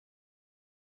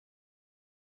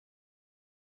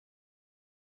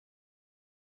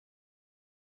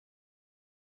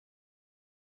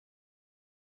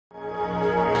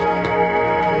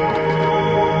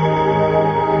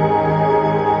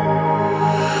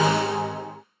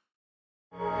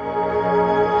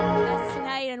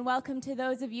welcome to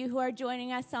those of you who are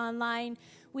joining us online.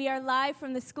 We are live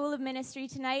from the School of Ministry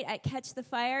tonight at Catch the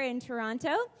Fire in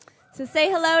Toronto. So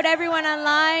say hello to everyone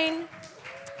online.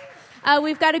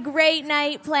 We've got a great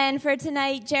night planned for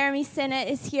tonight. Jeremy Sinnott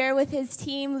is here with his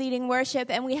team leading worship,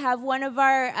 and we have one of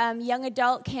our young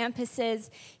adult campuses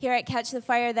here at Catch the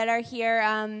Fire that are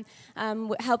here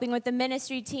helping with the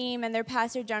ministry team, and their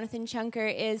pastor, Jon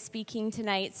Schunker, is speaking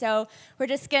tonight. So we're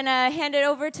just going to hand it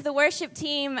over to the worship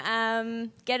team,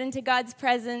 get into God's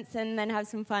presence, and then have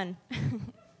some fun.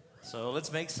 So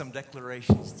let's make some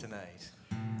declarations tonight.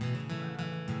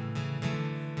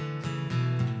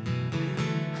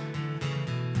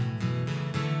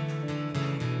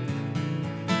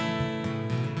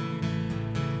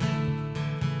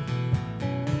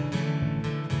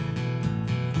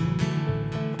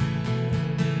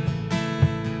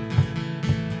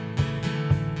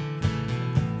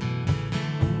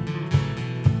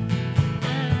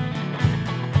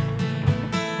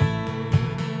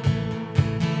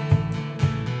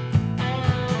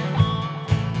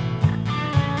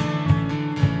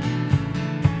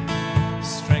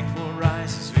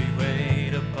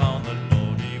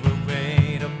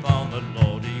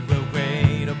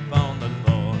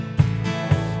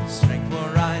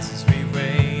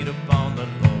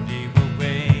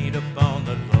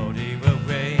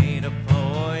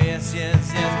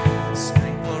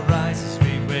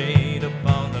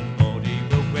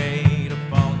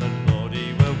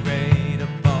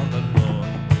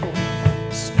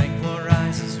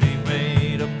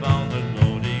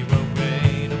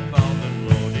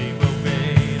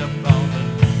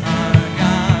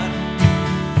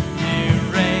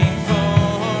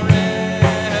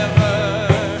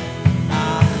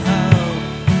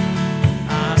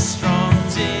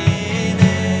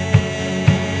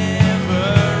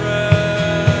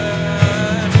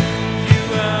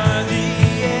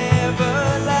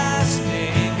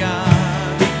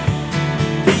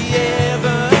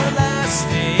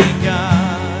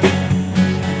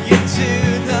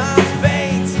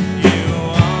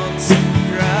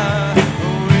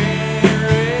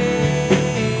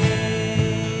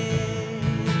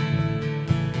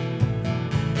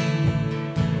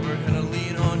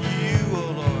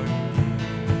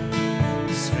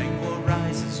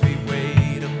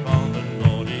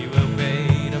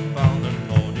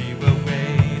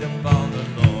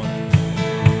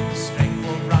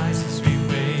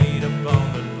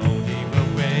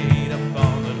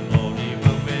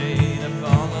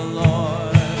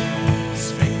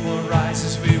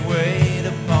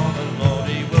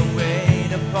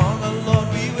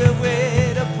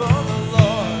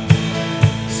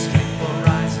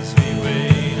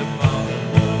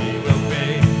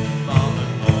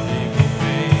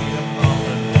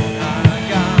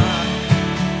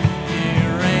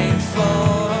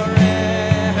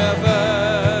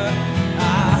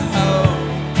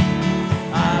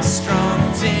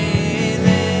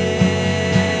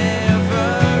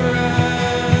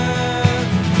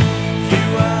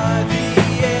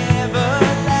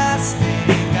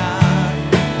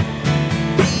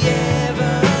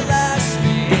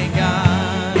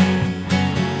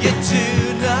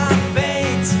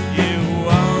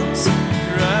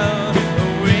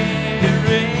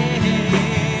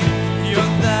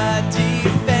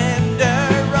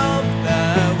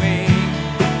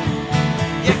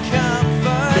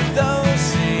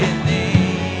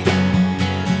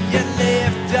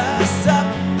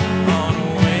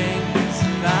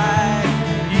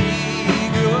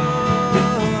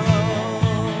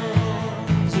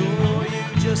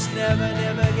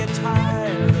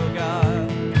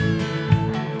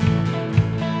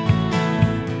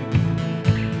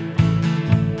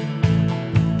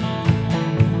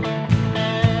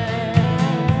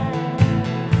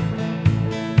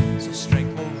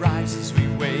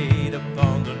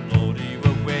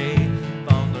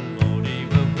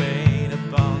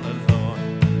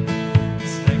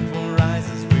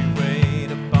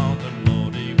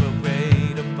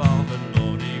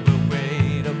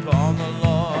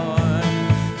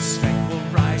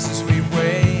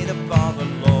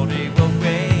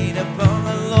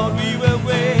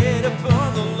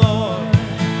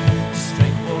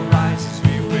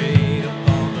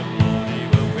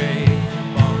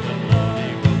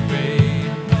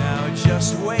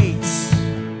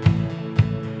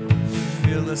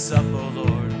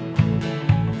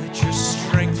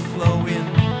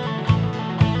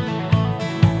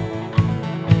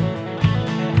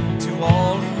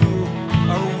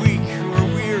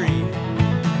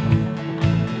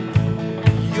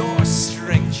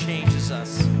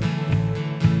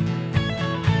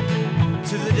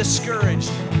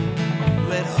 Discouraged,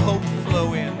 let hope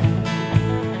flow in.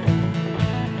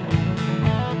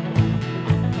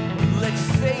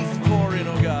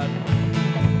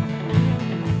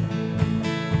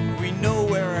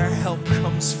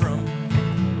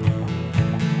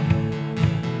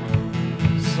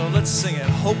 Let's sing it.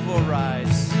 Hope will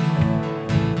rise.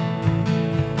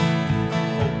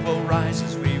 Hope will rise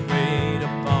as we wait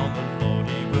upon the Lord.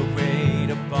 He will wait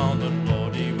upon the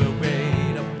Lord. He will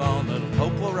wait upon the Lord.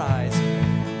 Hope will rise.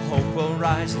 Hope will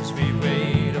rise as we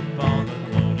wait upon the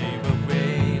Lord. He will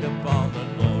wait upon the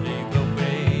Lord. He will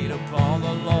wait upon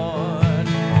the Lord.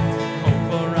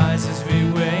 Hope will rise as we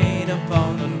wait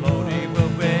upon the Lord. He will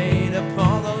wait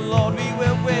upon the Lord. We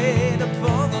will wait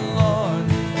upon the Lord.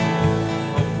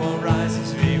 Hope will rise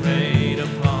as we wait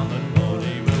upon the Lord.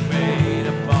 He will wait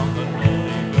upon the Lord.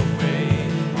 He will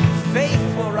wait.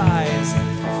 Faith will rise.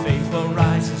 Faith will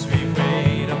rise as we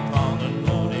wait upon the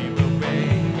Lord. He will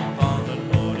wait upon the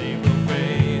Lord. He will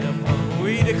wait upon.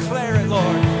 We declare it,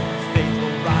 Lord. Faith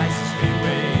will rise as we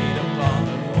wait upon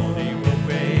the Lord. He will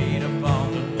wait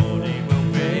upon the Lord. He will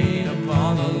wait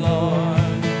upon the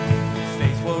Lord.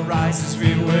 Faith will rise as we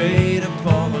wait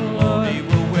upon the Lord. He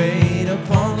will wait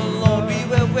upon the Lord. We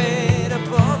will wait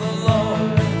upon the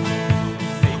Lord.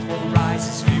 Faith will rise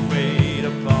as we wait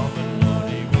upon the Lord.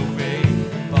 He will wait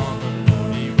upon the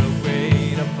Lord. He will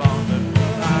wait upon the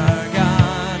Lord. Our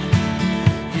God,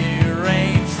 you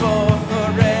reign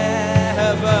forever.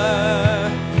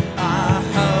 Our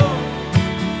hope,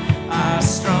 our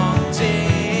strong deliverer.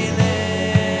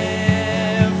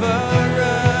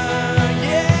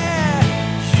 Yeah,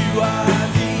 you are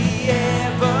the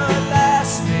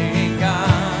everlasting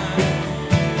God,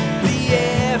 the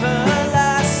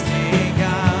everlasting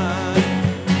God.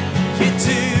 You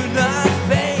do not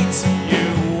faint, you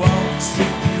won't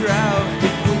grow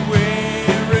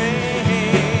weary.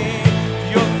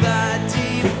 You're the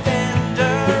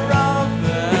defender of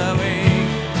the weak.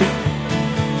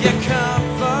 You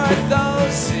comfort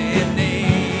those in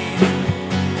need.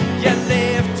 You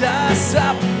lift us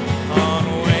up on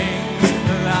wings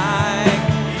like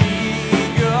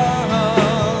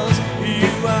eagles.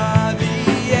 You are the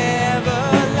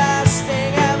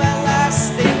everlasting,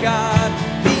 everlasting God,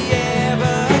 the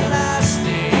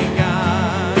everlasting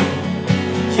God.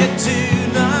 You do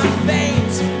not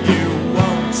faint, you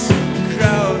won't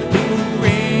grow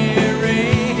weary.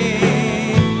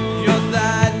 You're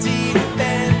the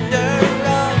defender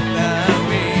of the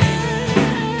weak.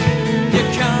 You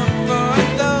comfort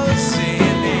those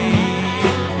in need.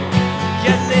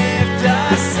 You lift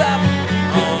us up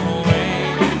on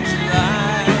wings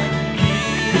like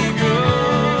eagles.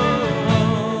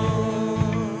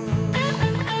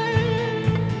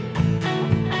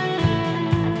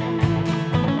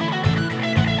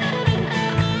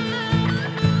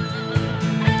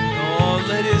 Oh,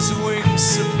 let his wings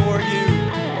support you.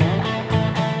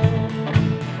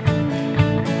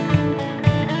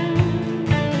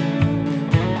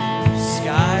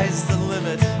 Sky's the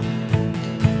limit.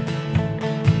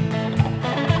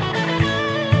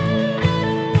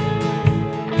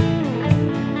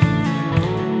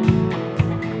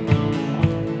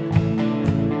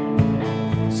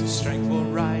 So strength will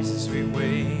rise as we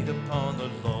wait upon the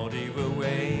Lord. He will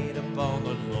wait upon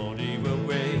the Lord. He will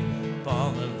wait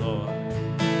upon the Lord.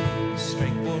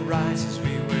 Strength will rise as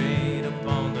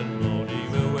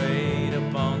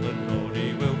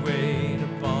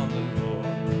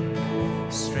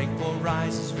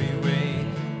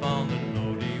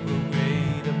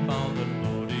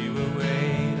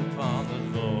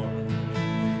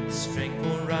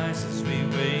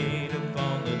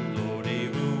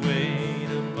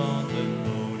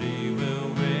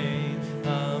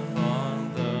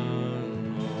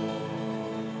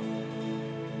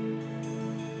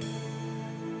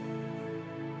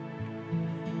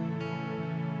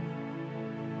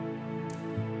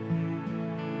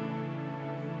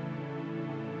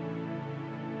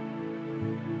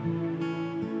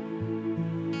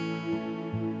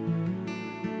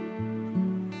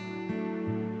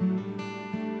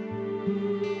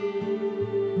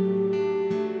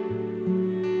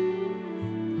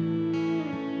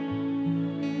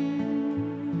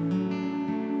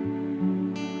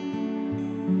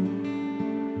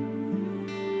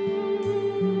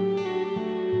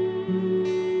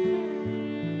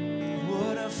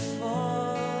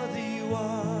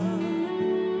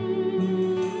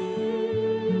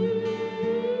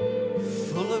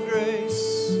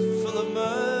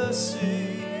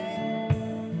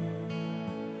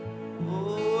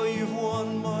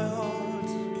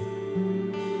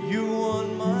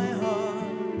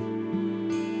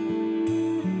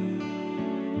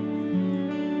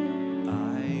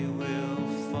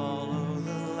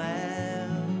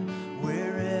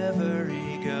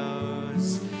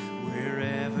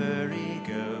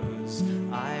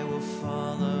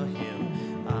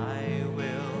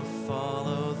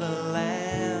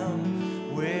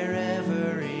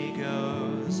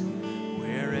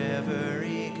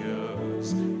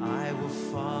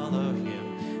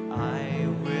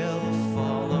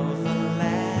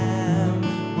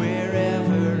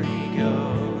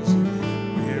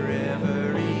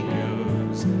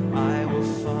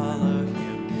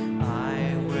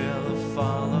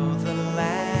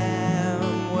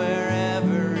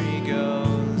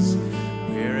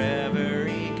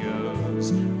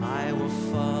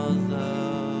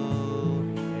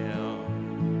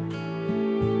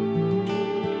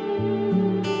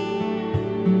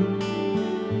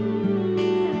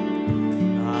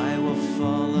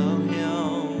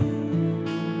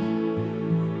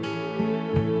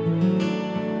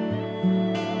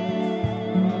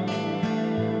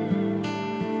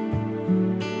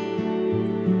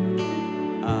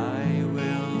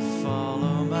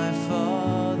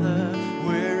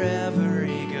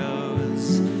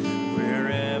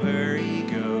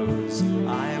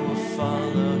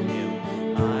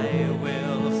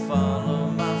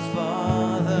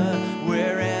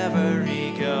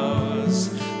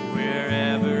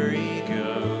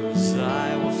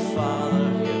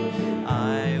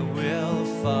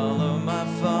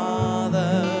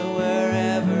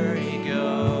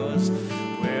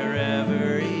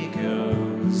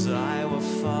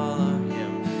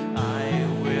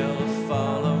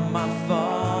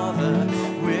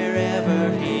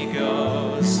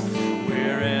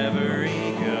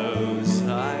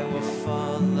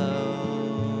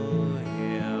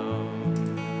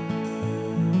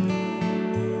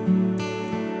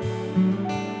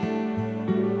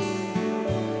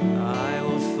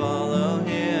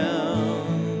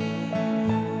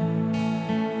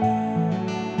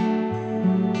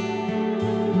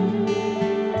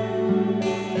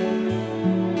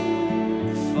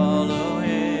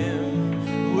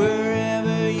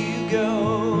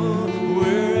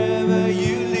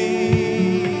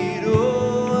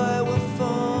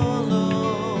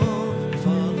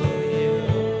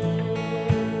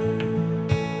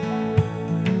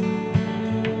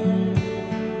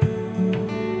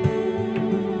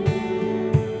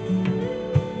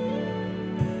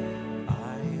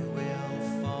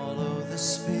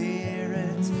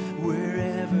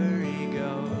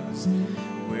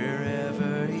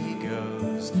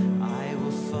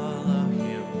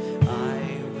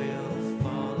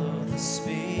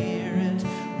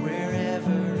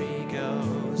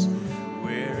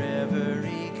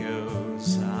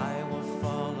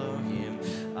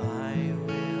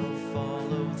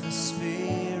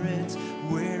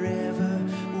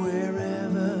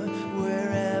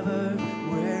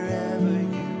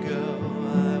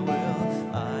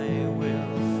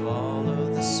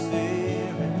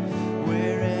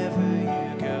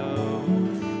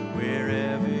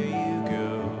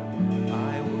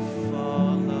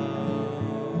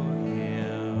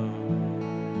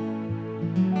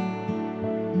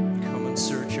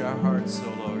hearts, O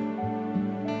Lord.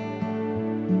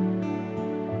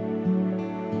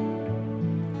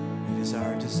 It is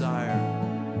our desire,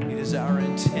 it is our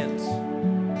intent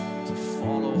to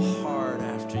follow hard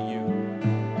after you,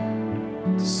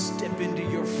 to step into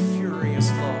your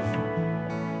furious love,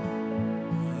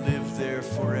 live there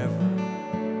forever.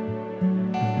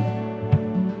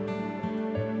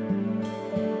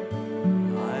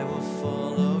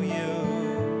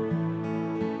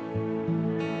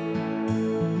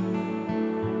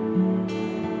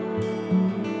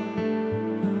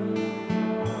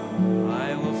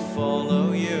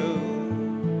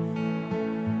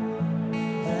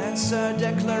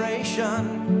 Declaration,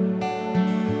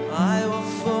 I will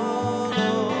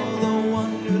follow the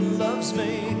one who loves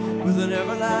me with an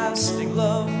everlasting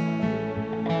love,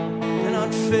 an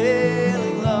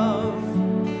unfailing love.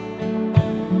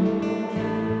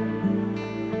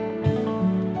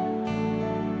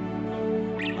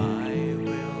 I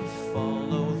will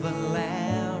follow the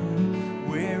Lamb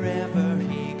wherever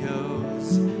he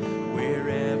goes,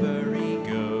 wherever he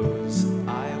goes.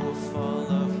 I will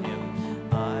follow him.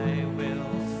 I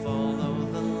will follow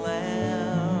the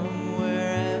Lamb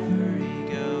wherever he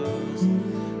goes,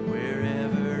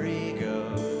 wherever he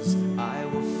goes. I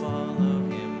will follow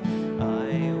him.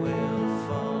 I will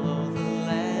follow the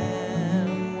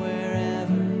Lamb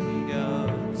wherever he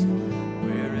goes,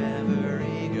 wherever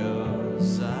he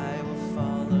goes. I will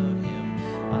follow him.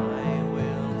 I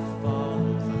will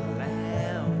follow the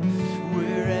Lamb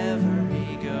wherever he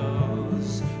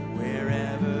goes,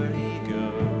 wherever he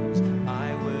goes.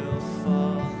 I will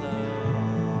follow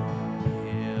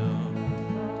him.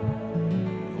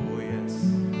 Oh yes.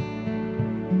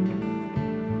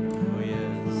 Oh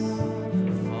yes.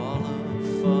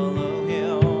 Follow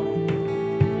him.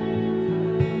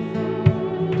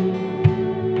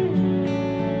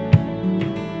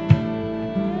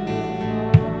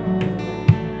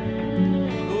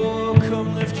 Oh, come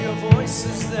lift your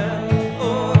voices then.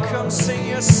 Oh, come sing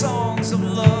your songs of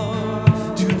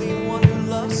love to the one who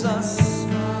loves us.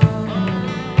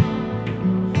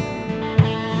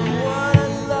 What a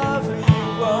lover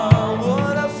you are,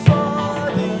 what a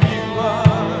father you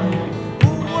are,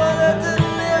 what a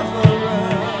deliverer,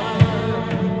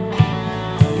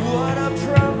 what a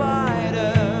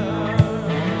provider,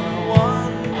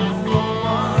 wonderful,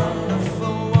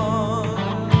 wonderful one.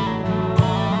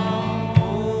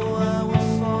 Oh, I will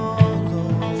follow,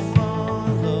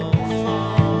 follow,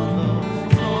 follow,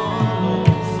 follow,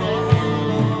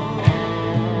 follow.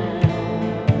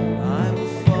 I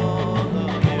will follow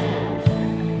him.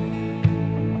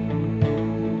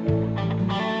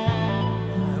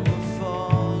 I will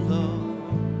follow.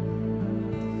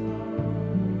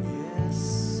 Yes,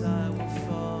 I will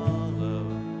follow.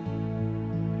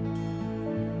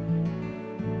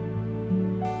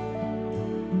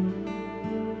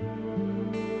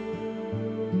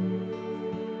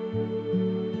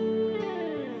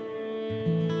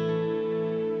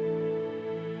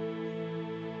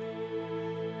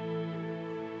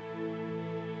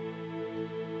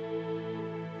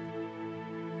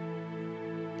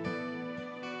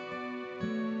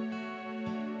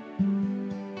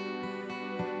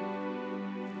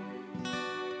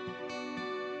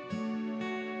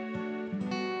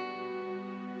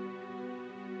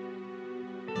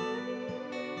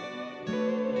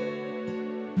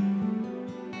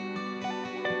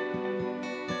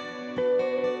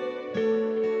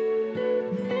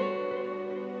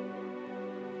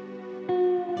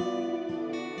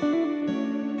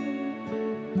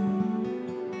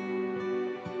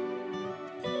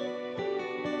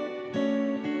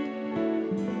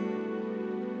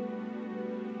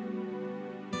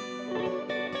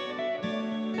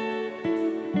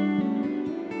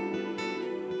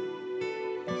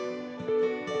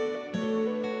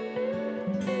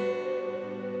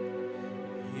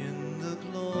 In the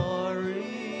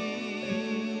glory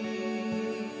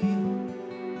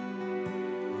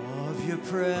of your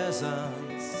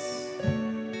presence,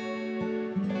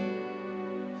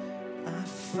 I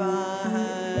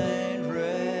find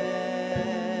rest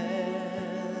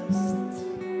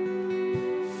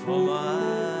for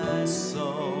my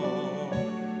soul.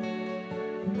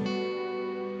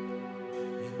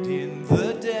 And in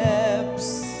the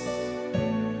depths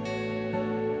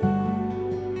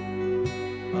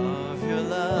of your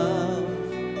love,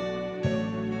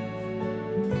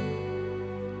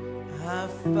 I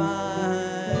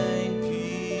find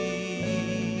peace,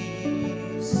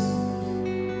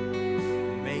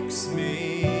 makes me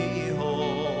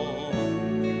whole.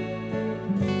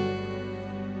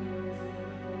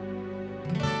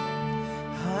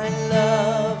 I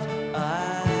love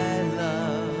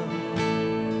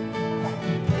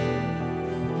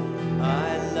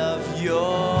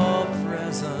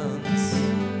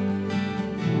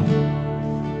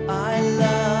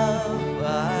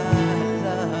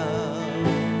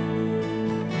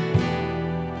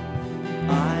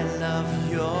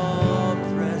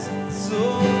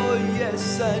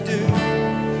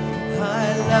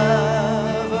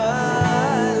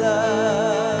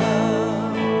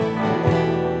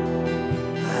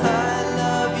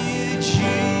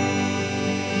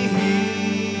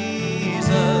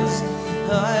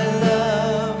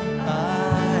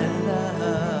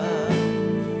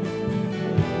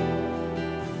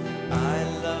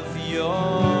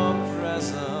your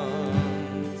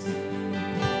presence.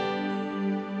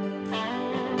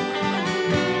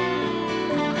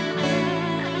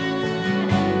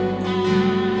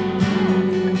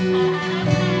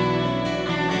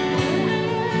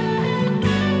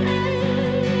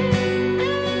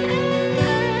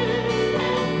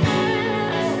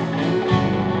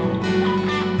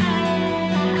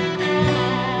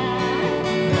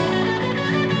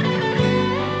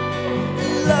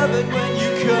 Love it when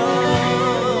you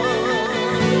come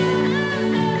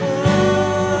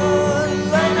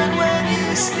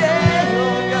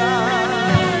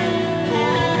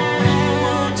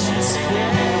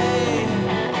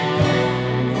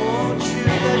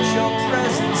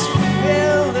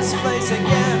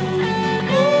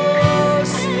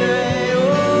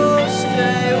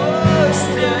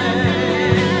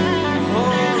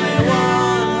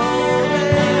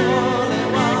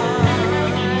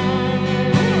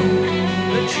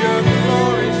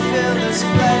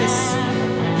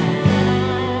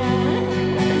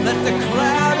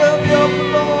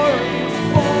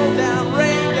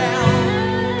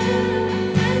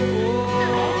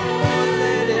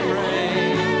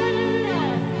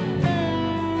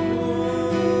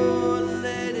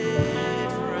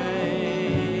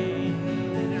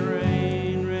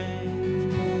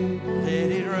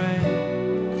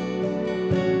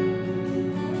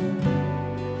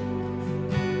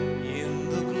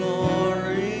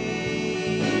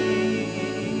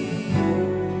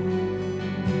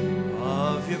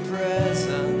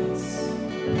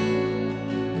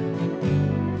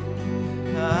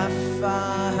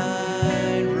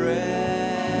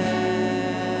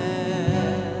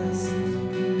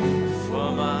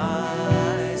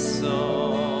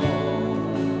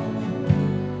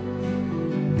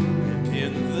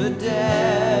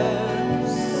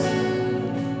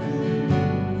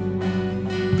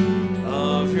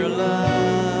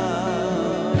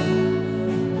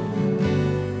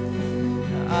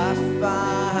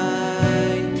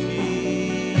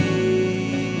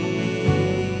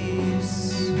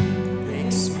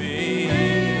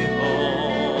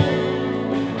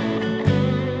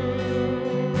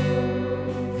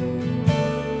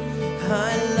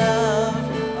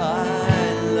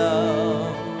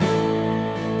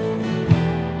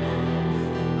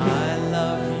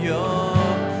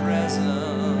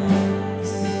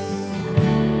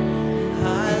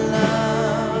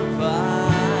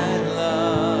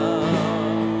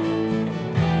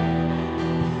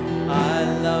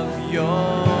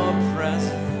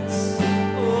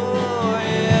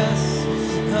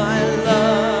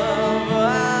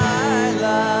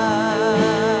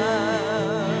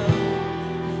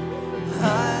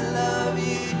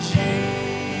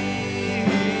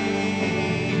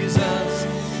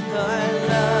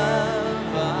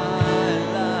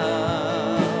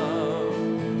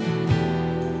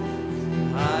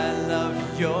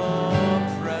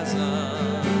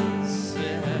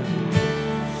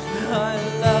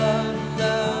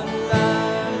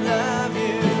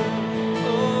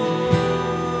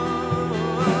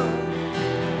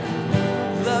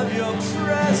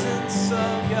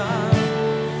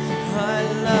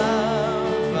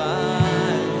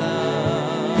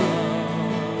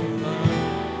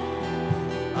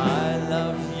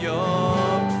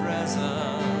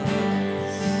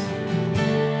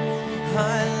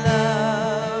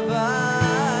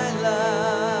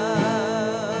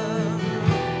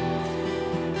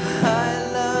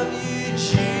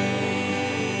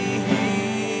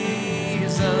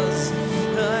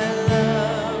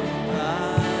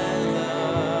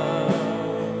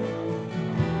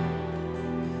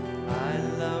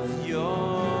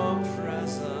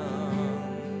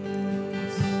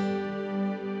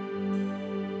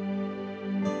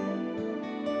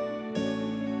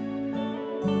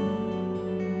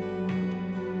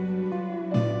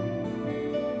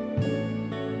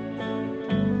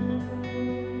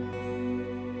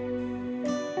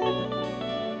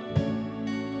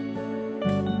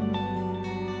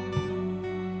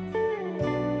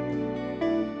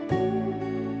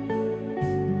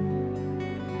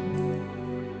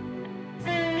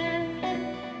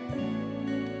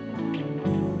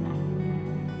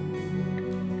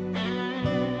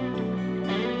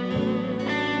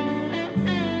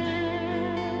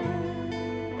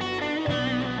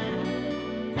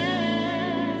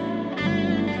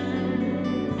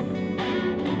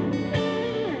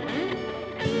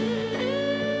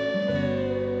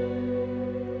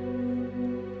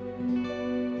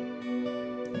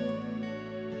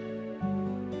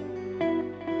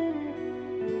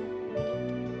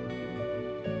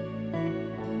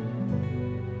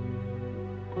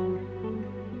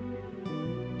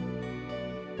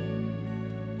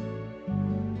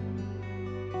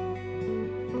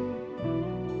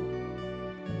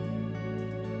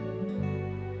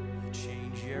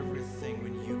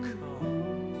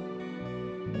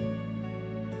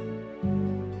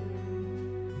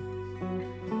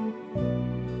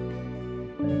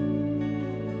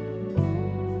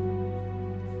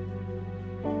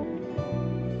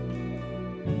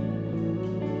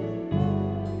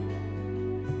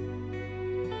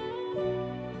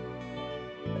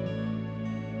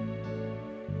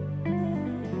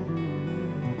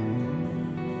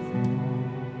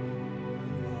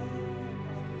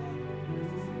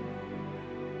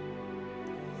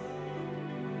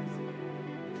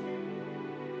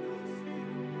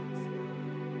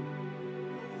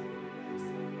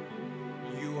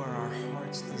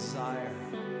desire.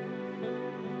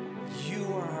 You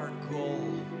are our goal.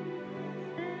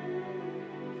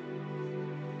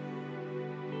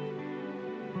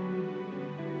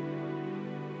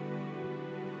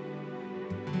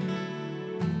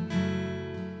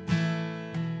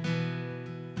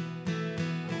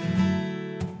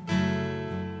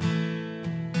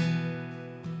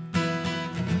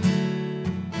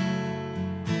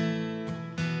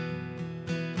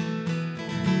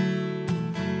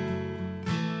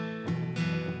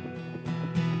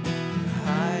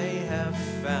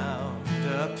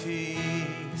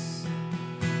 Peace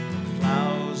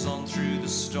plows on through the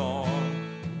storm.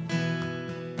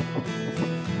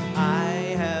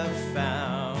 I have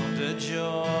found a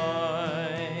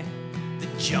joy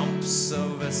that jumps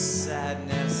over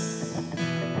sadness.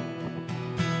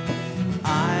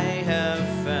 I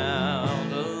have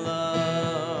found a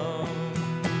love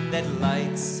that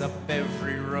lights up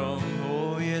every room.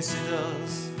 Oh yes it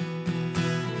does.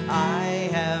 I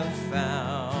have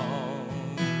found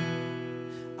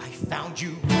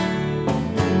you.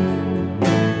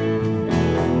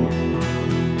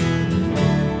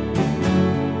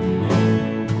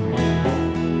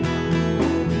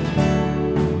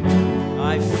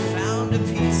 I found a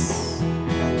peace.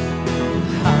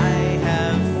 I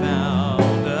have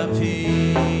found a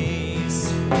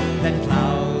peace that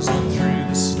plows on through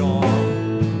the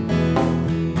storm.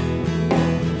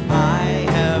 I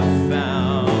have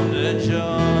found a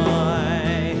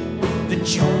joy that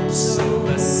jumps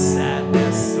over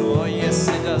sadness. Oh yes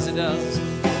it does, it does.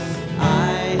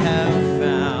 I have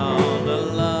found a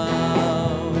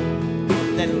love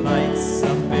that lights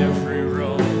up every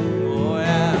room. Oh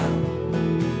yeah.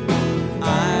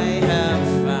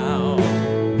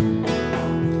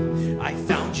 I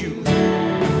found you.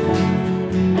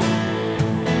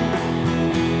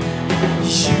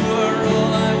 You are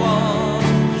all I want.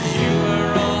 You are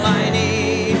all I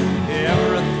need.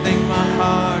 Everything my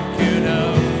heart could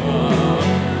hope for.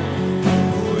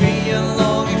 We are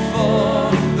longing for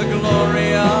the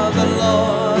glory of the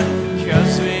Lord,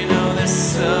 'cause we know there's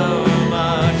so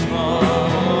much more.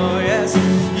 Oh, yes,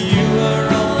 you are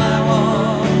all I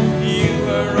want. You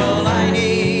are all I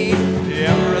need.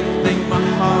 Everything my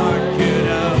heart could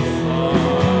hope for.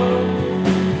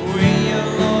 We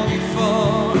are longing for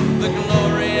the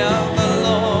glory of the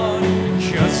Lord,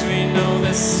 'cause we know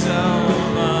there's so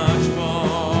much more.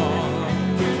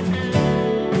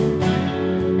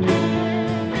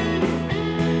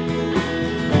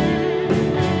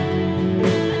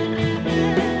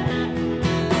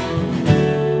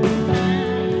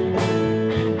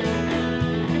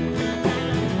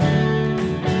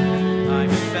 I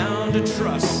found a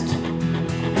trust.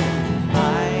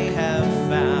 I have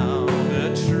found a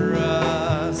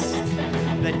trust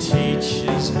that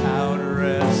teaches how to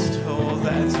rest. Oh,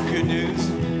 that's good news.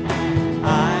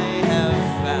 I have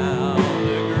found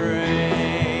a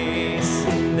grace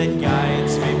that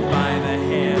guides me by the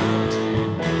hand.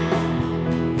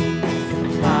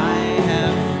 I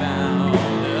have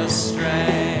found a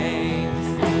strength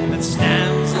that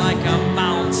stands like a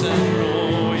mountain.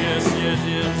 Oh, yes, yes,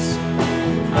 yes.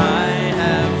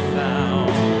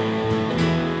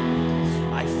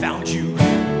 I found you.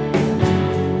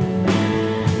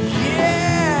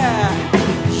 Yeah!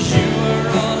 You are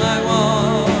all I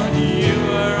want. You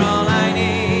are all I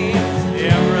need.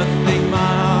 Everything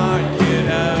my heart could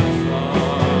hope for.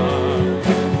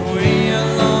 We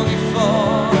are longing for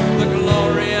the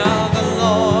glory of the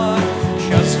Lord,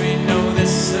 'cause we know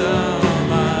there's so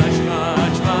much,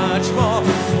 much, much more.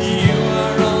 You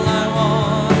are all I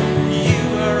want. You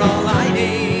are all I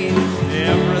need.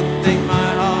 Everything my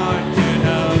heart could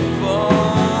hope for.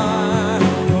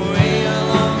 We are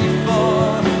longing for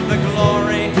the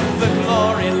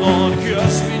glory, Lord,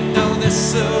 'cause we know there's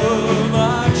so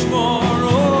much more.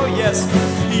 Oh yes,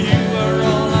 you are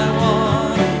all I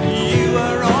want. You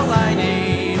are all I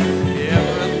need.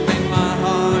 Everything my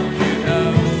heart could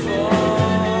hope for.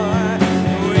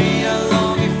 We are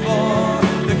longing for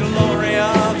the glory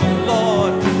of the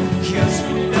Lord, 'cause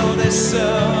we know there's so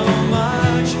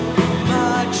much,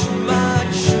 much,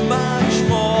 much, much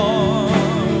more.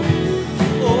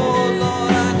 Oh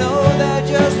Lord, I know there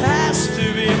just has to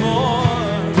be more.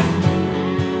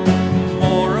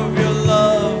 More of your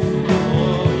love,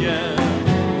 oh yeah.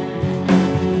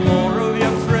 More of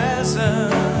your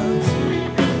presence,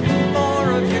 more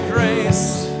of your grace,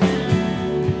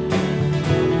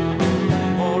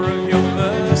 more of your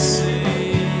mercy,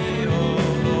 oh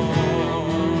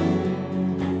Lord.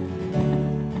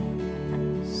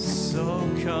 So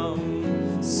come,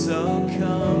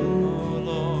 oh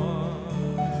Lord.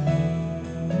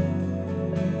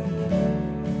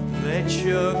 Let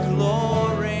your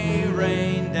glory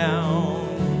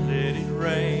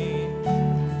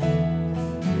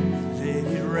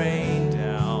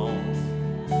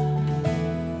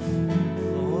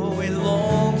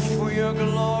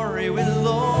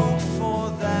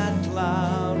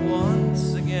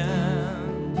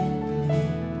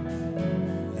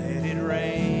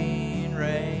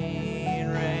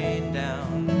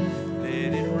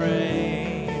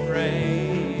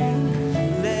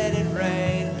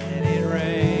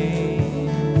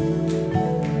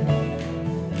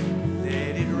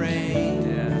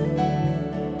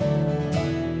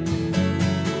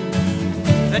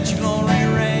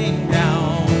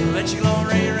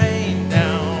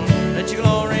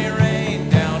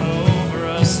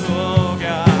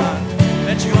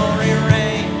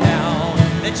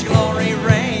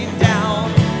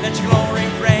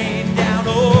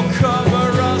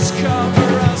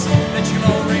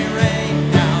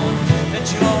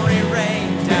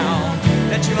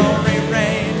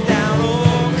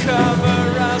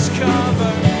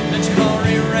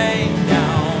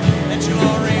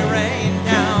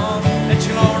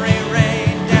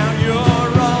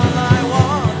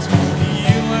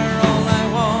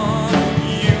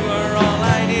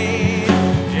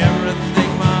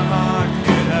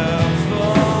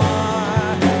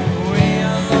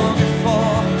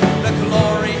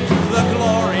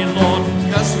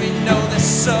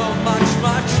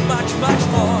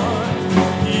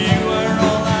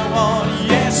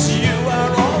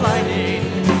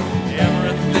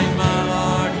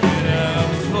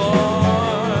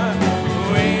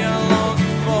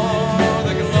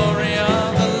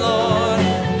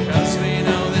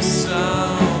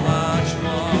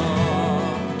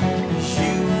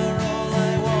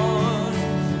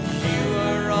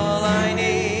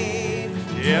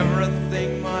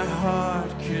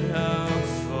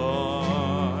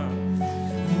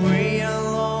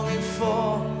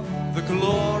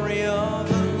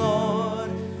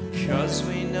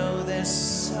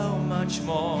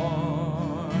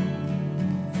for.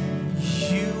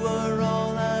 You are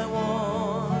all I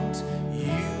want,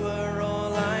 you are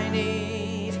all I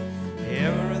need,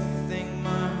 everything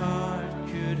my heart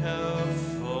could hope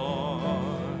for.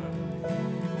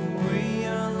 We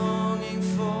are longing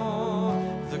for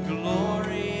the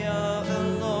glory of the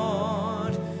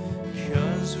Lord,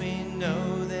 'cause we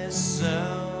know there's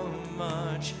so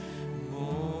much more.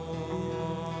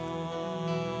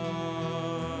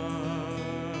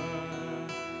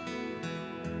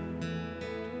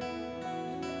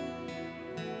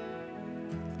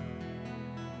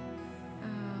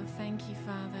 Oh, thank you,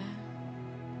 Father.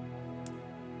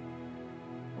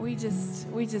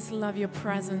 We just love your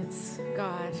presence,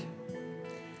 God.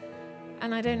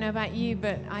 And I don't know about you,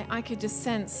 but I could just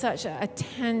sense such a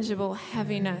tangible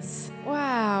heaviness,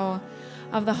 wow,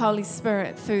 of the Holy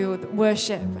Spirit through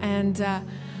worship. And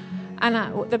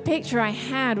the picture I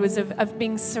had was of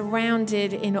being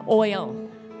surrounded in oil.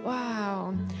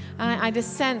 Wow. And I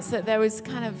just sensed that there was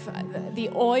kind of the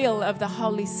oil of the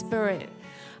Holy Spirit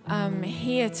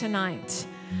here tonight.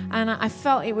 And I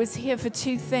felt it was here for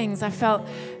two things. I felt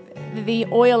the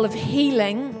oil of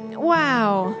healing.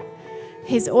 Wow.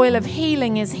 His oil of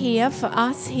healing is here for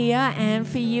us here and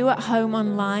for you at home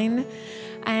online.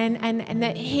 And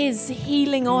that his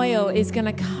healing oil is going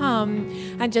to come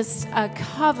and just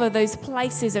cover those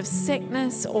places of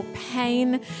sickness or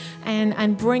pain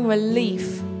and bring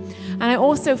relief. And I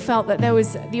also felt that there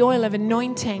was the oil of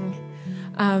anointing,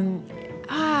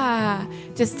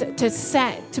 just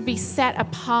to be set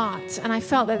apart. And I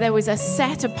felt that there was a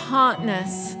set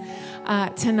apartness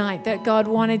tonight that God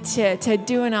wanted to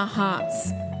do in our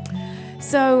hearts.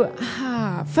 So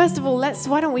first of all,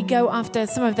 why don't we go after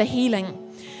some of the healing?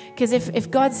 Because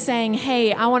if God's saying,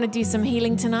 hey, I want to do some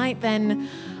healing tonight, then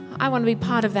I want to be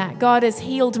part of that. God has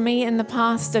healed me in the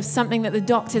past of something that the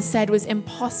doctors said was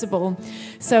impossible.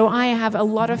 So I have a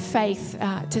lot of faith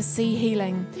to see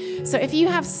healing. So if you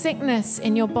have sickness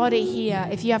in your body here,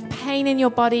 if you have pain in your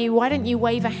body, why don't you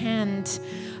wave a hand?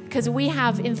 Because we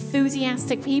have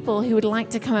enthusiastic people who would like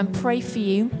to come and pray for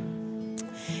you.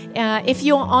 If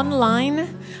you're online,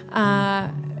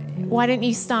 why don't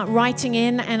you start writing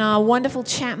in, and our wonderful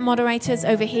chat moderators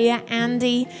over here,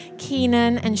 Andy,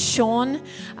 Keenan, and Sean,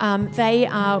 they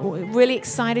are really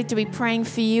excited to be praying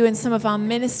for you, and some of our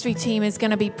ministry team is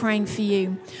going to be praying for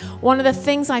you. One of the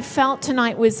things I felt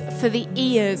tonight was for the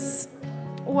ears.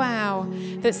 Wow,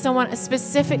 that someone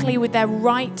specifically with their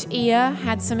right ear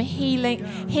had some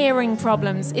hearing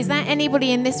problems. Is there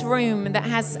anybody in this room that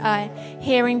has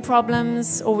hearing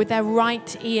problems or with their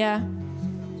right ear?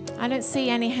 I don't see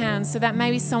any hands, so that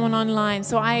may be someone online.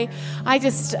 So I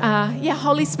just,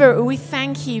 Holy Spirit, we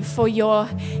thank you for your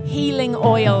healing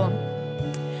oil.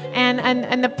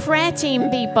 And the prayer team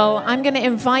people, I'm going to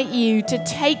invite you to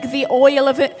take the oil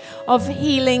of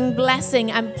healing,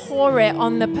 blessing, and pour it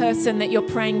on the person that you're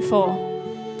praying for.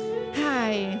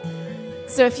 Hi.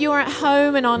 So if you're at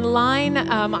home and online,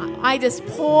 I just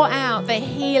pour out the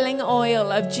healing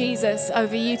oil of Jesus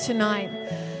over you tonight.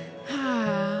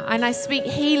 And I speak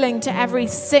healing to every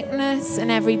sickness and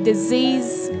every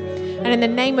disease. And in the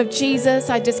name of Jesus,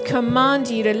 I just command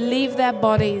you to leave their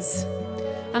bodies.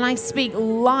 And I speak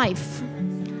life.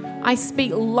 I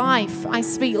speak life. I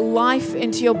speak life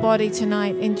into your body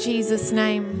tonight in Jesus'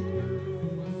 name.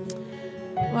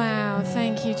 Wow,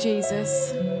 thank you,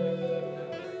 Jesus.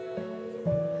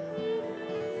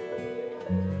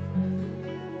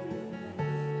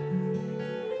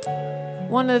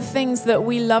 One of the things that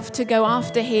we love to go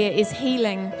after here is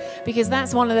healing, because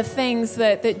that's one of the things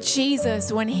that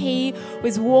Jesus, when he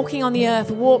was walking on the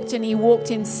earth, walked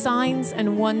in signs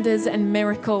and wonders and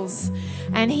miracles.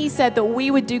 And he said that we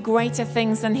would do greater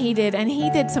things than he did. And he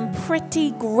did some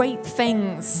pretty great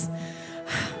things.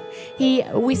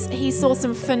 He saw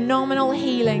some phenomenal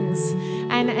healings.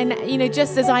 And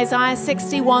just as Isaiah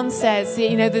 61 says,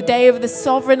 the day of the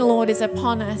sovereign Lord is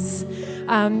upon us.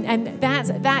 And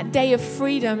that day of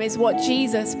freedom is what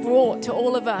Jesus brought to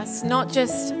all of us, not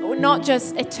just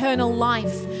eternal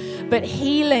life, but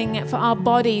healing for our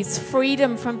bodies,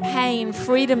 freedom from pain,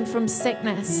 freedom from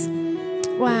sickness.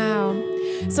 Wow.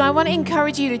 So I want to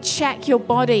encourage you to check your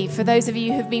body for those of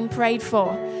you who've been prayed for,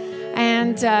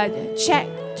 and check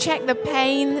the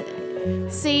pain,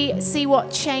 see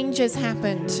what change has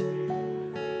happened.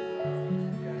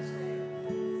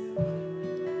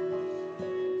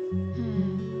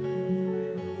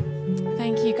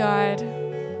 Thank you, God.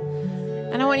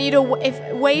 And I want you to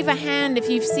wave a hand if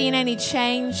you've seen any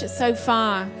change so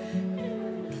far.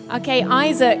 Okay,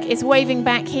 Isaac is waving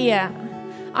back here.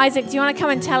 Isaac, do you want to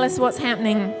come and tell us what's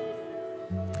happening?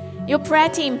 Your prayer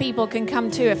team people can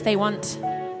come too if they want.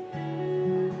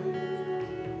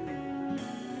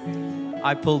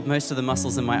 I pulled most of the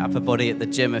muscles in my upper body at the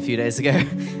gym a few days ago,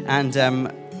 and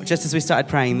just as we started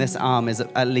praying, this arm is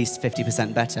at least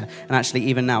 50% better, and actually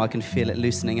even now I can feel it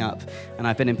loosening up, and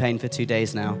I've been in pain for 2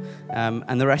 days now,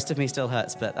 and the rest of me still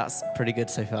hurts, but that's pretty good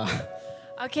so far.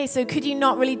 Okay, so could you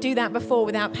not really do that before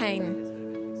without pain?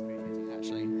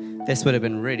 Actually, this would have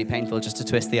been really painful just to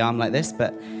twist the arm like this,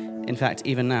 but in fact,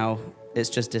 even now, it's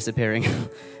just disappearing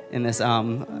in this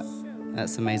arm.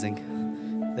 That's amazing.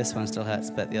 This one still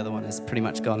hurts, but the other one is pretty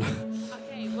much gone.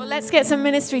 Okay, well, let's get some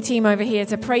ministry team over here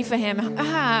to pray for him.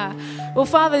 Well,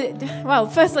 Father,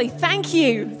 firstly, thank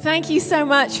you. Thank you so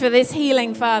much for this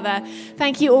healing, Father.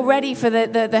 Thank you already for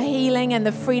the healing and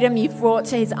the freedom you've brought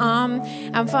to his arm.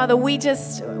 And Father, we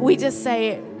just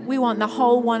say we want the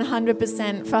whole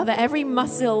 100%. Father, every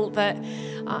muscle that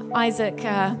Isaac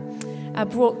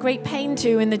brought great pain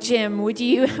to in the gym, would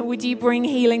you bring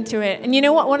healing to it? And you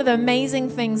know what? One of the amazing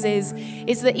things is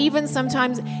that even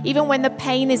sometimes, even when the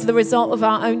pain is the result of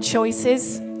our own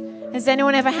choices, has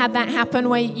anyone ever had that happen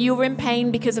where you were in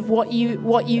pain because of what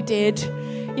you did?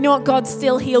 You know what? God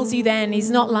still heals you then. He's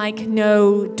not like,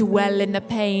 no, dwell in the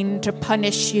pain to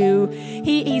punish you.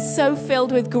 He's so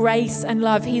filled with grace and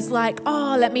love. He's like,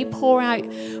 oh, let me pour out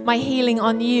my healing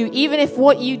on you, even if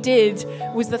what you did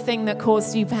was the thing that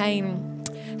caused you pain.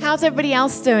 How's everybody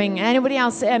else doing? Anybody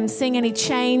else seeing any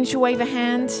change? Wave a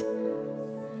hand.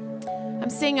 I'm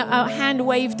seeing a hand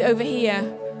waved over here.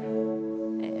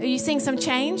 Are you seeing some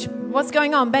change? What's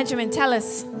going on? Benjamin, tell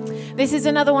us. This is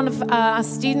another one of our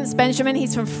students, Benjamin.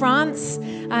 He's from France.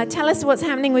 Tell us what's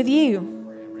happening with you.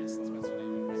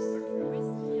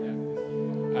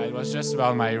 It was just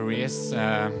about my wrist.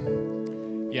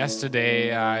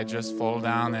 Yesterday, I just fall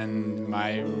down, and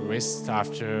my wrist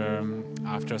after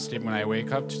sleep when I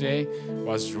wake up today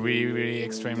was really, really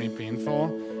extremely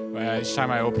painful. Each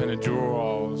time I open a door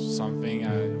or something,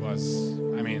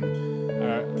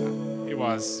 it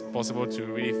was possible to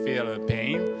really feel the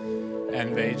pain.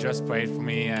 And they just prayed for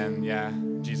me,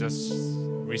 and Jesus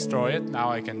restored it. Now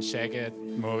I can shake it,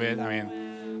 move it.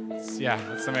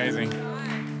 It's amazing.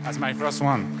 That's my first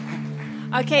one.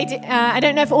 Okay, I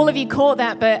don't know if all of you caught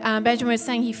that, but Benjamin was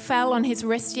saying he fell on his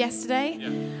wrist yesterday,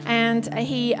 and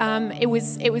it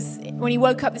was when he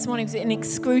woke up this morning, it was in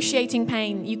excruciating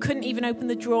pain. You couldn't even open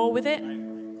the drawer with it.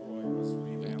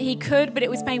 He could, but it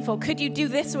was painful. Could you do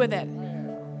this with it?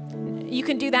 You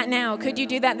can do that now. Could you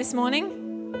do that this morning?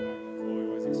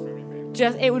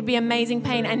 It would be amazing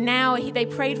pain, and now they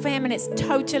prayed for him, and it's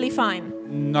totally fine.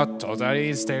 Not totally.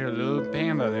 It's still a little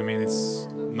pain, but it's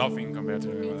nothing compared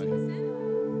to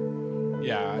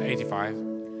 85.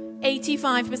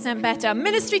 85% better.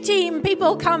 Ministry team,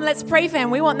 people, come, let's pray for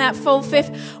him. We want that full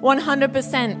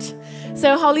 100%.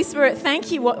 So, Holy Spirit,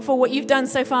 thank you for what you've done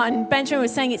so far. And Benjamin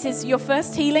was saying it's your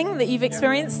first healing that you've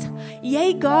experienced.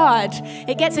 Yay, God.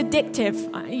 It gets addictive.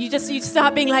 You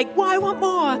start being like, well, I want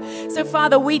more. So,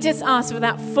 Father, we just ask for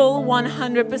that full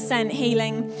 100%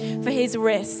 healing for his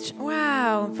wrist.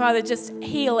 Wow. Father, just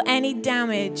heal any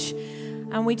damage.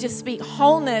 And we just speak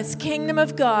wholeness, kingdom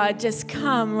of God, just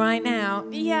come right now.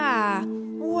 Yeah.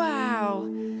 Wow.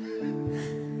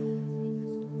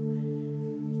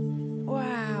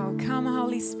 Wow. Come,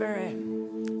 Holy Spirit.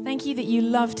 Thank you that you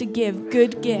love to give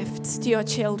good gifts to your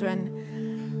children.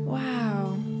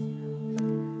 Wow.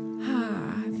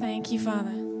 Thank you,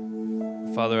 Father.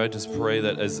 Father, I just pray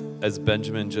that as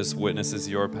Benjamin just witnesses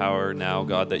your power now,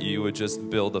 God, that you would just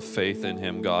build a faith in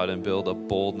him, God, and build a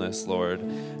boldness, Lord,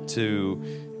 to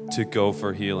go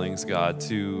for healings, God,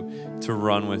 to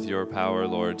run with your power,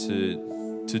 Lord,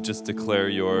 to just declare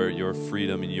your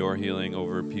freedom and your healing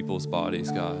over people's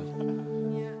bodies, God.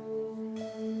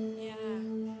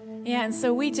 Yeah, and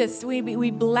so we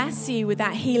bless you with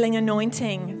that healing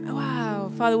anointing.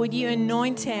 Wow, Father, would you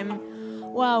anoint him?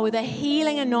 Wow, with a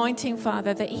healing anointing,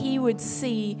 Father, that he would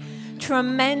see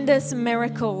tremendous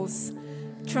miracles,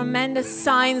 tremendous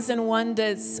signs and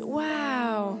wonders.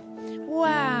 Wow.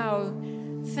 Wow.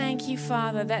 Thank you,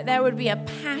 Father, that there would be a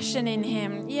passion in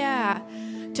him. Yeah.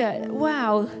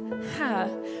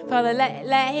 Father,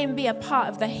 let him be a part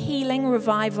of the healing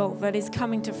revival that is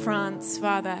coming to France,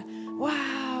 Father.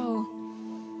 Wow.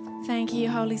 Thank you,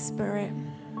 Holy Spirit.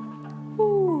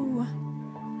 Ooh.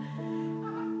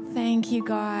 Thank you,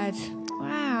 God.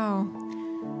 Wow.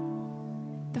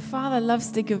 The Father loves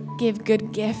to give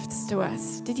good gifts to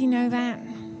us. Did you know that?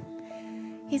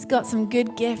 He's got some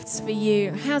good gifts for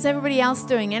you. How's everybody else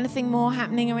doing? Anything more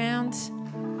happening around?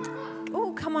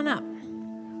 Oh, come on up.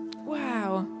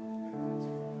 Wow.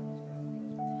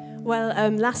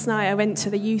 Well, last night I went to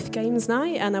the youth games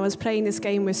night and I was playing this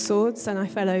game with swords and I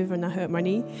fell over and I hurt my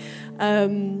knee.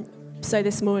 So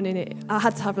this morning, I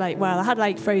had to have I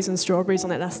had frozen strawberries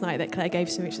on it last night that Claire gave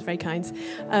to me, which was very kind.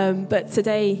 But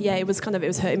today, it was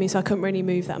hurting me, so I couldn't really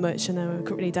move that much, and I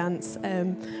couldn't really dance,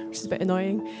 which is a bit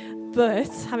annoying. But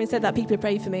having said that, people have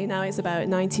prayed for me. Now it's about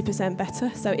 90% better.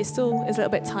 So it still is a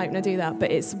little bit tight when I do that,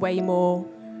 but it's way more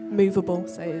movable.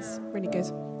 So it's really good.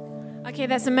 Okay,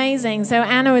 that's amazing. So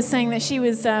Anna was saying that she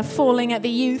was falling at the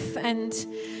youth, and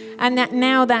that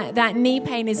now that knee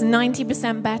pain is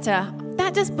 90% better.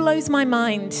 That just blows my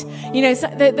mind.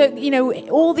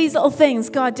 All these little things,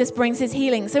 God just brings his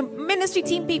healing. So ministry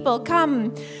team people,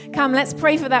 come, let's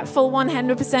pray for that full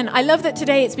 100%. I love that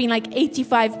today it's been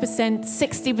 85%,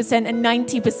 60%, and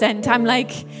 90%. I'm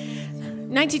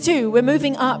 92. We're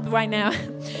moving up right now.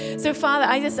 So, Father,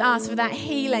 I just ask for that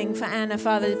healing for Anna,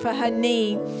 Father, for her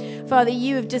knee. Father,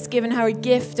 you have just given her a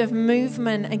gift of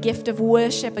movement, a gift of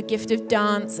worship, a gift of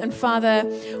dance. And, Father,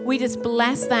 we just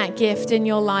bless that gift in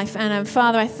your life, Anna.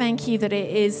 Father, I thank you that it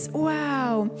is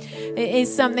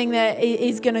something that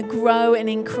is going to grow and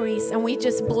increase. And we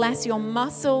just bless your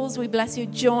muscles. We bless your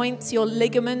joints, your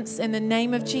ligaments in the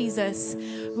name of Jesus.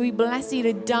 We bless you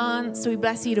to dance. We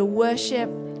bless you to worship.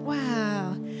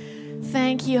 Wow.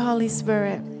 Thank you, Holy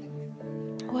Spirit.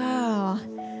 Wow.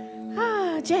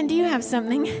 Jen, do you have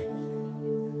something?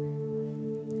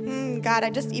 God,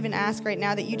 I just even ask right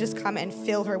now that you just come and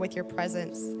fill her with your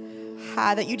presence.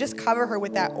 That you just cover her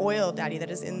with that oil, Daddy,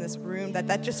 that is in this room,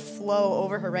 that just flow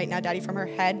over her right now, Daddy, from her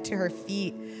head to her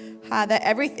feet. That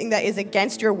everything that is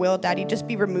against your will, Daddy, just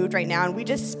be removed right now. And we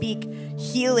just speak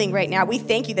healing right now. We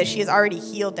thank you that she is already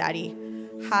healed, Daddy.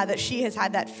 That she has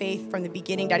had that faith from the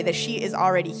beginning, Daddy, that she is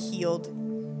already healed.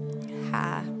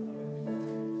 Yeah.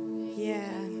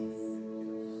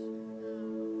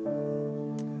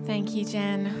 Thank you,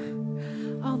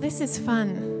 Jen. Oh, this is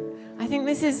fun. I think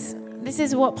this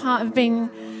is what part of being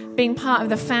part of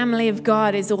the family of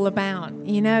God is all about.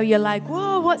 You're like,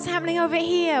 whoa, what's happening over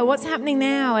here? What's happening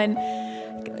now? And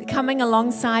coming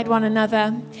alongside one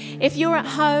another. If you're at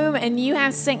home and you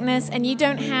have sickness and you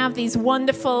don't have these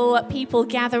wonderful people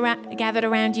gathered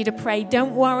around you to pray,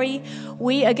 don't worry.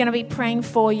 We are going to be praying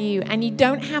for you, and you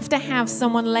don't have to have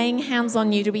someone laying hands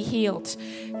on you to be healed.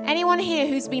 Anyone here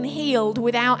who's been healed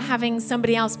without having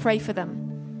somebody else pray for them?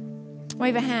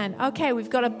 Wave a hand. Okay, we've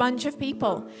got a bunch of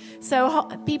people. So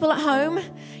people at home,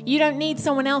 you don't need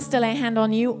someone else to lay a hand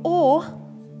on you, or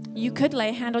you could lay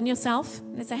a hand on yourself.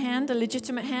 There's a hand, a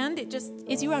legitimate hand. It just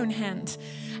is your own hand.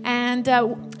 And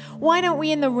why don't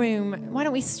we in the room, why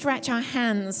don't we stretch our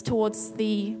hands towards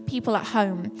the people at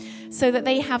home so that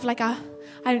they have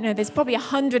there's probably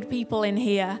 100 people in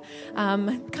here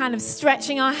kind of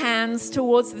stretching our hands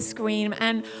towards the screen.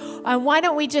 And why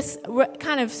don't we just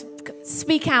kind of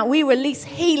speak out. We release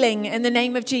healing in the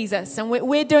name of Jesus. And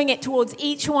we're doing it towards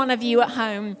each one of you at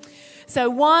home. So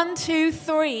 1, 2,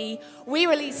 3, we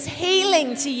release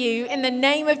healing to you in the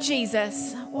name of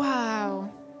Jesus. Wow.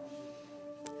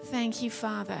 Thank you,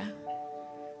 Father.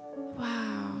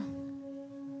 Wow.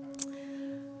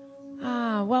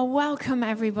 Well, welcome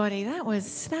everybody. That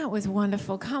was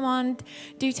wonderful. Come on,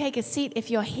 do take a seat if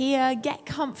you're here. Get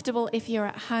comfortable if you're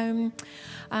at home.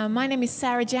 My name is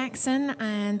Sarah Jackson,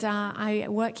 and I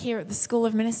work here at the School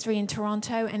of Ministry in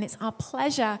Toronto, and it's our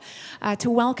pleasure to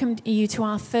welcome you to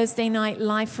our Thursday night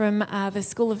live from the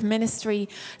School of Ministry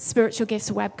Spiritual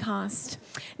Gifts webcast.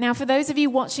 Now, for those of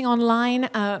you watching online,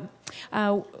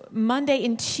 Monday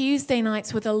and Tuesday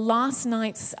nights were the last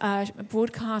night's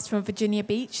broadcast from Virginia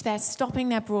Beach. They're stopping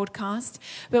their broadcast,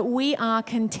 but we are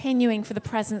continuing for the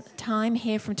present time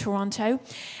here from Toronto.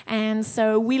 And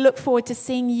so we look forward to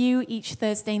seeing you each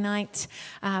Thursday night.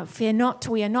 Fear not,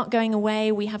 we are not going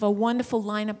away. We have a wonderful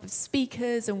lineup of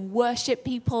speakers and worship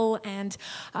people, and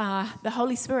the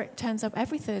Holy Spirit turns up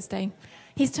every Thursday.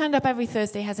 He's turned up every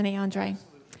Thursday, hasn't he, Andre?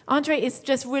 Andre is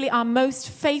just really our most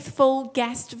faithful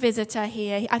guest visitor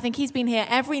here. I think he's been here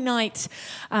every night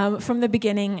from the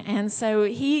beginning. And so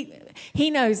he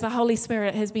knows the Holy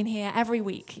Spirit has been here every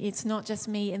week. It's not just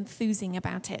me enthusing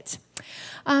about it.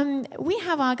 We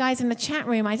have our guys in the chat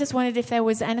room. I just wondered if there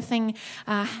was anything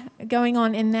going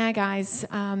on in there, guys.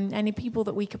 Any people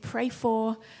that we could pray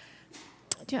for.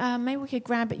 Maybe we could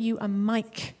grab you a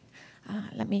mic.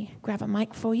 Let me grab a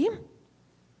mic for you.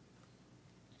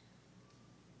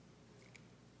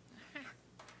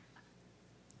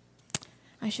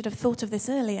 I should have thought of this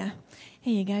earlier.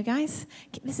 Here you go, guys.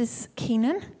 This is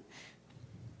Keenan.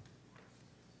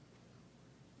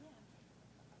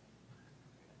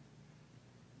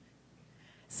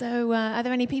 So are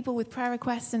there any people with prayer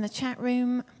requests in the chat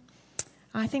room?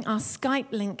 I think our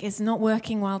Skype link is not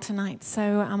working well tonight.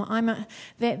 So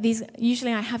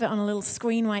usually I have it on a little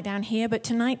screen right down here, but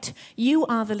tonight you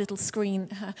are the little screen.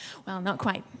 Well, not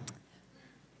quite.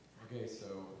 Okay,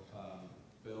 so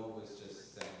Bill was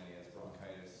just saying that he has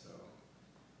bronchitis. So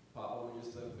Papa, we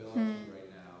just lift Bill up to you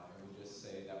right now, and we just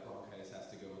say that bronchitis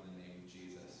has to go in the name of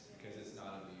Jesus, because it's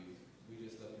not of you. We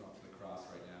just lift him up to the cross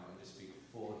right now and just speak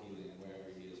full healing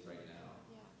wherever he is right now.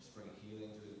 Yeah. Just bring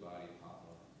healing to his body,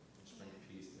 Papa. Just bring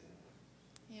peace to him.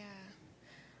 Yeah.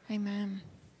 Amen.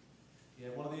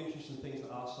 Yeah, one of the interesting things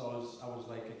that I saw as I was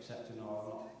like accepting or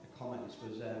not the comments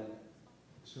was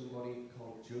somebody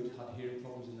called Judd had hearing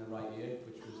problems in their right ear,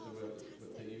 which was the word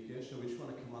that you gave. So we just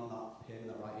want to command that pain in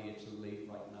the right ear to leave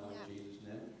right now in Jesus'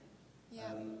 name.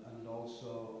 Yeah. And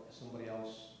also somebody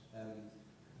else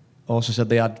also said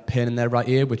they had pain in their right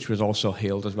ear, which was also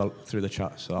healed as well through the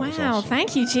chat. So that was awesome.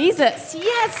 Thank you, Jesus.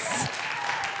 Yes.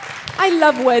 I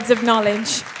love words of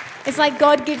knowledge. It's like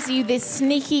God gives you this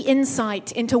sneaky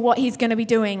insight into what he's going to be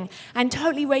doing and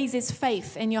totally raises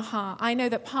faith in your heart. I know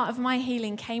that part of my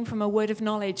healing came from a word of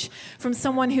knowledge from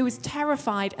someone who was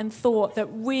terrified and thought that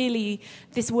really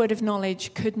this word of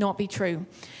knowledge could not be true.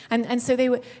 And so they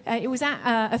were. It was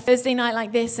at a Thursday night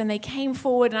like this, and they came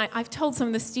forward, and I've told some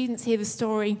of the students here the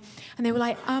story, and they were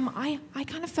like, I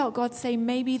kind of felt God say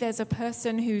maybe there's a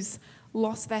person who's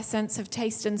lost their sense of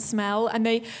taste and smell, and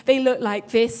they look like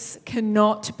this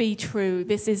cannot be true.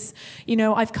 This is,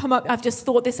 I've just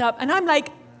thought this up, and I'm like,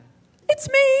 it's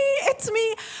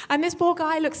me. And this poor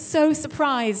guy looks so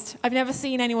surprised. I've never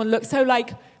seen anyone look so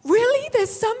like, really?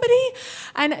 There's somebody?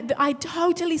 And I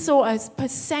totally saw a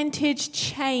percentage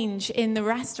change in the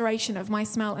restoration of my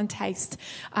smell and taste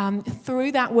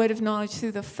through that word of knowledge,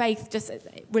 through the faith just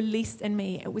released in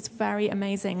me. It was very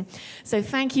amazing. So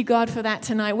thank you, God, for that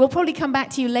tonight. We'll probably come back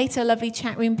to you later, lovely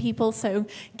chat room people, so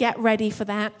get ready for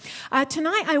that.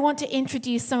 Tonight, I want to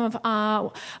introduce some of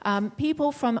our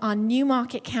people from our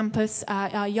Newmarket campus,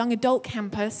 our young adult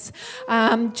campus.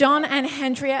 John and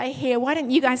Hendria are here. Why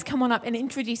don't you guys come on up and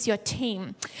introduce your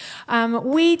team.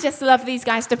 We just love these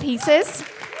guys to pieces.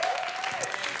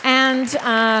 And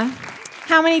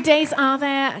how many days are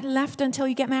there left until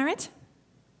you get married?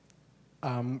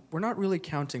 We're not really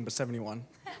counting, but 71.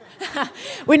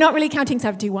 We're not really counting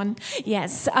 71,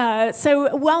 yes.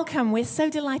 So welcome. We're so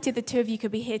delighted the two of you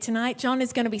could be here tonight. John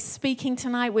is going to be speaking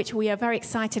tonight, which we are very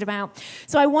excited about.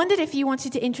 So I wondered if you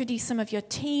wanted to introduce some of your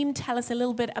team, tell us a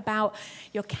little bit about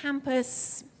your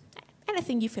campus,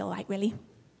 anything you feel like, really.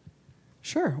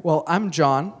 Sure. Well, I'm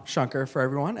Jon Schunker for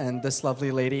everyone, and this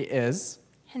lovely lady is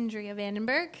Hendria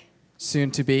Vandenberg. Soon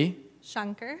to be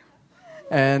Schunker.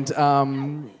 And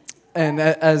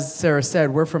as Sarah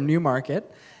said, we're from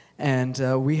Newmarket, and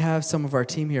we have some of our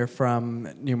team here from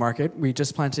Newmarket. We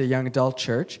just planted a young adult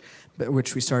church,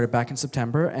 which we started back in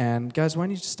September. And guys, why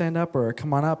don't you just stand up or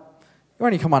come on up? Why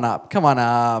don't you come on up? Come on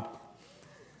up.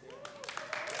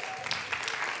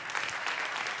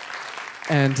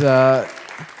 And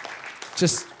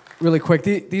just really quick,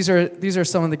 these are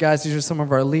some of the guys. These are some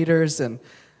of our leaders and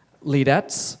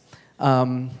leadettes,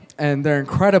 and they're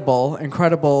incredible,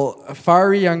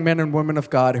 fiery young men and women of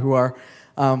God who are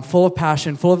full of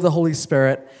passion, full of the Holy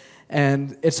Spirit.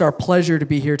 And it's our pleasure to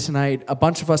be here tonight. A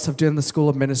bunch of us have done the School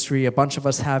of Ministry, a bunch of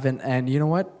us haven't, and you know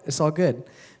what? It's all good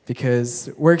because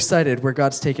we're excited where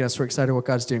God's taking us. We're excited what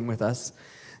God's doing with us.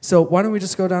 So why don't we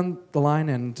just go down the line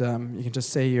and you can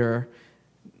just say your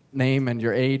name and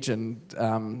your age and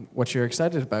what you're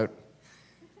excited about.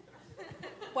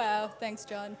 Wow, thanks,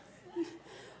 John.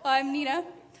 I'm Nina.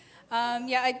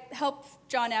 I help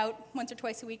John out once or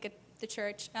twice a week at the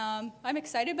church. I'm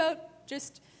excited about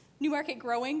just Newmarket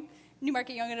growing,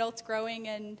 Newmarket Young Adults growing,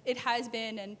 and it has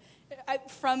been. And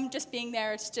from just being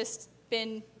there, it's just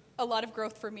been a lot of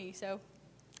growth for me. So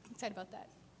I'm excited about that.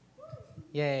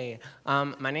 Yay.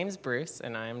 My name's Bruce,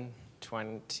 and I'm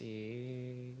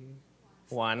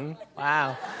 21.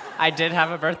 Wow. I did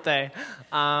have a birthday.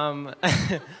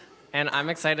 And I'm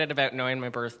excited about knowing my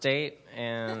birth date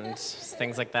and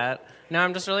things like that. No,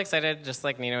 I'm just really excited, just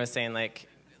like Nina was saying, like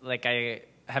I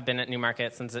have been at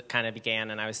Newmarket since it kind of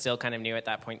began, and I was still kind of new at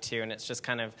that point too, and it's just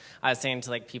kind of, I was saying to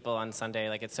like people on Sunday,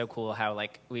 like it's so cool how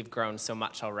like we've grown so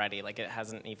much already. Like it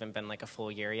hasn't even been like a full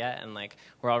year yet, and like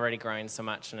we're already growing so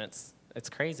much, and it's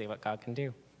crazy what God can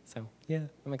do. So yeah,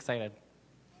 I'm excited.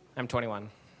 I'm 21.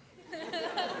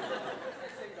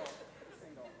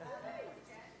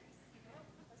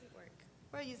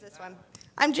 We'll use this one.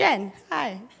 I'm Jen.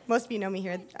 Hi. Most of you know me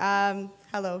here.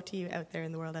 Hello to you out there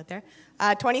in the world out there.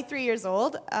 23 years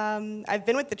old. I've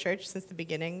been with the church since the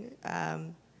beginning.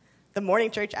 The morning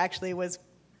church actually was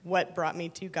what brought me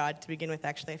to God to begin with.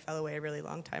 Actually, I fell away a really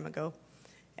long time ago.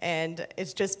 And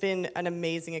it's just been an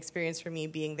amazing experience for me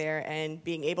being there and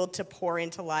being able to pour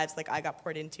into lives like I got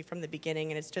poured into from the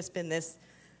beginning. And it's just been this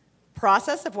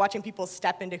process of watching people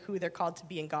step into who they're called to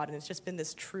be in God. And it's just been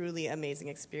this truly amazing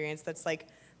experience that's like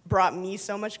brought me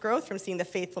so much growth from seeing the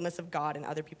faithfulness of God in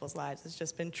other people's lives. It's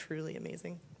just been truly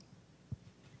amazing.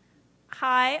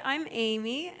 Hi, I'm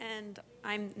Amy, and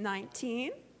I'm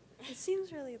 19. It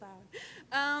seems really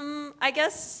loud. I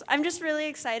guess I'm just really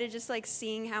excited just like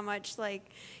seeing how much like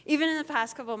even in the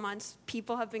past couple of months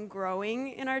people have been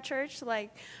growing in our church.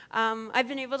 Like I've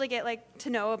been able to get like to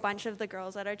know a bunch of the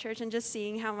girls at our church, and just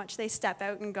seeing how much they step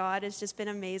out in God has just been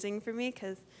amazing for me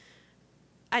because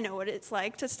I know what it's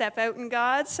like to step out in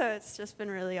God, so it's just been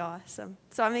really awesome.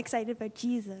 So I'm excited about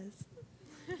Jesus.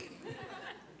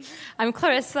 I'm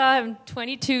Clarissa. I'm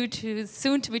 22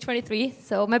 soon to be 23.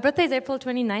 So my birthday is April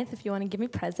 29th if you want to give me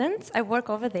presents. I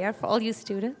work over there for all you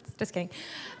students. Just kidding.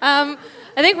 I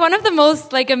think one of the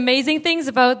most like amazing things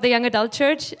about the young adult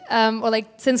church, or like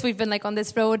since we've been like on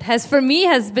this road, has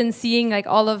been seeing like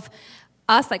all of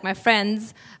us, like my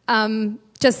friends,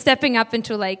 just stepping up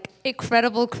into like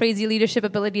incredible, crazy leadership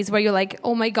abilities where you're like,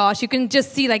 oh my gosh, you can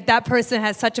just see like that person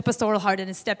has such a pastoral heart and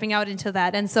is stepping out into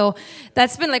that. And so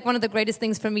that's been like one of the greatest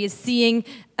things for me is seeing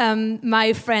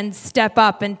my friends step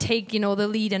up and take, the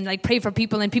lead and like pray for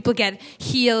people and people get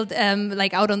healed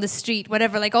like out on the street,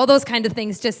 whatever, like all those kind of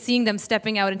things, just seeing them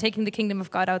stepping out and taking the kingdom of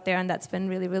God out there. And that's been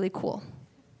really, really cool.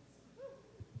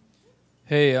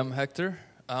 Hey, I'm Hector.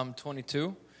 I'm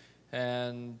 22.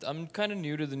 And I'm kind of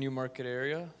new to the Newmarket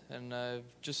area, and I've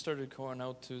just started going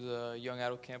out to the young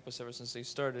adult campus ever since they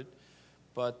started.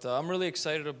 But I'm really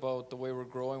excited about the way we're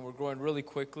growing. We're growing really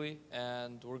quickly,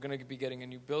 and we're going to be getting a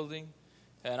new building.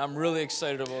 And I'm really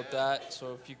excited about that.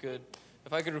 So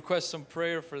if I could request some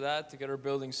prayer for that to get our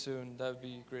building soon, that would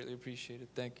be greatly appreciated.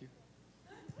 Thank you.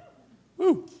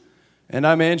 Woo. And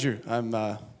I'm Andrew.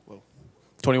 I'm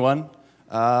 21.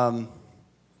 I'm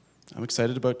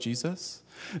excited about Jesus.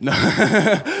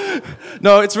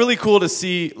 No, it's really cool to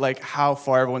see like how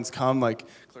far everyone's come. Like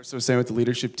Clarissa was saying with the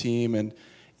leadership team, and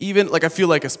even like I feel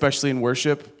like especially in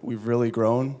worship, we've really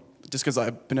grown. Just because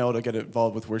I've been able to get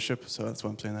involved with worship, so that's why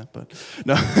I'm saying that. But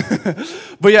no,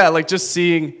 but yeah, like just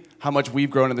seeing how much we've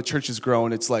grown and the church has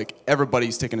grown. It's like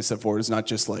everybody's taking a step forward. It's not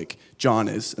just like John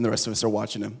is, and the rest of us are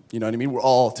watching him. You know what I mean? We're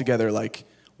all together, like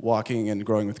walking and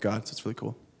growing with God. So it's really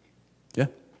cool. Yeah.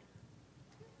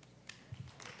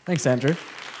 Thanks, Andrew.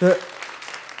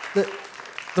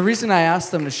 The reason I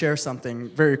asked them to share something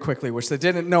very quickly, which they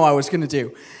didn't know I was going to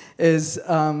do, is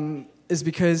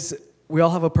because we all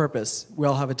have a purpose. We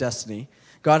all have a destiny.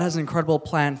 God has an incredible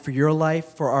plan for your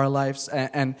life, for our lives,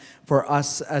 and for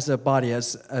us as a body,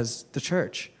 as the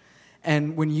church.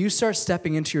 And when you start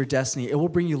stepping into your destiny, it will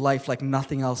bring you life like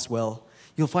nothing else will.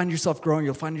 You'll find yourself growing.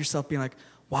 You'll find yourself being like,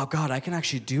 wow, God, I can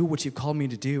actually do what you've called me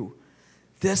to do.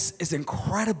 This is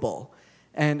incredible.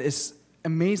 And it's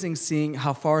amazing seeing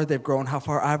how far they've grown, how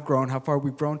far I've grown, how far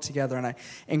we've grown together. And I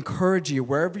encourage you,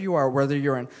 wherever you are, whether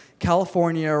you're in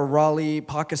California, Raleigh,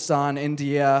 Pakistan,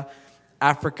 India,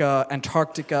 Africa,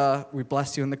 Antarctica, we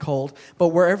bless you in the cold, but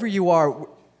wherever you are,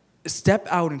 step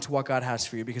out into what God has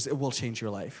for you because it will change your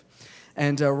life.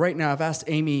 And right now I've asked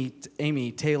Amy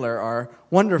Taylor, our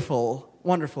wonderful,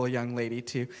 wonderful young lady,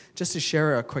 to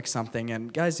share a quick something.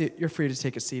 And guys, you're free to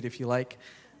take a seat if you like.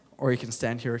 Or you can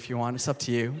stand here if you want. It's up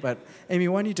to you. But Amy,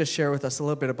 why don't you just share with us a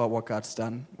little bit about what God's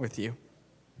done with you?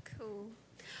 Cool.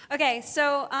 Okay,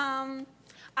 so I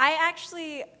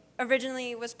actually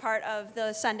originally was part of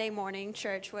the Sunday morning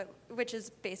church, which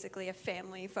is basically a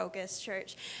family-focused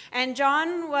church. And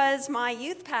John was my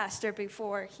youth pastor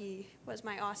before he was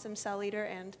my awesome cell leader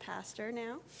and pastor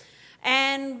now.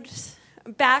 And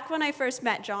back when I first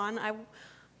met John,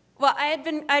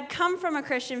 I'd come from a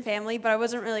Christian family, but I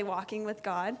wasn't really walking with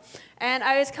God. And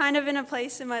I was kind of in a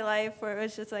place in my life where it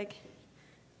was just like,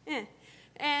 eh.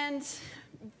 And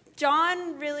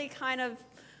John really kind of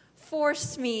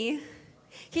forced me.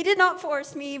 He did not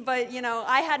force me, but,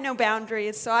 I had no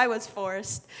boundaries, so I was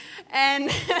forced. And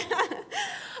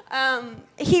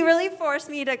he really forced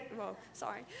me to,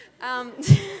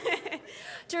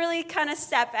 to really kind of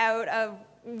step out of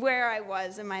where I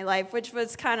was in my life, which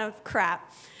was kind of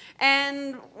crap.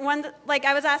 And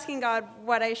I was asking God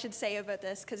what I should say about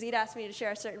this, because he'd asked me to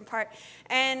share a certain part.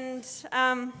 And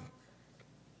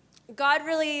God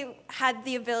really had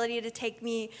the ability to take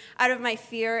me out of my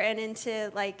fear and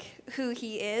into, who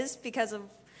he is because of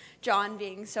John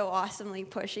being so awesomely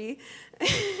pushy.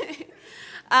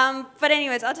 But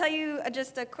anyways, I'll tell you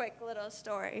just a quick little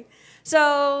story.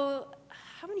 So,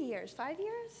 how many years? 5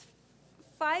 years?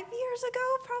 5 years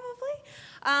ago,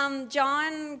 probably.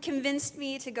 Jon convinced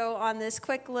me to go on this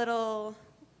quick little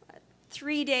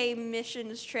 3-day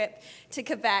missions trip to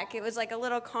Quebec. It was like a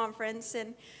little conference,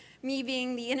 and me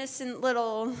being the innocent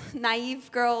little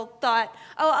naive girl thought,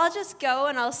 oh, I'll just go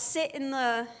and I'll sit in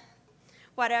the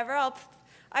whatever.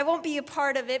 I won't be a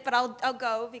part of it, but I'll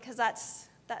go because that's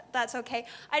okay.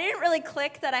 I didn't really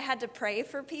click that I had to pray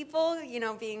for people,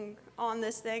 being on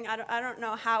this thing. I don't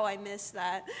know how I missed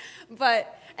that.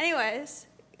 But anyways,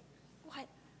 what?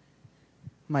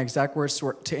 My exact words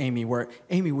to Amy were,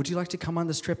 Amy, would you like to come on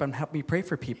this trip and help me pray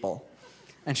for people?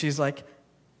 And she's like,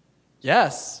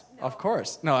 yes, of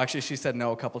course. No, actually, she said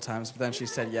no a couple times, but then she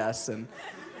said yes, and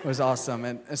it was awesome.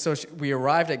 And so we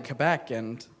arrived at Quebec,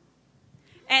 and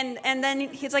then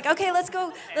he's like, okay, let's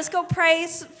go pray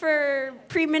for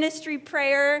pre-ministry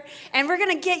prayer, and we're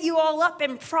going to get you all up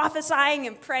and prophesying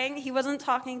and praying. He wasn't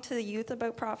talking to the youth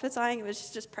about prophesying. It was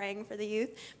just praying for the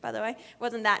youth, by the way. It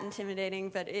wasn't that intimidating,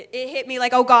 but it hit me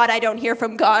like, oh, God, I don't hear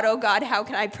from God. Oh, God, how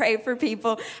can I pray for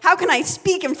people? How can I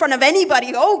speak in front of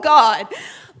anybody? Oh, God.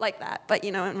 Like that, but,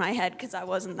 in my head, because I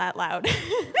wasn't that loud.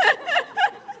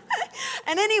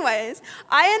 And anyways,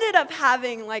 I ended up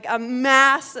having like a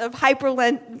massive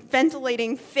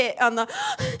hyperventilating fit on the, oh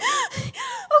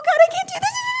God, I can't do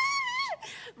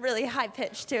this. Really high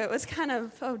pitched too. It was kind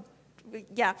of,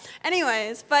 yeah.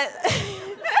 Anyways,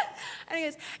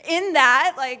 in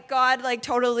that, like God like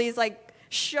totally is like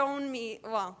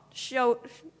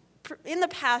in the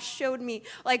past showed me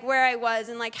like where I was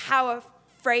and like how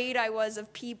afraid I was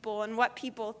of people and what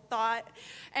people thought.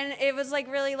 And it was like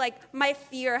really like my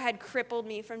fear had crippled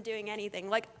me from doing anything.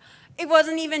 Like it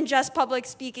wasn't even just public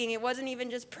speaking. It wasn't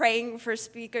even just praying for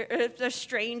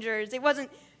strangers. It wasn't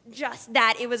just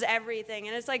that. It was everything.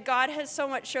 And it's like God has so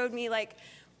much showed me like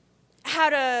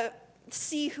how to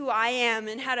see who I am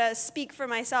and how to speak for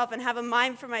myself and have a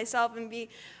mind for myself and be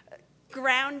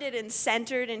grounded and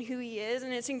centered in who he is.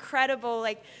 And it's incredible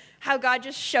like how God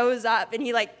just shows up and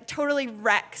he like totally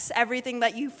wrecks everything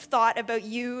that you've thought about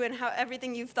you and how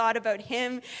everything you've thought about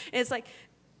him. And it's like,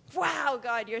 wow,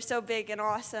 God, you're so big and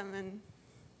awesome. And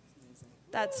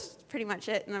that's pretty much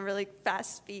it in a really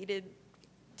fast-speeded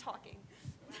talking.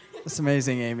 That's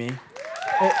amazing, Amy.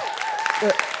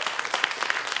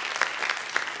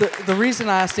 The reason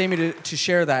I asked Amy to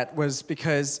share that was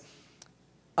because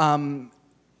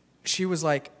she was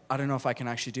like, I don't know if I can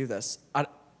actually do this.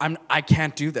 I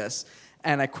can't do this.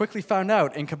 And I quickly found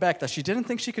out in Quebec that she didn't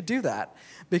think she could do that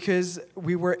because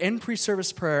we were in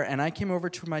pre-service prayer and I came over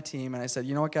to my team and I said,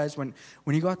 you know what, guys, when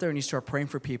you go out there and you start praying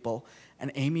for people,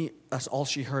 and Amy, that's all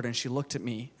she heard, and she looked at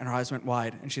me and her eyes went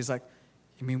wide and she's like,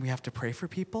 you mean we have to pray for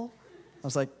people? I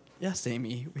was like, yes,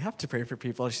 Amy, we have to pray for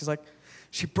people. And she's like,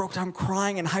 she broke down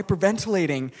crying and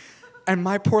hyperventilating. And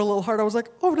my poor little heart, I was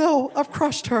like, oh no, I've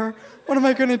crushed her. What am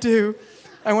I going to do?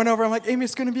 I went over, I'm like, Amy,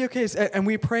 it's going to be okay. And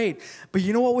we prayed. But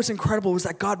you know what was incredible was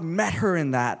that God met her in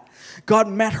that. God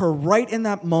met her right in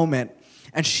that moment.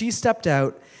 And she stepped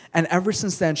out. And ever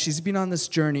since then, she's been on this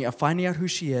journey of finding out who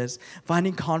she is,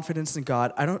 finding confidence in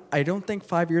God. I don't think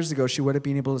 5 years ago she would have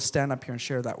been able to stand up here and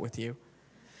share that with you.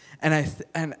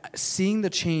 And seeing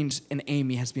the change in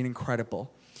Amy has been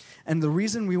incredible. And the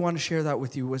reason we want to share that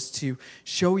with you was to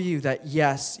show you that,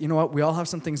 yes, you know what, we all have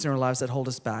some things in our lives that hold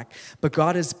us back. But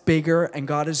God is bigger, and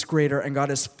God is greater, and God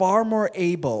is far more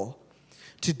able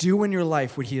to do in your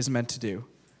life what he is meant to do.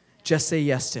 Just say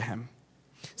yes to him.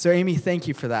 So, Amy, thank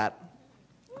you for that.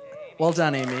 Well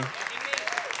done, Amy.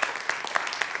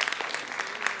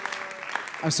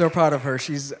 I'm so proud of her.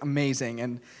 She's amazing.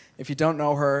 And if you don't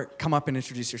know her, come up and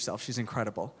introduce yourself. She's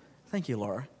incredible. Thank you,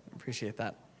 Laura. I appreciate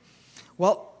that.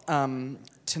 Well,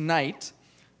 tonight,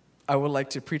 I would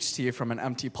like to preach to you from an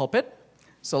empty pulpit.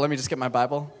 So let me just get my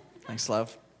Bible. Thanks,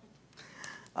 love.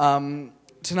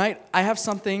 Tonight, I have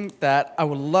something that I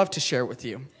would love to share with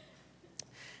you.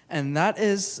 And that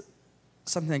is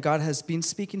something that God has been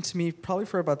speaking to me probably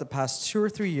for about the past 2 or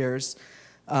 3 years.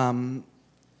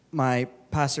 My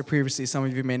pastor previously, some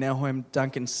of you may know him,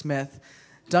 Duncan Smith.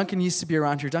 Duncan used to be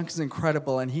around here. Duncan's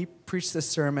incredible, and he preached this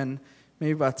sermon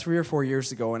maybe about 3 or 4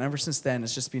 years ago, and ever since then,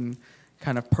 it's just been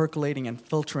kind of percolating and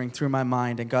filtering through my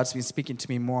mind, and God's been speaking to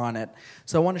me more on it.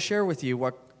 So I want to share with you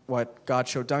what God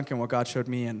showed Duncan, what God showed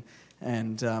me,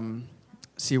 and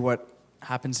see what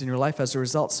happens in your life as a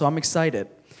result. So I'm excited.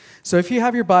 So if you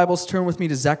have your Bibles, turn with me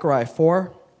to Zechariah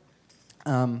 4.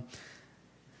 I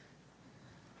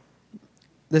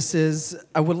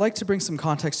would like to bring some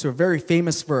context to a very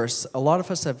famous verse. A lot of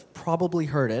us have probably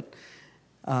heard it.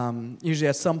 Usually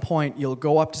at some point, you'll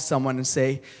go up to someone and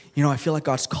say, you know, I feel like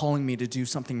God's calling me to do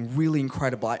something really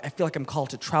incredible. I feel like I'm called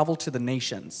to travel to the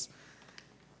nations.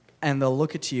 and they'll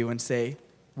look at you and say,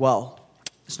 well,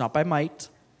 it's not by might,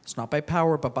 it's not by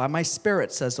power, but by my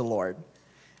Spirit, says the Lord.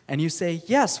 And you say,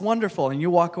 yes, wonderful. And you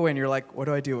walk away and you're like, what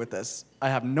do I do with this? I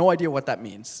have no idea what that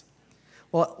means.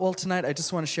 Well, tonight I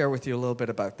just want to share with you a little bit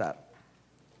about that.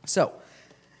 So,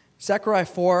 Zechariah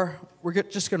 4, we're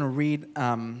just going to read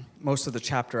most of the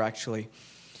chapter, actually.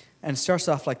 And it starts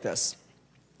off like this.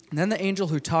 And then the angel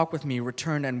who talked with me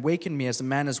returned and wakened me as a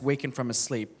man is wakened from his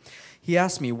sleep. He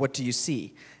asked me, what do you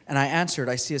see? And I answered,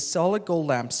 I see a solid gold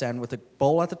lampstand with a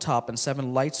bowl at the top and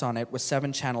 7 lights on it with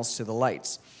 7 channels to the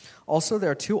lights. Also,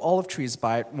 there are 2 olive trees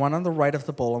by it, one on the right of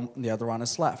the bowl and the other on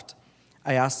its left.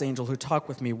 I asked the angel who talked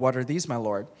with me, what are these, my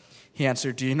Lord? He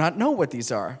answered, do you not know what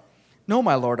these are? No,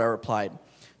 my Lord, I replied.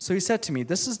 So he said to me,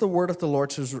 this is the word of the Lord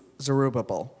to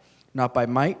Zerubbabel. Not by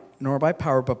might, nor by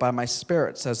power, but by my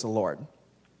Spirit, says the Lord.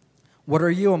 What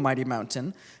are you, a mighty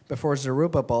mountain? Before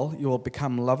Zerubbabel, you will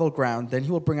become level ground. Then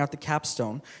he will bring out the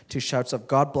capstone to shouts of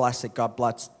God bless it, God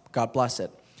bless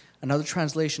it. Another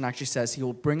translation actually says he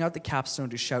will bring out the capstone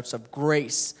to shouts of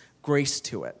grace, grace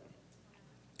to it.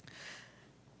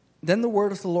 Then the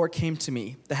word of the Lord came to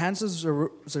me. The hands of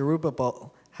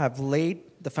Zerubbabel have laid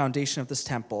the foundation of this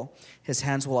temple. His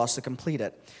hands will also complete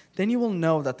it. Then you will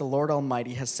know that the Lord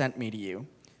Almighty has sent me to you.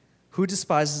 Who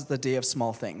despises the day of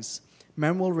small things?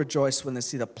 Men will rejoice when they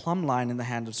see the plumb line in the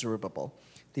hand of Zerubbabel.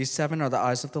 These 7 are the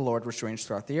eyes of the Lord which range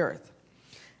throughout the earth.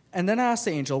 And then I asked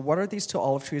the angel, what are these 2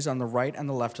 olive trees on the right and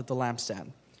the left of the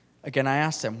lampstand? Again I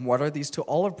asked him, what are these 2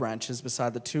 olive branches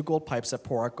beside the 2 gold pipes that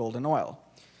pour out golden oil?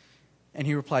 And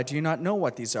he replied, do you not know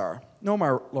what these are? No,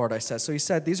 my Lord, I said. So he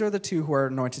said, these are the 2 who are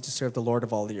anointed to serve the Lord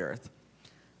of all the earth.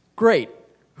 Great.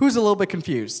 Who's a little bit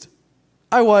confused?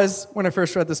 I was when I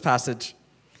first read this passage.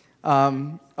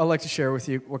 I'd like to share with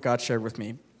you what God shared with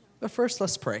me. But first,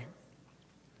 let's pray.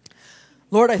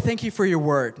 Lord, I thank you for your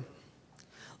word.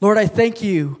 Lord, I thank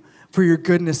you for your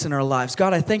goodness in our lives.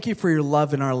 God, I thank you for your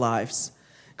love in our lives.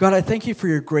 God, I thank you for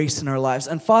your grace in our lives.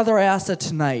 And Father, I ask that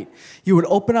tonight you would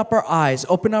open up our eyes,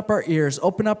 open up our ears,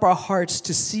 open up our hearts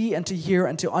to see and to hear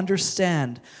and to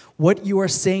understand what you are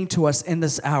saying to us in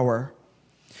this hour.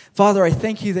 Father, I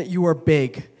thank you that you are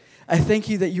big. I thank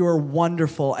you that you are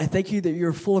wonderful. I thank you that you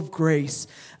are full of grace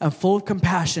and full of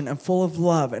compassion and full of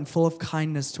love and full of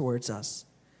kindness towards us.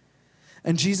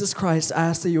 And Jesus Christ, I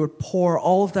ask that you would pour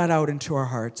all of that out into our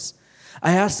hearts.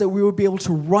 I ask that we would be able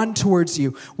to run towards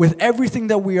you with everything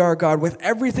that we are, God, with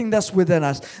everything that's within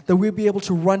us, that we'd be able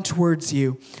to run towards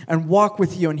you and walk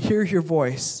with you and hear your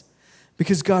voice.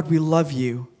 Because, God, we love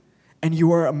you and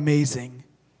you are amazing.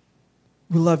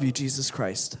 We love you, Jesus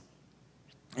Christ.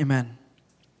 Amen.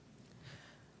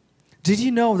 Did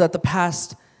you know that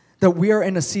that we are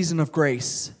in a season of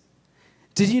grace?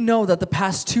 Did you know that the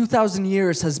past 2,000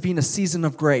 years has been a season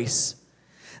of grace?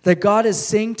 That God is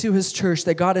saying to his church,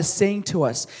 that God is saying to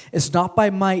us, it's not by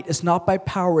might, it's not by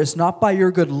power, it's not by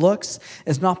your good looks,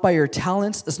 it's not by your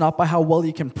talents, it's not by how well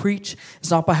you can preach, it's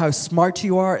not by how smart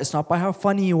you are, it's not by how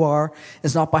funny you are,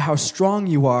 it's not by how strong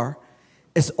you are,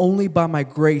 it's only by my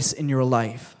grace in your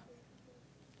life.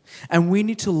 And we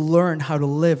need to learn how to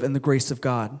live in the grace of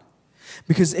God.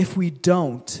 Because if we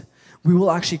don't, we will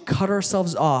actually cut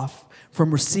ourselves off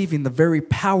from receiving the very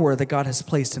power that God has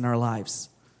placed in our lives.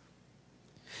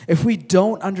 If we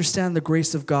don't understand the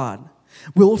grace of God,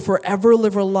 we will forever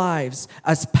live our lives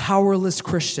as powerless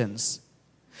Christians.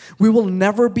 We will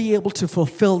never be able to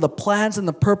fulfill the plans and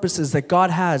the purposes that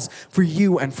God has for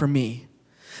you and for me.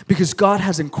 Because God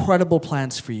has incredible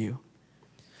plans for you.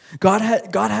 God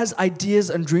has ideas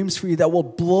and dreams for you that will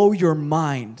blow your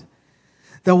mind.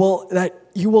 That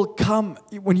you will come,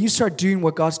 when you start doing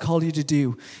what God's called you to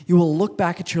do, you will look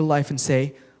back at your life and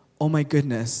say, oh my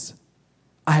goodness,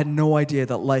 I had no idea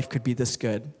that life could be this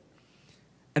good.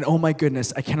 And oh my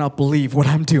goodness, I cannot believe what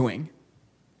I'm doing.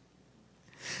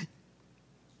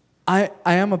 I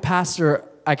am a pastor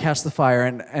at Catch the Fire,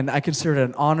 and I consider it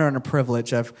an honor and a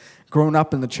privilege. I've grown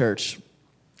up in the church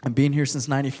and been here since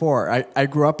 94. I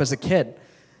grew up as a kid.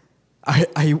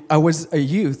 I was a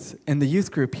youth in the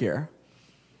youth group here.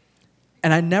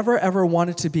 And I never ever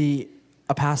wanted to be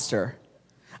a pastor.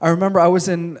 I remember I was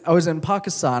in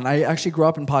Pakistan. I actually grew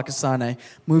up in Pakistan. I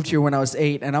moved here when I was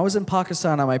 8, and I was in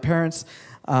Pakistan, and my parents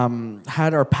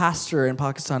had our pastor in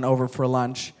Pakistan over for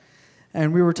lunch,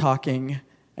 and we were talking,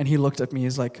 and he looked at me.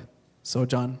 He's like, "So,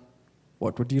 John,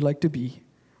 what would you like to be?"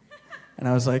 And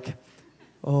I was like,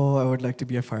 "Oh, I would like to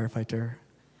be a firefighter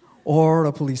or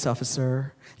a police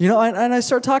officer." You know, and I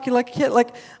started talking like a kid.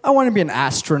 Like, I want to be an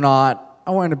astronaut.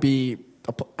 I want to be.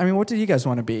 What did you guys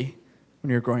want to be when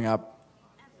you were growing up?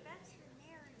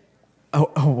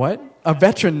 Oh, what? A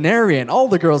veterinarian. All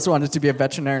the girls wanted to be a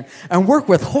veterinarian and work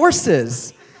with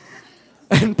horses.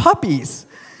 and puppies.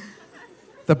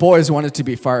 The boys wanted to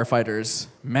be firefighters,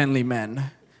 manly men,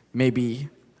 maybe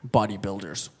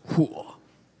bodybuilders.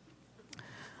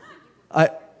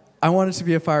 I wanted to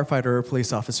be a firefighter or a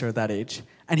police officer at that age.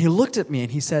 And he looked at me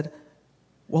and he said,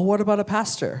 well, what about a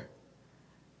pastor?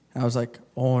 And I was like,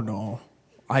 oh no,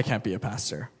 I can't be a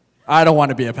pastor. I don't want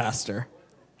to be a pastor.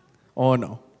 Oh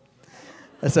no.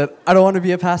 I said, I don't want to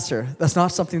be a pastor. That's not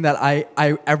something that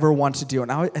I ever want to do.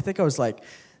 And I think I was like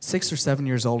 6 or 7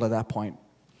 years old at that point.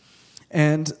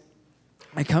 And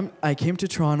I came to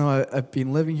Toronto. I've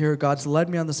been living here. God's led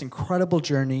me on this incredible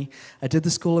journey. I did the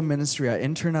school of ministry. I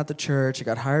interned at the church. I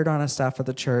got hired on as staff at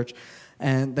the church,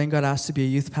 and then got asked to be a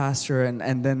youth pastor,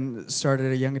 and then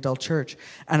started a young adult church.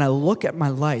 And I look at my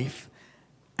life,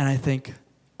 and I think,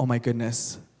 oh my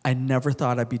goodness, I never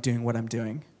thought I'd be doing what I'm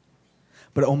doing.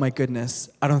 But oh my goodness,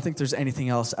 I don't think there's anything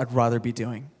else I'd rather be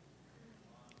doing.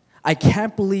 I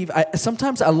can't believe,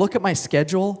 sometimes I look at my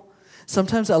schedule,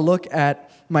 sometimes I look at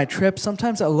my trip,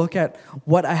 sometimes I look at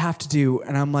what I have to do,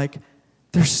 and I'm like,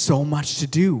 there's so much to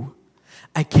do.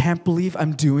 I can't believe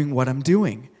I'm doing what I'm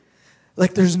doing.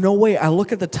 Like, there's no way. I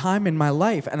look at the time in my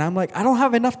life, and I'm like, I don't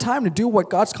have enough time to do what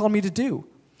God's called me to do.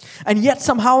 And yet,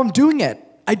 somehow, I'm doing it.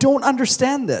 I don't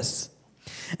understand this.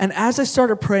 And as I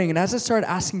started praying, and as I started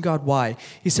asking God why,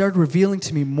 He started revealing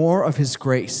to me more of His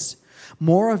grace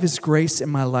in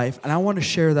my life, and I want to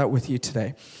share that with you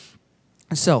today.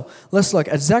 So, let's look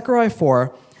at Zechariah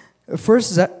 4.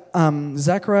 First,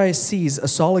 Zechariah sees a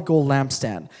solid gold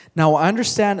lampstand. Now, I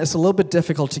understand it's a little bit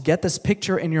difficult to get this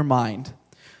picture in your mind,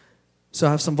 so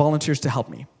I have some volunteers to help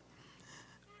me.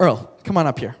 Earl, come on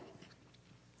up here.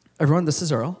 Everyone, this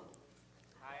is Earl.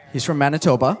 He's from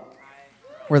Manitoba,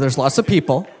 where there's lots of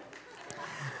people.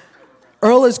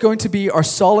 Earl is going to be our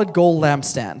solid gold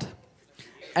lampstand.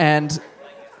 And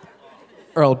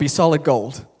Earl, be solid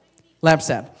gold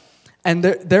lampstand. And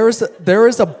there is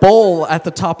a bowl at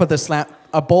the top of this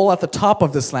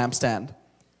lampstand.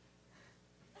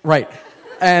 Right.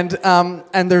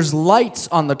 And there's lights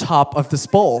on the top of this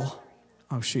bowl.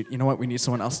 Oh shoot, you know what? We need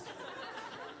someone else.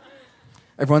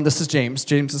 Everyone, this is James.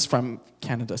 James is from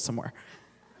Canada somewhere.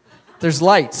 There's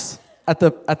lights at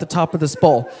the top of this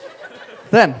bowl.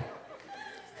 Then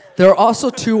there are also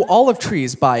 2 olive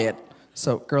trees by it.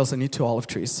 So girls, I need 2 olive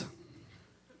trees.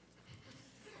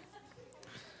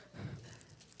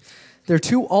 There are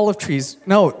 2 olive trees.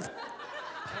 No,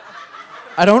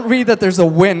 I don't read that there's a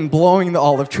wind blowing the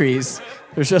olive trees.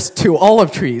 There's just 2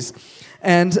 olive trees.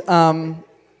 And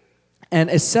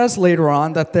it says later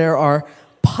on that there are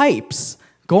pipes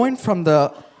going from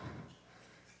the...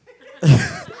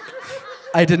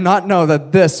 I did not know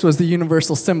that this was the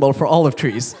universal symbol for olive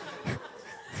trees.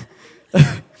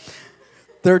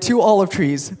 There are 2 olive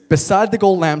trees beside the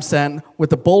gold lampstand with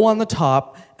the bowl on the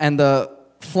top and the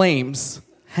flames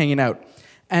hanging out.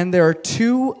 And there are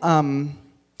 2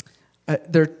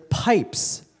 there are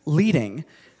pipes leading.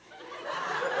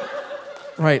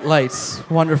 Right, lights.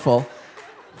 Wonderful.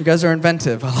 You guys are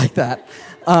inventive. I like that.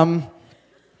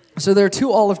 So there are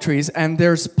 2 olive trees, and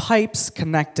there's pipes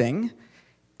connecting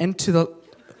into the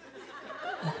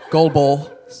gold bowl.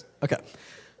 Okay.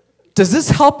 Does this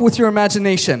help with your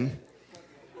imagination?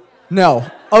 No.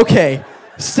 Okay.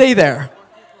 Stay there.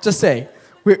 Just stay.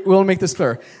 We'll make this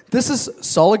clear. This is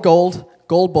solid gold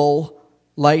bowl,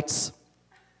 lights,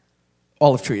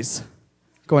 olive trees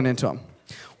going into them.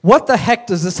 What the heck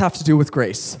does this have to do with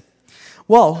grace?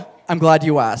 Well, I'm glad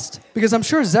you asked, because I'm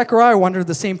sure Zechariah wondered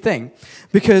the same thing.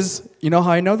 Because, you know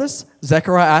how I know this?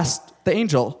 Zechariah asked the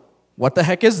angel, what the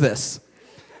heck is this?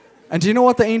 And do you know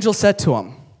what the angel said to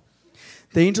him?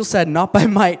 The angel said, not by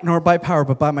might nor by power,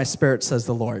 but by my spirit, says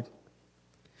the Lord.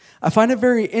 I find it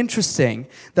very interesting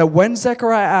that when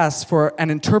Zechariah asks for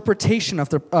an interpretation of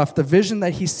the vision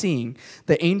that he's seeing,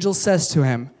 the angel says to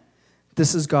him,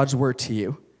 this is God's word to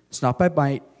you. It's not by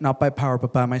might, not by power,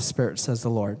 but by my spirit, says the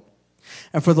Lord.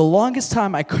 And for the longest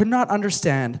time, I could not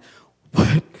understand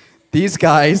what these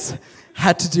guys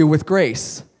had to do with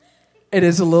grace. It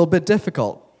is a little bit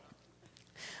difficult.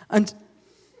 And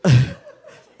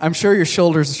I'm sure your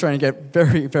shoulders are starting to get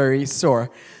very, very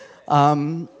sore.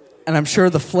 And I'm sure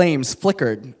the flames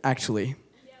flickered, actually.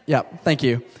 Yeah, thank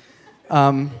you.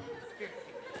 I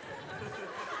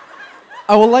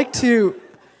would like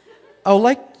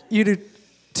you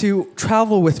to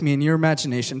travel with me in your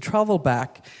imagination. Travel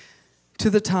back to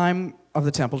the time of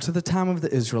the temple, to the time of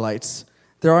the Israelites.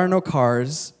 There are no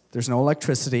cars. There's no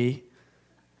electricity.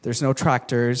 There's no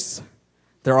tractors.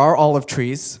 There are olive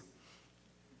trees.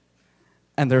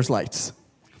 And there's lights.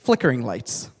 Flickering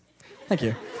lights. Thank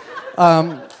you.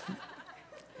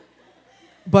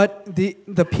 But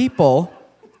the people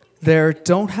they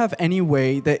don't have any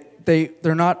way,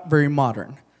 they're not very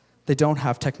modern. They don't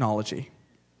have technology.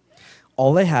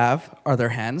 All they have are their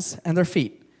hands and their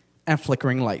feet and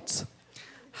flickering lights.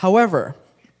 However,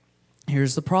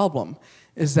 here's the problem,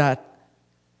 is that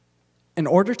in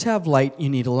order to have light, you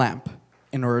need a lamp.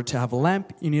 In order to have a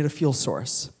lamp, you need a fuel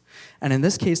source. And in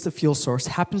this case, the fuel source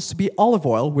happens to be olive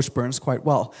oil, which burns quite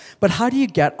well. But how do you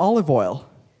get olive oil?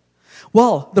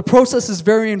 Well, the process is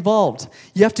very involved.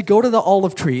 You have to go to the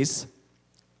olive trees.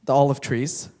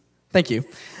 Thank you.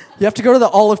 You have to go to the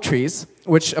olive trees,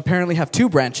 which apparently have 2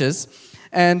 branches,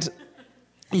 and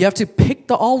you have to pick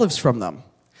the olives from them.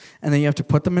 And then you have to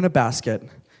put them in a basket,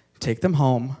 take them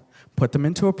home, put them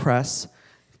into a press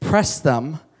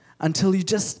them until you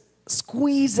just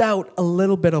squeeze out a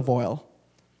little bit of oil.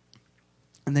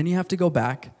 And then you have to go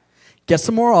back, get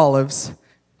some more olives,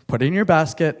 put it in your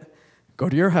basket, go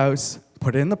to your house,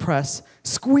 put it in the press,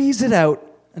 squeeze it out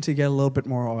until you get a little bit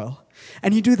more oil.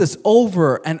 And you do this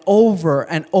over and over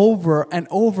and over and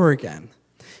over again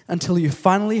until you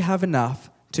finally have enough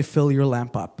to fill your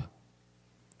lamp up.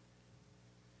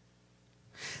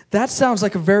 That sounds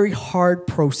like a very hard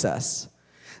process.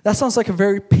 That sounds like a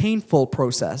very painful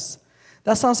process.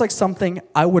 That sounds like something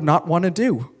I would not want to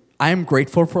do. I am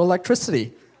grateful for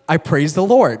electricity. I praise the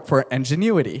Lord for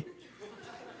ingenuity.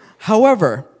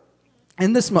 However,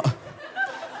 in this moment,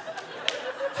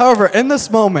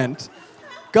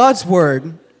 God's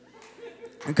word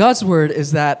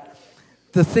is that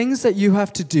the things that you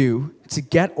have to do to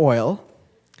get oil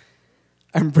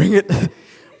and bring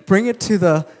it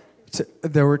to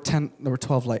there were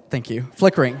 12 light. Thank you.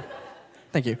 Flickering.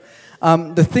 Thank you.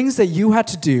 The things that you had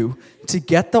to do to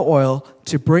get the oil,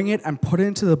 to bring it and put it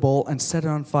into the bowl and set it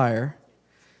on fire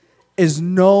is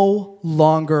no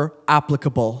longer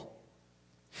applicable.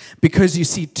 Because you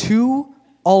see 2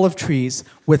 olive trees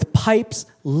with pipes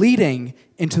leading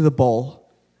into the bowl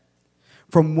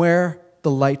from where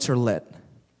the lights are lit.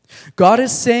 God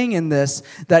is saying in this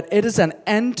that it is an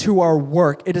end to our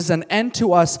work. It is an end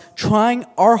to us trying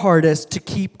our hardest to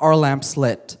keep our lamps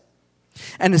lit.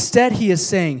 And instead, he is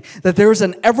saying that there is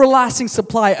an everlasting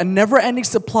supply, a never-ending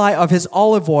supply of his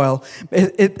olive oil,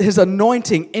 his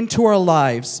anointing into our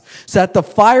lives, so that the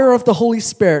fire of the Holy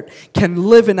Spirit can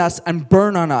live in us and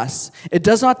burn on us. It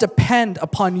does not depend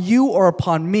upon you or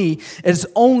upon me. It is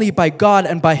only by God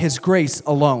and by his grace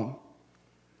alone.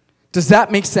 Does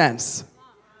that make sense?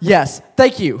 Yes.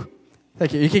 Thank you.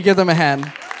 Thank you. You can give them a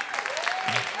hand.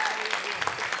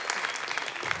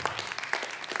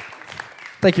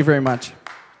 Thank you very much.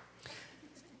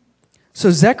 So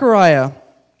Zechariah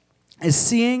is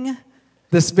seeing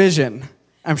this vision.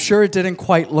 I'm sure it didn't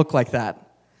quite look like that.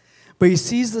 But he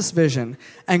sees this vision,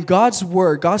 and God's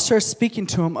word, God starts speaking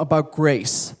to him about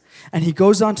grace. And he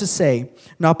goes on to say,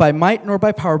 "Not by might nor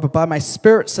by power, but by my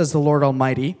spirit, says the Lord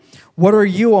Almighty. What are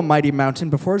you, O mighty mountain?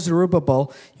 Before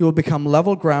Zerubbabel, you will become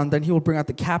level ground. Then he will bring out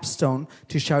the capstone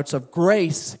to shouts of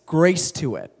grace, grace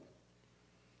to it."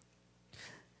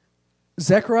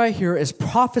 Zechariah here is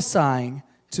prophesying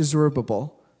to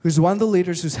Zerubbabel, who's one of the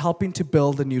leaders who's helping to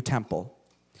build a new temple.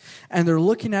 And they're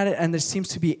looking at it, and there seems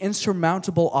to be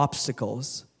insurmountable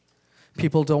obstacles.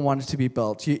 People don't want it to be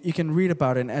built. You can read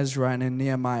about it in Ezra and in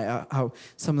Nehemiah, how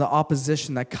some of the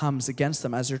opposition that comes against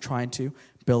them as they're trying to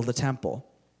build the temple.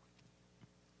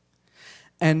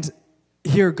 And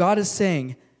here God is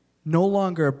saying, no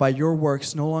longer by your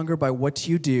works, no longer by what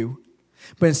you do,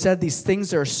 but instead, these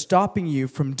things that are stopping you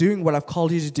from doing what I've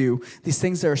called you to do, these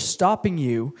things that are stopping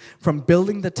you from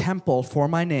building the temple for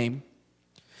my name,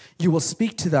 you will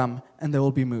speak to them and they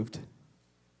will be moved.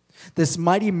 This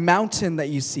mighty mountain that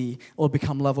you see will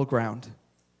become level ground.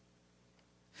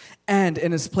 And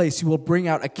in its place, you will bring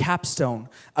out a capstone,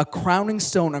 a crowning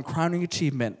stone, a crowning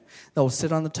achievement that will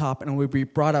sit on the top and will be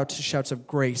brought out to shouts of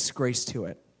grace, grace to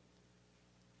it.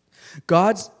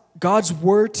 God's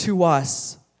word to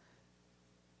us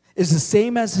is the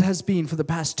same as it has been for the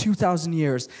past 2,000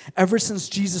 years, ever since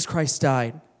Jesus Christ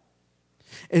died,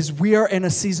 is we are in a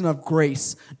season of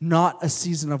grace, not a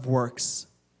season of works.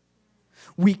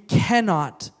 We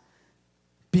cannot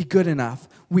be good enough.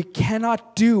 We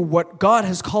cannot do what God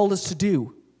has called us to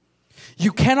do.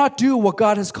 You cannot do what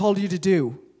God has called you to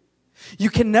do. You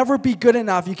can never be good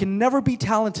enough. You can never be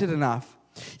talented enough.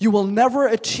 You will never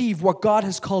achieve what God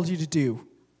has called you to do.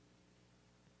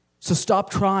 So stop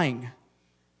trying.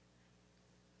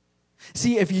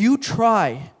 See, if you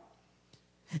try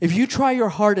your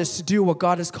hardest to do what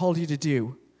God has called you to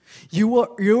do, you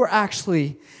are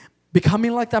actually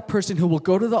becoming like that person who will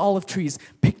go to the olive trees,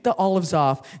 pick the olives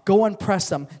off, go and press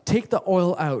them, take the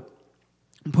oil out,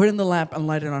 and put it in the lamp and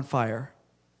light it on fire.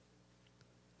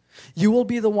 You will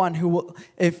be the one who will,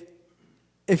 if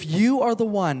If you are the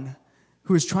one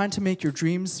who is trying to make your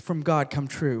dreams from God come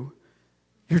true,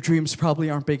 your dreams probably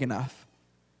aren't big enough.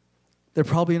 They're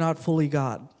probably not fully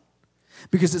God.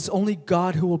 Because it's only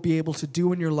God who will be able to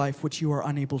do in your life what you are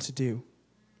unable to do.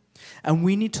 And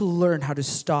we need to learn how to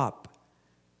stop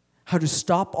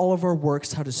all of our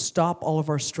works, how to stop all of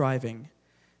our striving,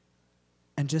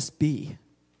 and just be.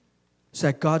 So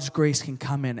that God's grace can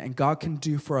come in and God can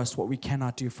do for us what we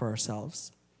cannot do for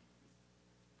ourselves.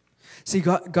 See,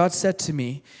 God said to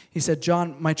me, he said,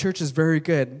 John, my church is very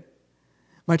good.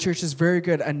 My church is very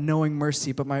good at knowing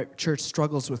mercy, but my church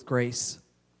struggles with grace.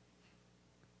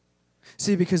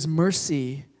 See, because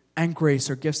mercy and grace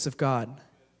are gifts of God.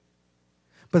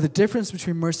 But the difference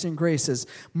between mercy and grace is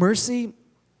mercy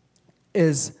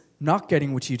is not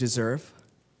getting what you deserve.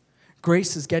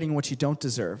 Grace is getting what you don't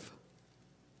deserve.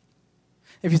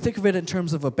 If you think of it in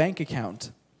terms of a bank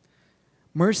account,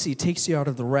 mercy takes you out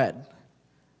of the red,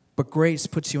 but grace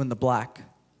puts you in the black.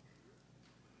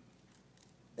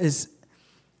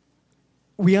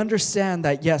 We understand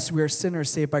that, yes, we are sinners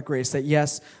saved by grace, that,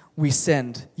 yes, we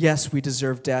sinned, yes, we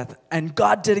deserve death, and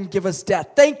God didn't give us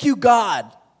death. Thank you,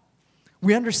 God.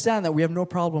 We understand that. We have no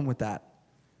problem with that.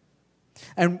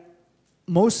 And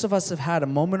most of us have had a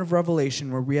moment of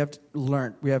revelation where we have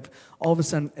learned, all of a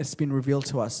sudden, it's been revealed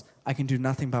to us, I can do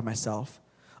nothing by myself.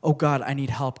 Oh God, I need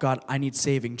help. God, I need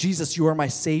saving. Jesus, you are my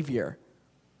Savior.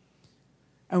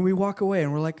 And we walk away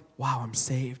and we're like, wow, I'm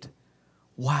saved.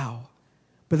 Wow.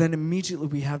 But then immediately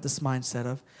we have this mindset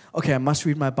of, okay, I must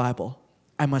read my Bible.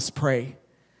 I must pray.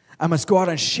 I must go out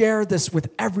and share this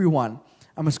with everyone.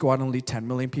 I must go out and lead 10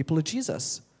 million people to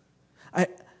Jesus.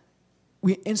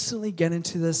 We instantly get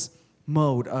into this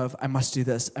mode of, I must do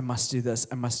this, I must do this,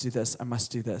 I must do this, I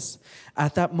must do this.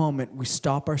 At that moment, we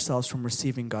stop ourselves from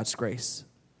receiving God's grace.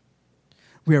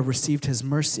 We have received his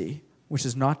mercy, which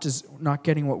is not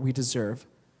getting what we deserve.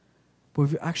 But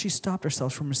we've actually stopped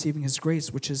ourselves from receiving his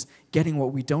grace, which is getting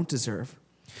what we don't deserve,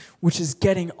 which is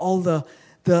getting all the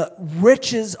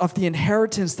riches of the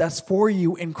inheritance that's for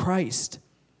you in Christ.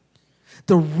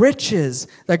 The riches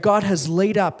that God has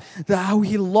laid up, how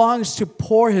he longs to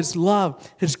pour his love,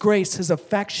 his grace, his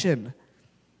affection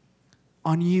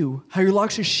on you, how he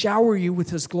longs to shower you with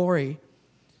his glory.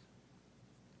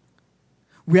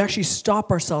 We actually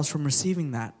stop ourselves from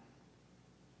receiving that.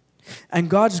 And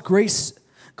God's grace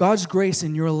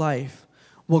in your life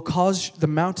will cause the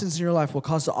mountains in your life, will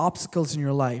cause the obstacles in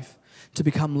your life to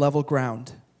become level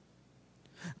ground.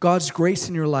 God's grace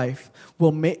in your life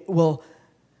will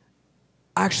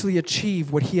actually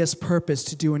achieve what he has purposed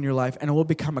to do in your life, and it will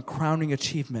become a crowning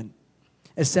achievement.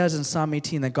 It says in Psalm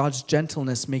 18 that God's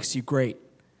gentleness makes you great.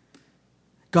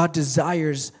 God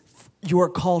desires, you are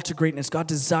called to greatness. God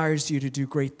desires you to do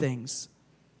great things.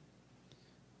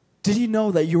 Did you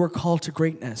know that you are called to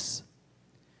greatness?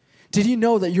 Did you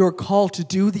know that you are called to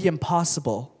do the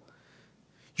impossible?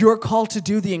 You are called to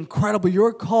do the incredible. You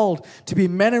are called to be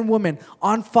men and women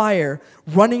on fire,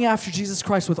 running after Jesus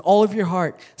Christ with all of your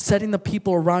heart, setting the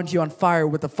people around you on fire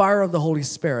with the fire of the Holy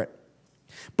Spirit.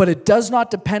 But it does not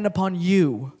depend upon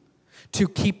you to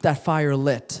keep that fire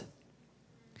lit.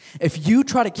 If you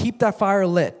try to keep that fire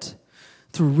lit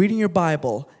through reading your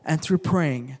Bible and through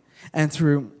praying and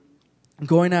through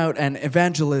going out and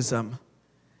evangelism,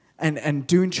 and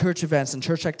doing church events and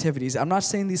church activities. I'm not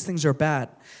saying these things are bad.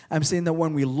 I'm saying that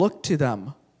when we look to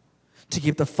them to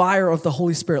keep the fire of the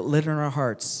Holy Spirit lit in our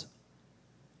hearts,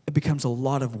 it becomes a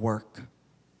lot of work.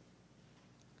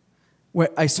 When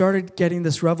I started getting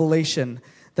this revelation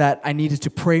that I needed to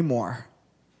pray more.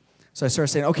 So I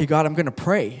started saying, okay, God, I'm going to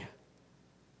pray.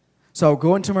 So I'll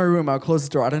go into my room, I'll close the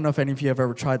door. I don't know if any of you have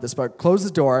ever tried this, but I close the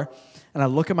door, and I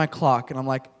look at my clock, and I'm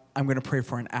like, I'm going to pray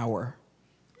for an hour.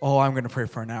 Oh, I'm going to pray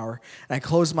for an hour. And I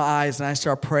close my eyes and I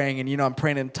start praying. And, I'm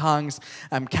praying in tongues.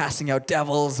 I'm casting out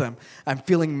devils. I'm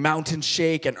feeling mountains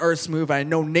shake and earths move. And I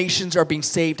know nations are being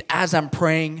saved as I'm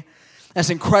praying. That's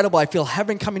incredible. I feel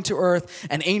heaven coming to earth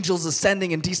and angels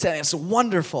ascending and descending. It's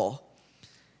wonderful.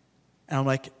 And I'm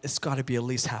like, it's got to be at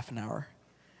least half an hour.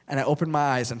 And I open my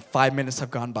eyes and 5 minutes have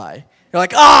gone by. You're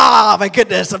like, my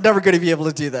goodness, I'm never going to be able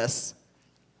to do this.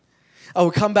 I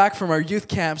would come back from our youth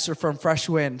camps or from Fresh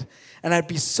Wind, and I'd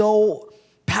be so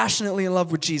passionately in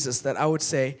love with Jesus that I would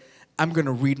say, I'm going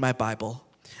to read my Bible.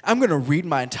 I'm going to read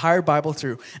my entire Bible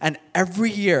through. And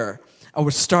every year, I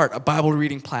would start a Bible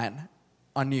reading plan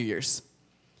on New Year's.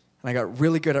 And I got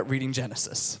really good at reading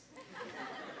Genesis.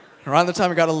 Around the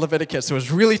time I got to Leviticus, it was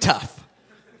really tough.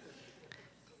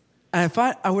 And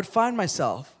I would promise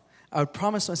myself,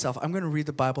 I'm going to read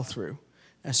the Bible through.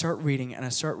 And I start reading, and I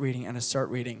start reading, and I start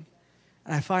reading.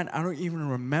 And I find I don't even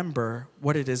remember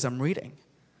what it is I'm reading.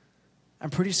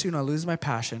 And pretty soon I lose my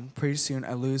passion. Pretty soon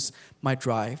I lose my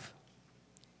drive.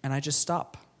 And I just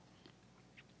stop.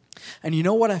 And you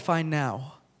know what I find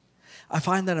now? I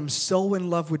find that I'm so in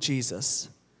love with Jesus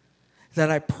that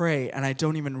I pray and I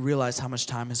don't even realize how much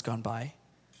time has gone by.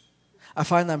 I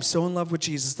find that I'm so in love with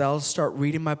Jesus that I'll start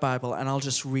reading my Bible and I'll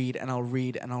just read and I'll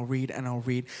read and I'll read and I'll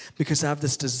read because I have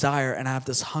this desire and I have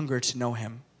this hunger to know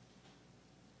him.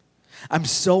 I'm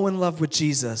so in love with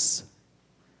Jesus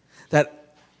that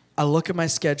I look at my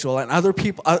schedule and other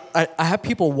people, I have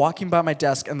people walking by my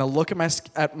desk and they'll look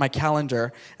at my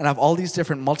calendar and I have all these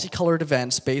different multicolored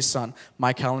events based on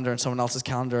my calendar and someone else's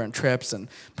calendar and trips and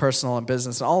personal and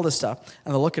business and all this stuff.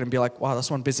 And they'll look at it and be like, wow,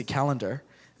 that's one busy calendar.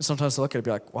 And sometimes they'll look at it and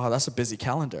be like, wow, that's a busy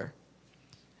calendar.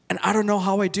 And I don't know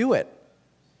how I do it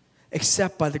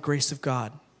except by the grace of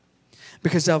God.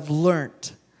 Because I've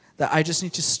learned that I just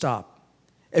need to stop.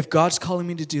 If God's calling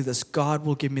me to do this, God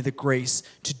will give me the grace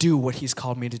to do what he's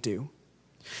called me to do.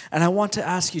 And I want to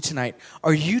ask you tonight,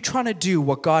 are you trying to do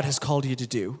what God has called you to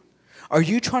do? Are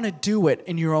you trying to do it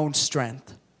in your own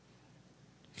strength?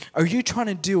 Are you trying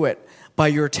to do it by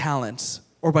your talents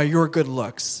or by your good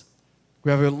looks?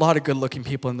 We have a lot of good-looking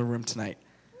people in the room tonight.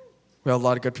 We have a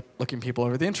lot of good-looking people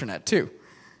over the internet too.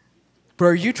 But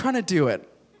are you trying to do it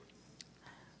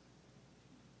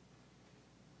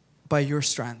by your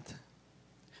strength?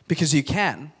 Because you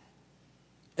can.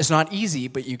 It's not easy,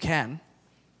 but you can.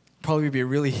 Probably be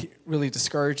really, really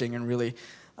discouraging and really,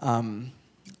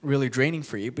 really draining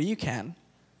for you, but you can.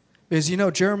 Because you know,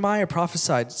 Jeremiah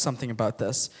prophesied something about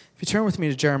this. If you turn with me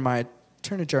to Jeremiah,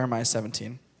 turn to Jeremiah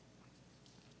 17.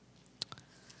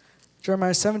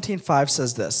 Jeremiah 17:5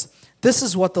 says this. This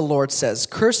is what the Lord says.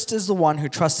 Cursed is the one who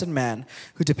trusts in man,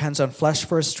 who depends on flesh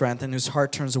for his strength, and whose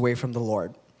heart turns away from the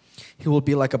Lord. He will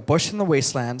be like a bush in the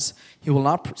wastelands. He will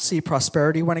not see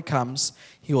prosperity when it comes.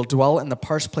 He will dwell in the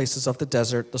parched places of the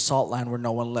desert, the salt land where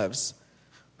no one lives.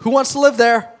 Who wants to live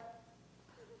there?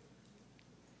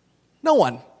 No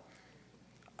one.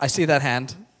 I see that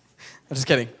hand. I'm just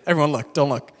kidding. Everyone look. Don't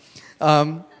look.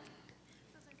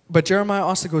 But Jeremiah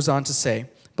also goes on to say,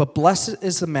 but blessed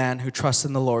is the man who trusts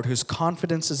in the Lord, whose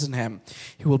confidence is in him.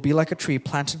 He will be like a tree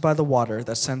planted by the water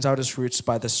that sends out its roots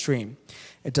by the stream.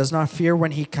 It does not fear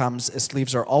when he comes. Its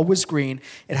leaves are always green.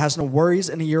 It has no worries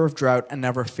in a year of drought and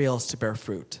never fails to bear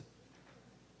fruit.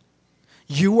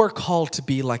 You are called to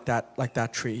be like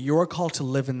that tree. You are called to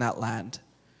live in that land.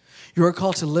 You are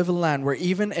called to live in a land where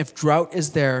even if drought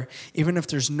is there, even if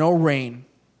there's no rain,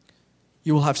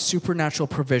 you will have supernatural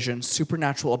provision,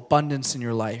 supernatural abundance in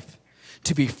your life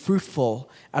to be fruitful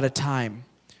at a time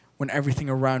when everything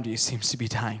around you seems to be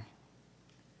dying.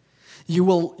 You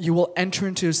will enter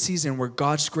into a season where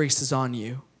God's grace is on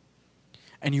you,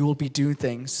 and you will be doing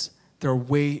things that are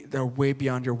way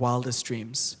beyond your wildest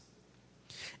dreams.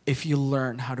 If you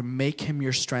learn how to make him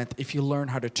your strength, if you learn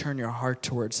how to turn your heart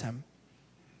towards him.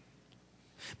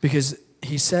 Because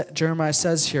Jeremiah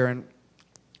says here in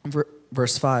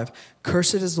verse 5,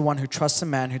 cursed is the one who trusts in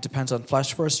man, who depends on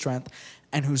flesh for his strength,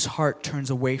 and whose heart turns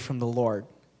away from the Lord.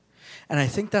 And I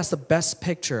think that's the best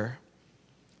picture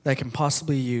that I can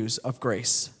possibly use of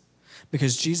grace.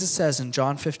 Because Jesus says in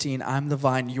John 15, I'm the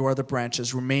vine, you are the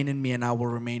branches, remain in me and I will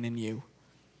remain in you.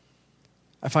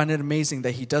 I find it amazing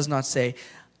that he does not say,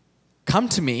 come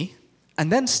to me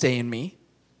and then stay in me.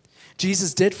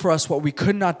 Jesus did for us what we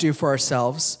could not do for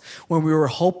ourselves. When we were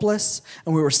hopeless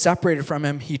and we were separated from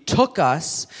him, he took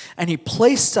us and he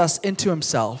placed us into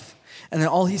himself. And then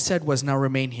all he said was, now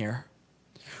remain here.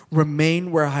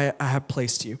 Remain where I have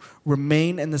placed you.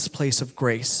 Remain in this place of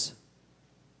grace.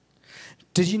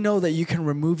 Did you know that you can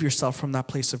remove yourself from that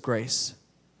place of grace?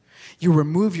 You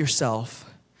remove yourself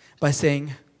by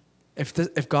saying,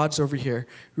 if God's over here,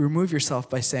 you remove yourself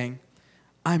by saying,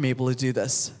 I'm able to do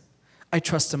this. I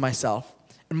trust in myself,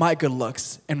 in my good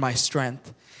looks, in my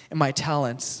strength, in my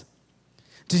talents.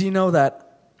 Did you know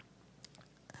that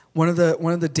one of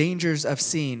the dangers I've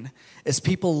seen is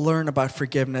people learn about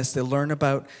forgiveness, they learn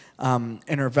about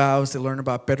inner vows, they learn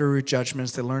about bitter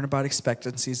judgments, they learn about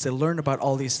expectancies, they learn about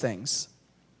all these things.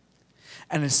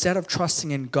 And instead of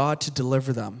trusting in God to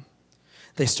deliver them,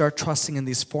 they start trusting in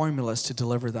these formulas to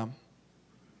deliver them.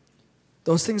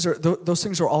 Those things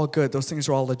are all good, those things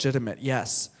are all legitimate,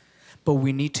 yes. But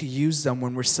we need to use them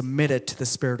when we're submitted to the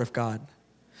Spirit of God.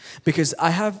 Because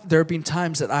there have been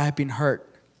times that I have been hurt.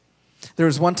 There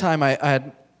was one time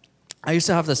I used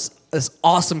to have this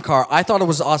awesome car. I thought it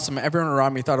was awesome. Everyone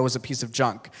around me thought it was a piece of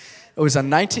junk. It was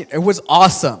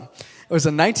awesome. It was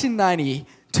a 1990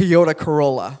 Toyota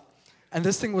Corolla. And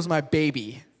this thing was my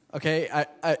baby. Okay?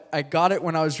 I got it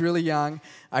when I was really young.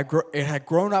 It had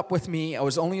grown up with me. I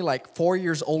was only like 4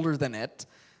 years older than it.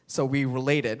 So we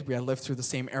related. We had lived through the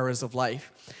same eras of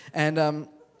life. And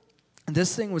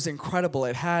this thing was incredible.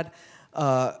 It had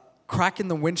a crack in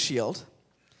the windshield.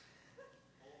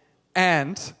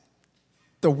 And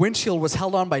the windshield was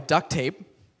held on by duct tape.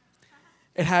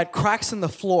 It had cracks in the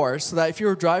floor so that if you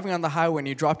were driving on the highway and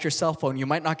you dropped your cell phone, you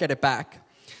might not get it back.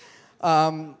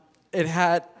 It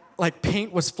had,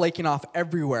 paint was flaking off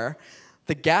everywhere.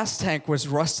 The gas tank was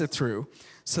rusted through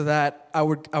so that I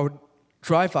would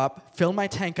drive up, fill my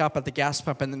tank up at the gas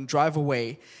pump, and then drive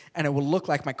away, and it would look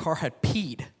like my car had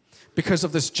peed because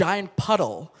of this giant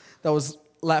puddle that was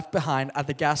left behind at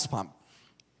the gas pump.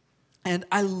 And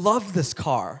I loved this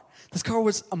car. This car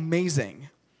was amazing.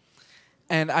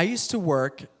 And I used to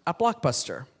work at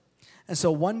Blockbuster. And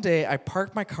so one day I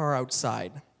parked my car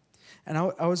outside. And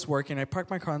I was working. I parked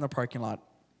my car in the parking lot.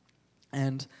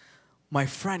 And my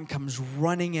friend comes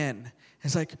running in.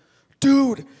 He's like,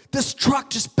 dude, this truck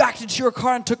just backed into your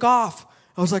car and took off.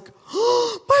 I was like,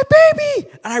 oh, my baby!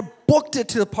 And I booked it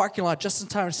to the parking lot just in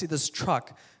time to see this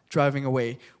truck driving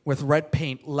away with red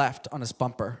paint left on his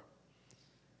bumper.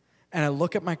 And I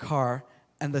look at my car,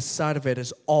 and the side of it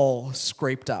is all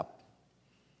scraped up.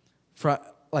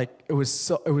 It was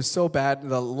so bad.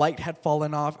 The light had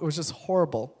fallen off. It was just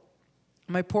horrible.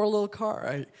 My poor little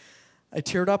car. I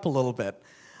teared up a little bit.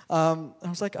 I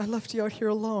was like, I left you out here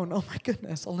alone. Oh my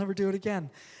goodness, I'll never do it again.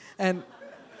 And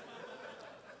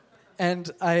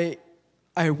I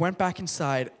went back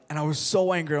inside, and I was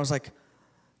so angry. I was like,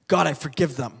 God, I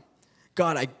forgive them.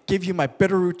 God, I give you my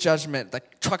bitter root judgment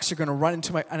that trucks are going to run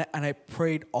into my... And I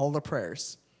prayed all the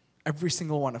prayers, every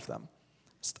single one of them.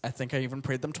 I think I even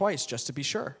prayed them twice, just to be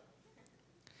sure.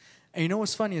 And you know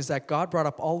what's funny is that God brought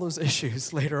up all those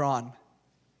issues later on.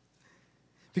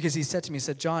 Because he said to me,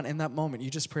 John, in that moment, you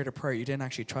just prayed a prayer. You didn't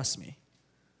actually trust me.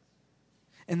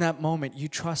 In that moment, you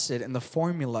trusted in the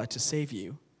formula to save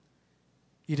you.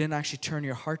 You didn't actually turn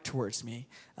your heart towards me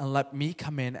and let me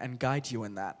come in and guide you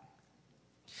in that.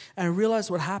 And I realized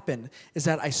what happened is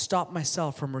that I stopped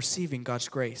myself from receiving God's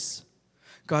grace.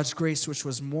 God's grace, which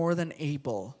was more than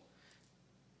able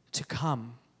to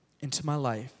come into my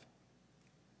life,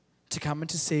 to come and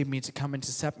to save me, to come and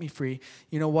to set me free.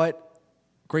 You know what?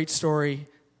 Great story.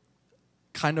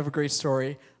 Kind of a great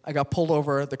story. I got pulled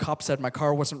over. The cop said my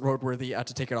car wasn't roadworthy. I had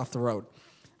to take it off the road.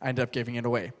 I ended up giving it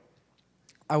away.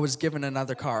 I was given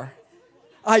another car.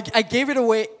 I gave it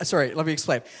away. Sorry, let me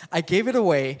explain. I gave it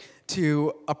away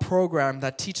to a program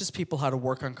that teaches people how to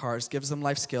work on cars, gives them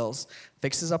life skills,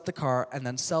 fixes up the car, and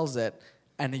then sells it,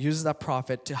 and uses that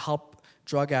profit to help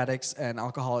drug addicts and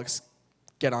alcoholics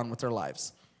get on with their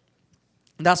lives.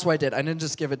 And that's what I did. I didn't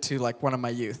just give it to one of my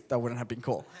youth. That wouldn't have been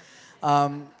cool.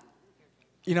 I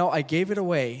gave it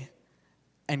away,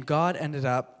 and God ended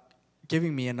up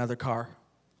giving me another car.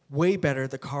 Way better,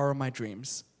 the car of my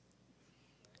dreams.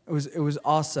 It was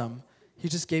awesome. He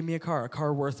just gave me a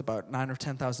car worth about $9,000 or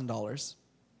 $10,000.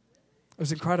 It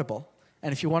was incredible.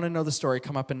 And if you want to know the story,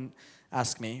 come up and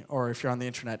ask me, or if you're on the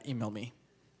internet, email me,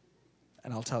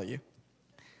 and I'll tell you.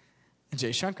 And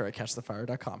Jon Schunker at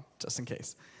catchthefire.com, just in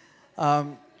case.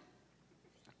 But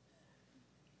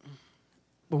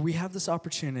we have this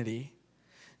opportunity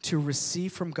to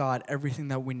receive from God everything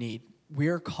that we need. We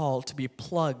are called to be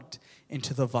plugged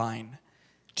into the vine.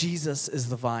 Jesus is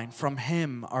the vine. From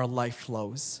him our life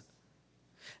flows.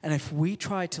 And if we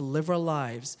try to live our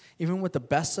lives, even with the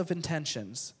best of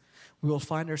intentions, we will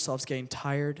find ourselves getting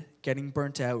tired, getting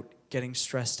burnt out, getting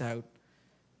stressed out,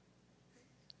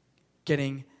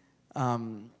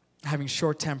 having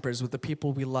short tempers with the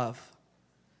people we love,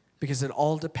 because it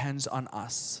all depends on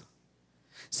us.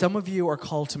 Some of you are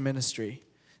called to ministry.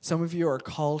 Some of you are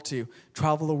called to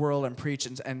travel the world and preach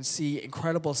and see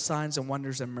incredible signs and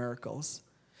wonders and miracles.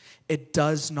 It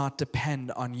does not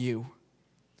depend on you.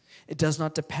 It does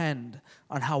not depend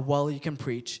on how well you can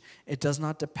preach. It does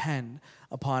not depend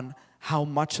upon how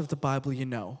much of the Bible you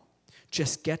know.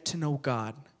 Just get to know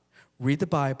God. Read the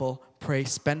Bible, pray,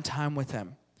 spend time with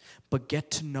him. But get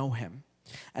to know him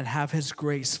and have his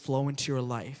grace flow into your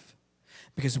life.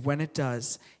 Because when it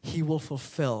does, he will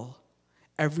fulfill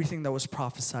everything that was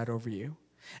prophesied over you.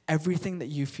 Everything that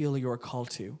you feel you are called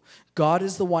to. God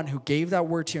is the one who gave that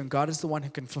word to you, and God is the one who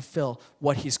can fulfill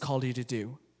what he's called you to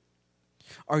do.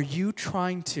 Are you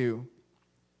trying to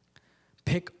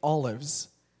pick olives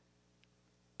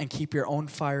and keep your own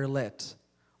fire lit?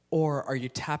 Or are you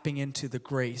tapping into the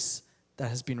grace that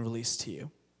has been released to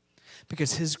you?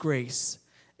 Because his grace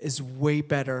is way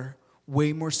better,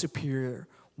 way more superior,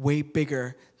 way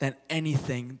bigger than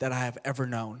anything that I have ever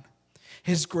known.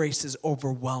 His grace is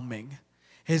overwhelming.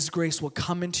 His grace will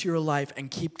come into your life and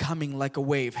keep coming like a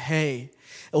wave. Hey,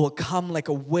 it will come like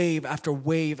a wave after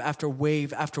wave after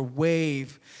wave after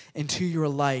wave into your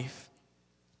life.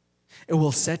 It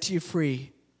will set you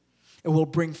free. It will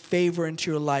bring favor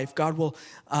into your life. God will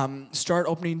start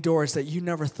opening doors that you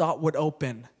never thought would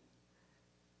open.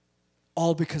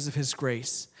 All because of His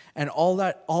grace. And all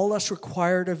that's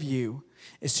required of you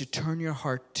is to turn your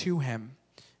heart to Him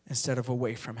instead of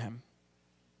away from Him.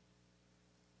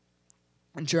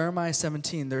 In Jeremiah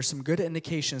 17, there's some good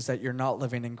indications that you're not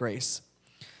living in grace.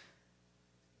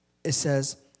 It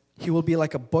says, He will be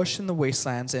like a bush in the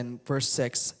wastelands in verse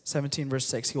 6, 17 verse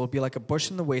 6. He will be like a bush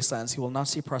in the wastelands. He will not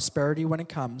see prosperity when it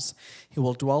comes. He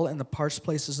will dwell in the parched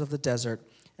places of the desert,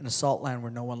 in a salt land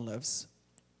where no one lives.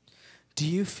 Do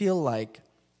you feel like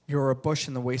you're a bush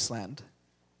in the wasteland?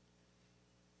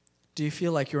 Do you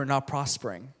feel like you're not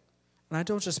prospering? And I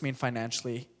don't just mean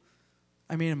financially.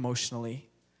 I mean emotionally.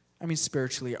 I mean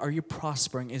spiritually. Are you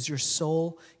prospering? Is your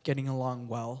soul getting along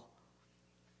well?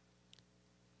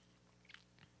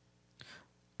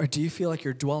 Or do you feel like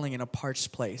you're dwelling in a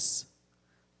parched place?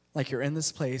 Like you're in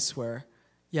this place where,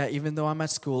 yeah, even though I'm at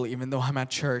school, even though I'm at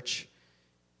church,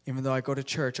 even though I go to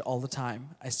church all the time,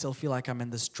 I still feel like I'm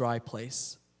in this dry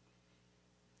place.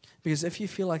 Because if you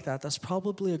feel like that, that's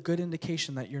probably a good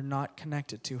indication that you're not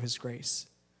connected to His grace.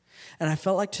 And I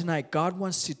felt like tonight, God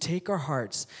wants to take our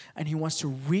hearts and He wants to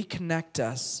reconnect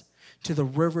us to the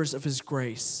rivers of His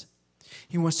grace.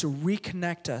 He wants to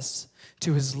reconnect us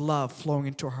to His love flowing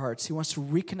into our hearts. He wants to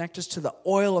reconnect us to the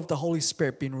oil of the Holy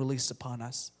Spirit being released upon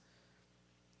us.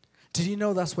 Did you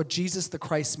know that's what Jesus the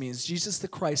Christ means? Jesus the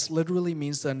Christ literally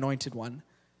means the anointed one.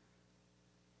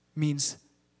 Means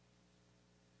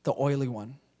the oily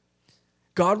one.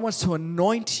 God wants to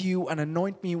anoint you and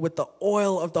anoint me with the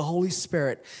oil of the Holy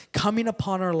Spirit coming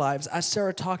upon our lives, as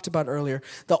Sarah talked about earlier.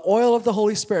 The oil of the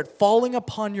Holy Spirit falling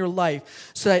upon your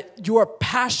life so that you are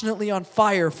passionately on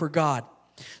fire for God.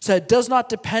 So it does not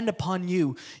depend upon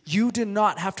you. You do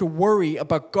not have to worry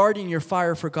about guarding your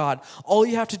fire for God. All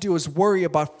you have to do is worry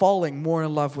about falling more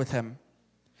in love with Him,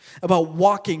 about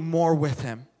walking more with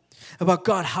Him. About,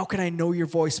 God, how can I know your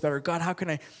voice better? God, how can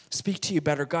I speak to you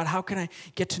better? God, how can I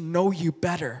get to know you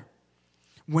better?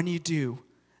 When you do,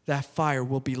 that fire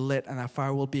will be lit and that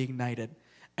fire will be ignited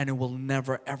and it will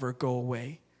never, ever go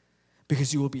away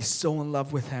because you will be so in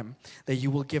love with Him that you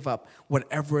will give up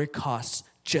whatever it costs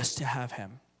just to have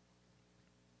Him.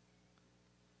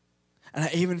 And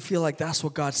I even feel like that's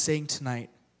what God's saying tonight.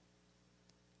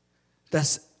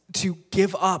 That's to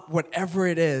give up whatever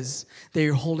it is that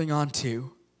you're holding on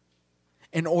to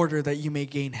in order that you may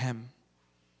gain Him.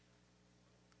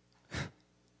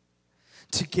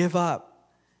 To give up.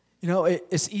 You know,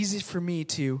 it's easy for me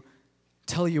to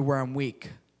tell you where I'm weak.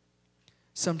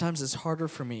 Sometimes it's harder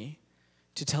for me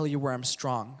to tell you where I'm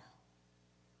strong.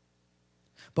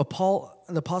 But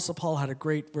the Apostle Paul had a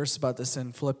great verse about this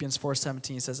in Philippians 4:17.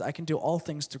 He says, I can do all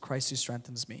things through Christ who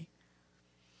strengthens me.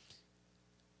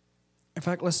 In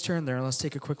fact, let's turn there and let's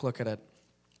take a quick look at it.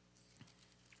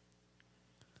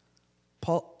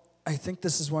 Paul, I think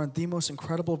this is one of the most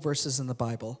incredible verses in the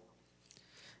Bible.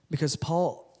 Because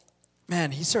Paul, man,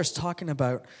 he starts talking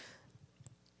about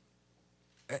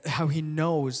how he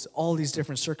knows all these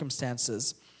different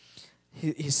circumstances.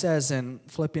 He says in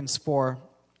Philippians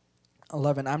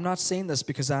 4:11, I'm not saying this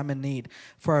because I'm in need,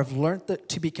 for I've learned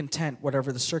to be content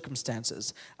whatever the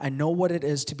circumstances. I know what it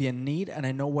is to be in need, and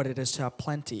I know what it is to have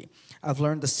plenty. I've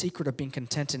learned the secret of being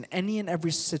content in any and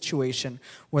every situation,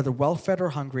 whether well-fed or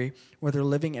hungry, whether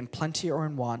living in plenty or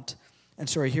in want. And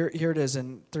here it is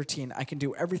in 13. I can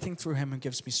do everything through Him who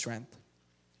gives me strength.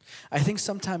 I think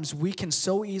sometimes we can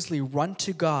so easily run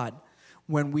to God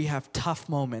when we have tough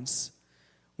moments,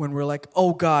 when we're like,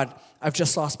 oh God, I've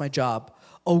just lost my job.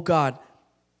 Oh God,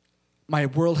 my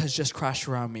world has just crashed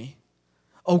around me.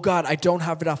 Oh God, I don't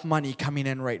have enough money coming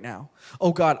in right now.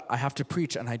 Oh God, I have to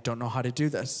preach and I don't know how to do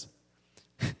this.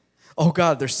 Oh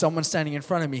God, there's someone standing in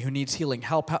front of me who needs healing.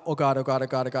 Help, oh God, oh God, oh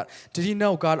God, oh God. Did you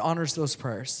know God honors those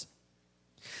prayers?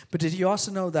 But did you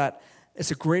also know that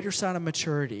it's a greater sign of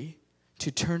maturity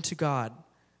to turn to God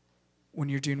when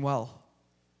you're doing well?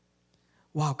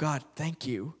 Wow, God, thank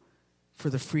you for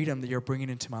the freedom that you're bringing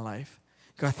into my life.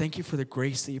 God, thank you for the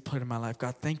grace that you put in my life.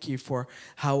 God, thank you for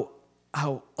how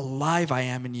alive I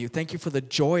am in you. Thank you for the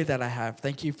joy that I have.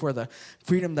 Thank you for the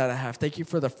freedom that I have. Thank you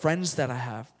for the friends that I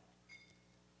have.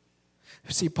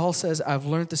 See, Paul says, I've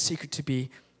learned the secret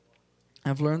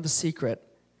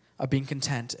of being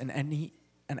content in any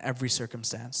and every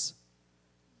circumstance.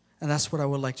 And that's what I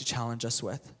would like to challenge us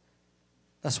with.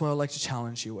 That's what I would like to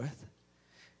challenge you with.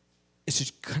 is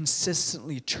to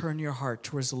consistently turn your heart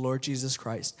towards the Lord Jesus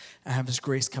Christ and have his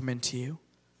grace come into you.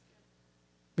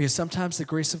 Because sometimes the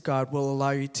grace of God will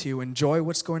allow you to enjoy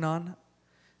what's going on.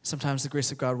 Sometimes the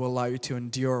grace of God will allow you to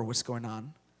endure what's going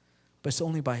on. But it's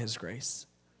only by his grace.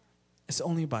 It's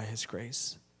only by his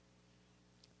grace.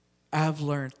 I have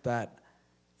learned that,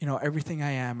 everything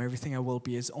I am, everything I will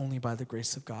be is only by the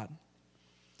grace of God.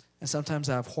 And sometimes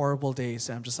I have horrible days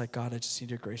and I'm just like, God, I just need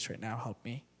your grace right now. Help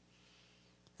me.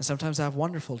 And sometimes I have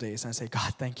wonderful days and I say,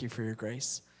 God, thank you for your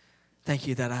grace. Thank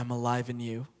you that I'm alive in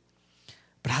you.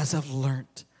 But as I've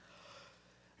learned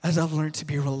to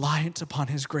be reliant upon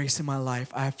his grace in my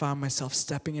life, I have found myself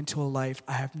stepping into a life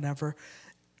I have never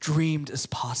dreamed is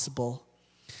possible.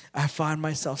 I find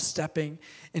myself stepping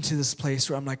into this place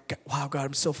where I'm like, wow, God,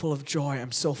 I'm so full of joy.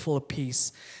 I'm so full of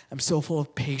peace. I'm so full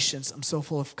of patience. I'm so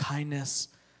full of kindness.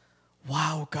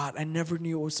 Wow, God, I never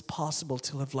knew it was possible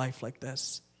to live life like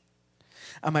this.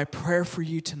 And my prayer for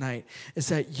you tonight is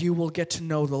that you will get to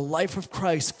know the life of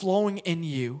Christ flowing in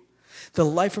you, the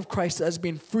life of Christ that has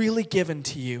been freely given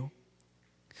to you,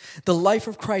 the life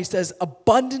of Christ that is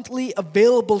abundantly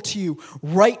available to you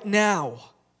right now.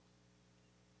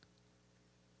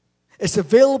 It's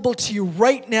available to you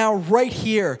right now, right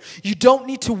here. You don't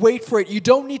need to wait for it. You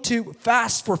don't need to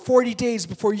fast for 40 days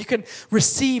before you can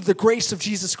receive the grace of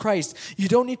Jesus Christ. You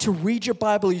don't need to read your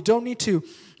Bible. You don't need to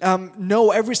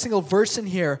know every single verse in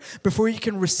here before you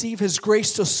can receive his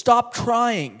grace. So stop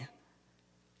trying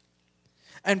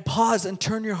and pause and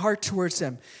turn your heart towards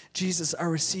him. Jesus, I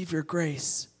receive your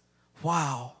grace.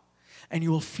 Wow. And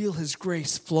you will feel his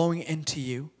grace flowing into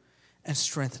you and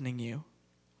strengthening you.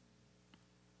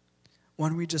 Why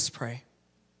don't we just pray?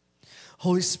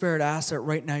 Holy Spirit, I ask that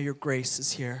right now your grace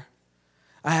is here.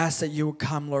 I ask that you will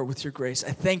come, Lord, with your grace.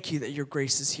 I thank you that your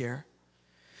grace is here.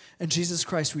 And Jesus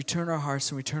Christ, we turn our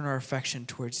hearts and we turn our affection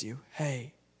towards you.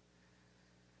 Hey.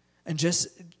 And just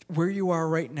where you are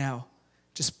right now,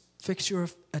 just fix your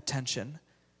attention.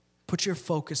 Put your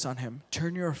focus on him.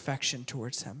 Turn your affection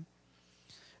towards him.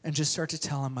 And just start to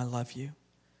tell him, I love you.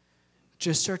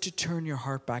 Just start to turn your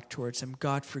heart back towards him.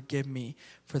 God, forgive me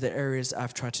for the areas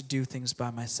I've tried to do things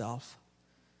by myself.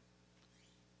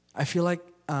 I feel like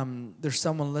there's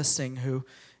someone listening who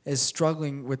is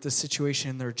struggling with the situation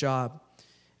in their job.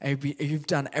 And you've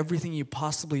done everything you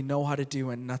possibly know how to do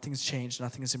and nothing's changed,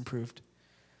 nothing's improved.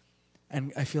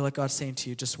 And I feel like God's saying to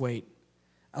you, just wait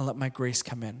and let my grace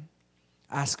come in.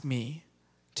 Ask me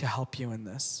to help you in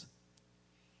this.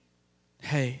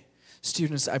 Hey,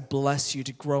 students, I bless you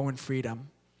to grow in freedom.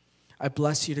 I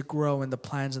bless you to grow in the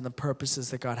plans and the purposes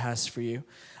that God has for you.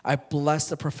 I bless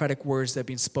the prophetic words that have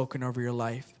been spoken over your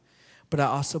life. But I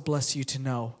also bless you to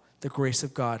know the grace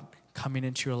of God coming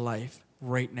into your life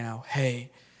right now. Hey,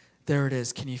 there it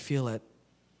is. Can you feel it?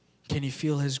 Can you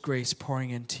feel his grace pouring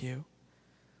into you?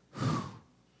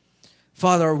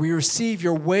 Father, we receive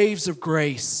your waves of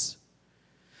grace.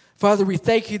 Father, we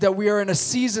thank you that we are in a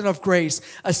season of grace,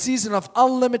 a season of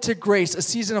unlimited grace, a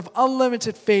season of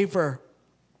unlimited favor.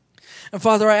 And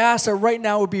Father, I ask that right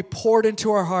now it would be poured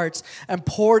into our hearts and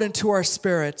poured into our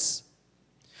spirits.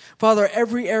 Father,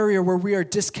 every area where we are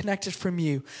disconnected from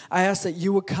you, I ask that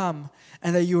you would come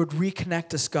and that you would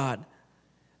reconnect us, God,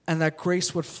 and that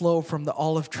grace would flow from the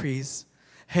olive trees.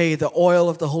 Hey, the oil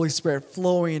of the Holy Spirit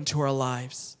flowing into our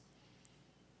lives.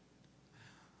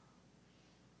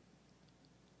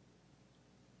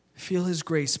 Feel his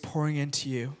grace pouring into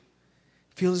you.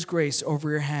 Feel his grace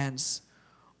over your hands,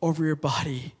 over your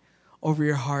body, over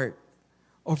your heart,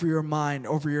 over your mind,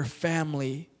 over your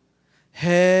family.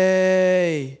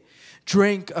 Hey,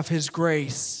 drink of his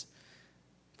grace.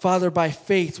 Father, by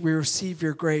faith, we receive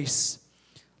your grace.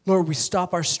 Lord, we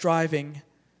stop our striving.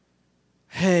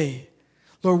 Hey,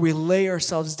 Lord, we lay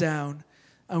ourselves down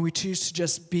and we choose to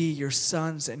just be your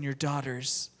sons and your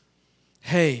daughters.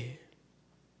 Hey.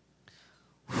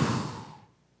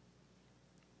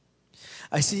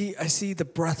 I see the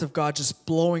breath of God just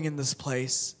blowing in this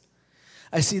place.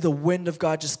 I see the wind of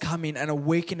God just coming and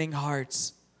awakening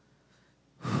hearts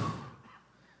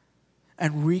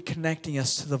and reconnecting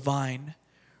us to the vine,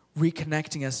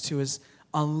 reconnecting us to his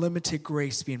unlimited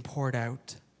grace being poured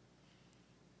out.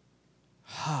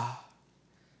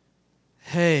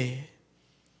 Hey,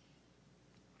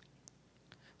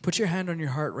 put your hand on your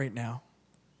heart right now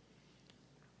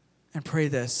and pray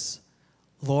this.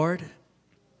 Lord,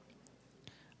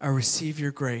 I receive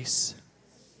your grace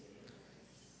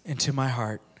into my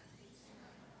heart.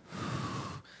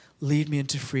 Lead me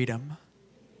into freedom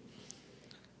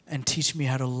and teach me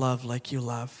how to love like you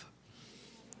love.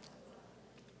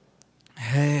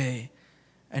 Hey,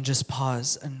 and just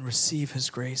pause and receive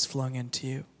his grace flowing into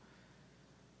you.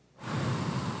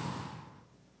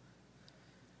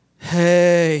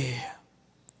 Hey.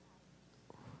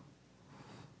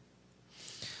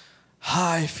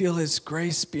 I feel His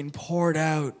grace being poured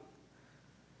out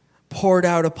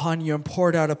upon you and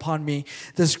poured out upon me.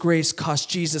 This grace cost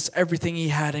Jesus everything He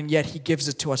had, and yet He gives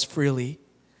it to us freely.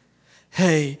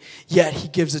 Hey, yet He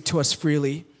gives it to us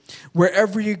freely.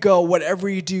 Wherever you go, whatever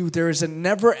you do, there is a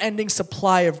never-ending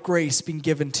supply of grace being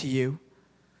given to you.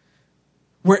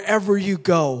 Wherever you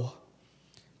go,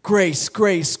 grace,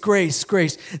 grace, grace,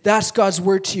 grace. That's God's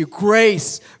word to you.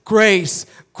 Grace, grace,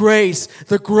 grace.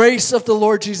 The grace of the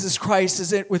Lord Jesus Christ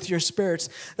is in with your spirits.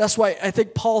 That's why I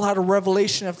think Paul had a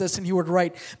revelation of this, and he would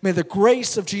write, may the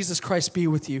grace of Jesus Christ be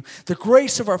with you. The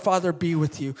grace of our Father be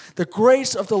with you. The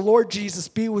grace of the Lord Jesus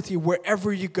be with you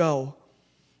wherever you go.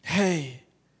 Hey.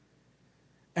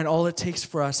 And all it takes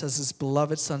for us as His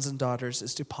beloved sons and daughters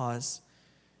is to pause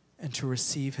and to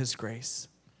receive His grace.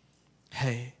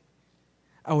 Hey.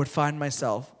 I would find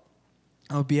myself,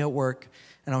 I would be at work,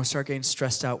 and I would start getting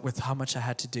stressed out with how much I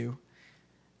had to do.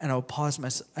 And I would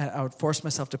I would force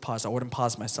myself to pause. I wouldn't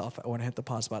pause myself. I wouldn't hit the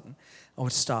pause button. I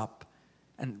would stop.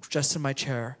 And just in my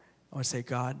chair, I would say,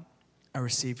 God, I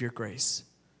receive your grace.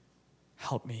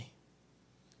 Help me.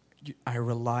 I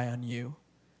rely on you.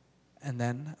 And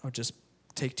then I would just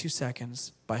take 2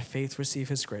 seconds, by faith receive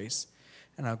His grace,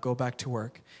 and I'll go back to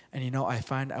work. And I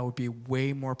find I would be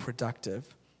way more productive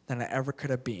than I ever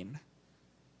could have been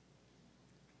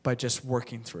by just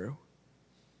working through.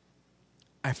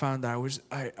 I found that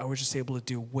I was just able to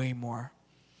do way more.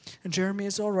 And Jeremy,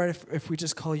 is it all right if we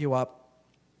just call you up?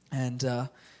 And what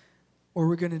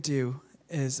we're going to do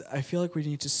is, I feel like we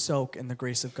need to soak in the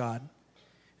grace of God.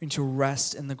 We need to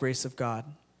rest in the grace of God.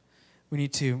 We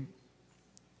need to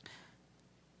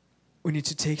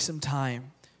take some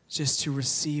time just to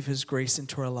receive His grace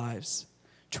into our lives,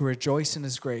 to rejoice in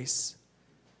His grace,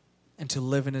 and to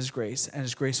live in His grace. And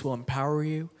His grace will empower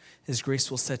you. His grace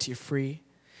will set you free.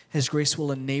 His grace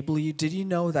will enable you. Did you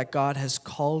know that God has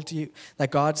called you,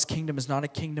 that God's kingdom is not a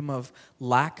kingdom of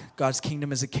lack? God's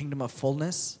kingdom is a kingdom of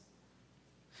fullness.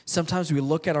 Sometimes we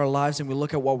look at our lives and we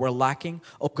look at what we're lacking.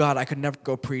 Oh God, I could never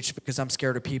go preach because I'm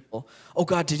scared of people. Oh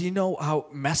God, did you know how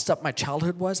messed up my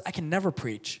childhood was? I can never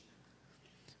preach.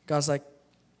 God's like,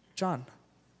 John,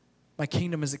 my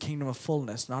kingdom is a kingdom of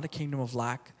fullness, not a kingdom of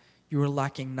lack. You are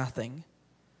lacking nothing.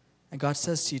 And God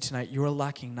says to you tonight, you are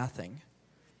lacking nothing.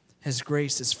 His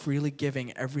grace is freely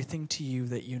giving everything to you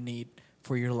that you need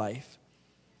for your life.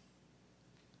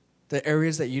 The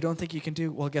areas that you don't think you can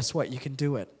do, well, guess what? You can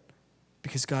do it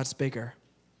because God's bigger.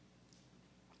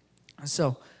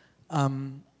 So, how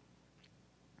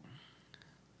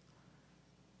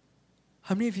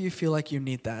many of you feel like you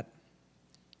need that?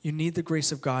 You need the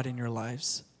grace of God in your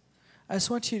lives. I just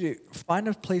want you to find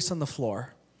a place on the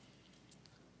floor.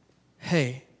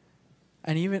 Hey,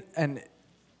 and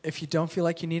if you don't feel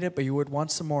like you need it, but you would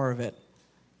want some more of it,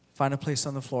 find a place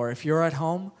on the floor. If you're at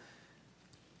home,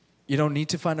 you don't need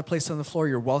to find a place on the floor.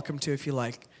 You're welcome to if you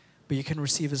like, but you can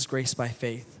receive His grace by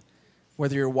faith.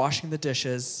 Whether you're washing the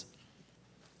dishes,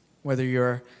 whether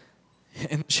you're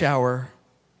in the shower.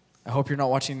 I hope you're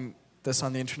not watching this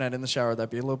on the internet in the shower.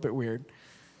 That'd be a little bit weird.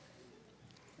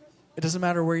 It doesn't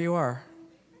matter where you are.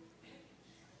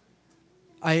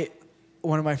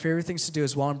 One of my favorite things to do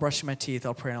is while I'm brushing my teeth,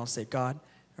 I'll pray and I'll say, God,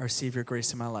 I receive your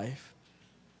grace in my life.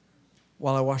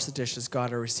 While I wash the dishes,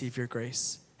 God, I receive your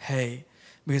grace. Hey,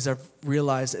 because I've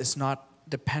realized it's not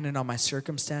dependent on my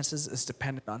circumstances, it's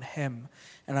dependent on Him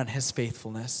and on His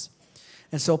faithfulness.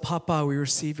 And so, Papa, we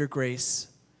receive your grace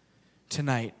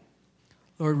tonight.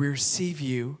 Lord, we receive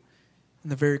you in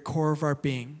the very core of our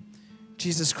being.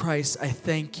 Jesus Christ, I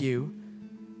thank you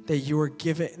that you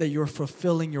are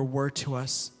fulfilling your word to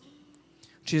us.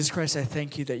 Jesus Christ, I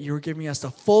thank you that you are giving us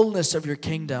the fullness of your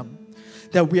kingdom,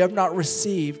 that we have not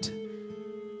received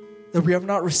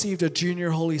a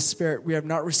junior Holy Spirit. We have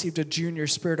not received a junior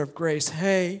Spirit of grace.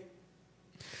 Hey.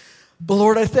 But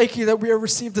Lord, I thank you that we have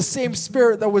received the same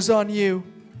Spirit that was on you,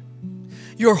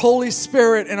 your Holy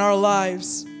Spirit in our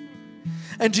lives.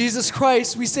 And Jesus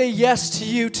Christ, we say yes to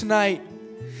you tonight.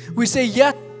 We say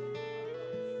yes.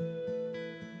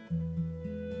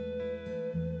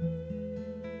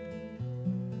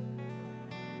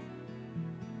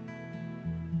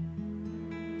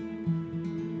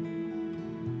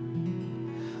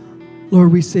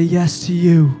 Lord, we say yes to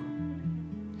you.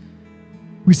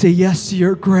 We say yes to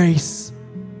your grace.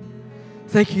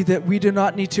 Thank you that we do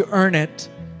not need to earn it.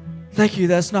 Thank you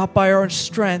that's not by our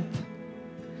strength.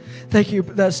 Thank you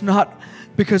that's not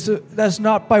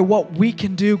by what we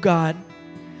can do, God,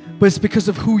 but it's because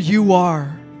of who you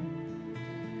are.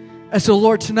 And so,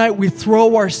 Lord, tonight we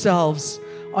throw ourselves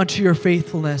onto your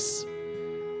faithfulness.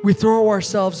 We throw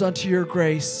ourselves onto your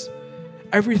grace.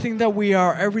 Everything that we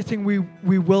are, everything we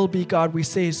will be, God, we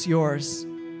say is yours.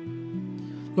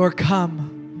 Lord, come.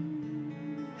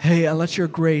 Hey, and let your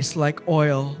grace like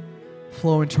oil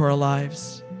flow into our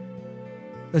lives.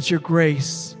 Let your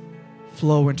grace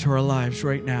flow into our lives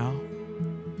right now.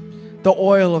 The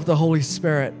oil of the Holy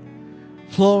Spirit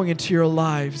flowing into your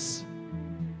lives,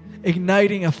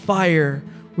 igniting a fire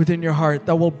within your heart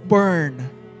that will burn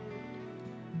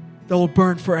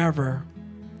forever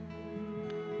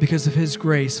because of His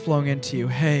grace flowing into you.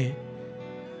 Hey,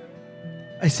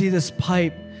 I see this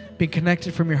pipe being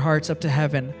connected from your hearts up to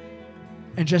heaven,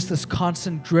 and just this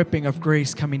constant dripping of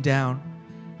grace coming down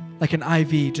like an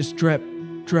IV, just drip,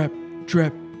 drip,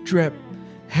 drip, drip.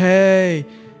 Hey,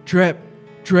 drip,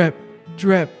 drip,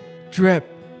 drip, drip,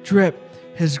 drip.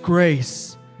 His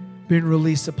grace being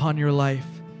released upon your life.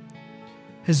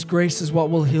 His grace is what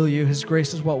will heal you. His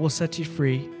grace is what will set you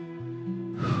free.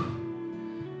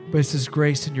 But it's His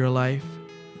grace in your life.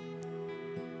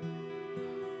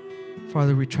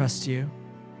 Father, we trust you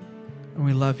and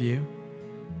we love you.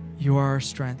 You are our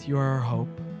strength. You are our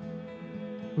hope.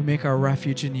 We make our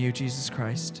refuge in you, Jesus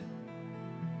Christ.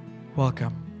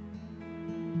 Welcome.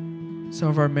 Some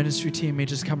of our ministry team may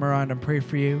just come around and pray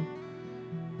for you.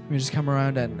 We just come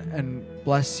around and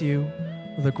bless you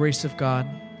with the grace of God.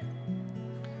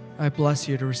 I bless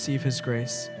you to receive His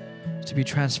grace, to be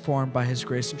transformed by His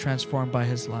grace and transformed by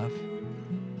His love.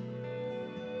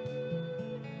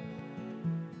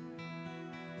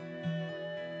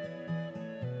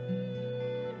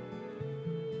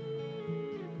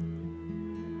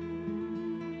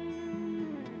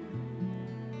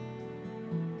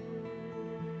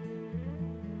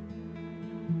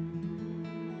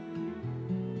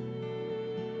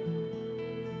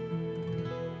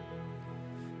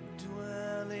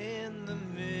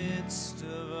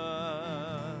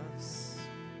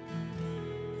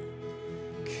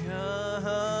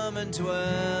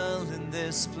 Dwell in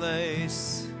this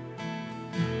place.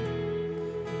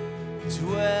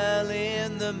 Dwell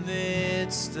in the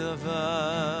midst of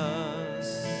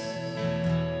us.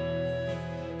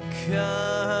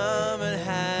 Come and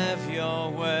have your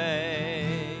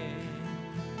way.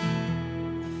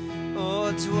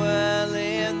 Oh, dwell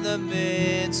in the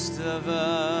midst of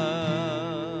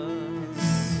us.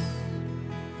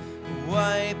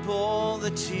 Wipe all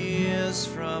the tears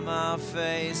from our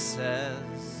faces.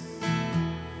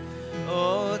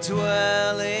 Oh,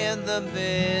 dwell in the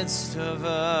midst of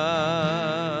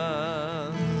us.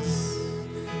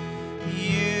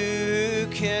 You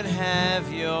can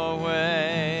have your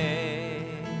way.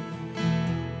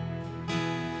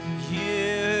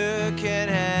 You can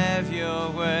have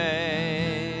your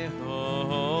way.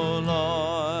 Oh,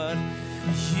 Lord,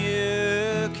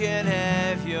 you can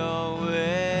have your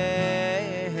way.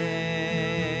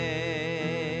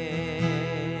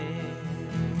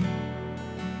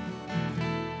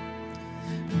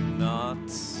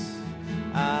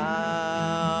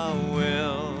 Our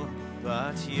will,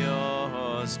 but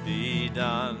yours be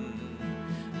done.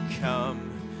 Come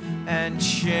and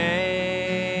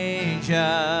change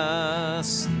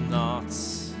us not.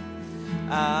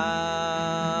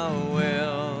 Our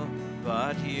will,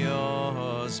 but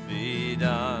yours be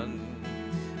done.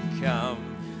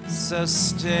 Come,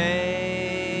 sustain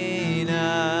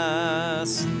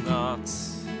us not.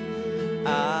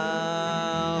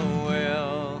 Our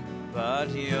will, but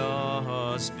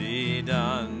yours be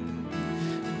done.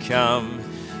 Come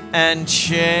and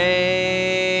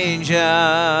change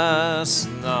us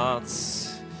not.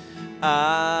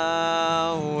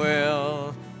 Our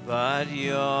will, but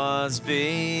yours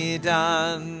be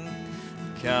done.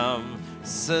 Come,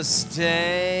 sustain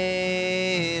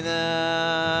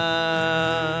us.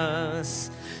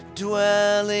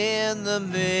 Dwell in the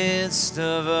midst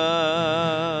of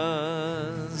us.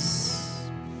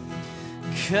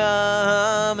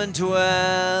 Come and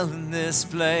dwell in this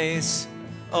place,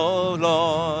 O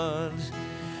Lord.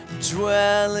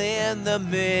 Dwell in the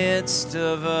midst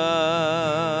of us.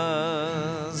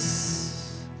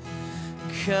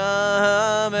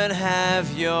 Come and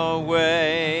have your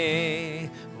way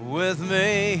with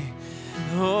me.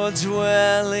 Oh,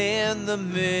 dwell in the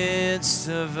midst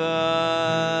of us.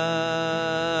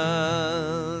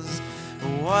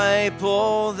 Wipe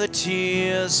all the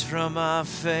tears from our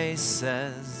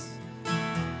faces.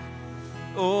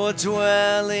 Oh,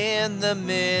 dwell in the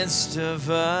midst of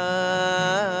us.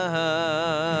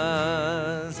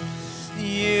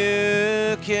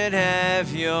 You can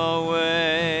have your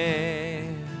way.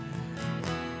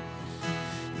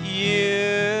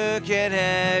 You can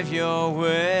have your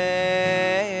way.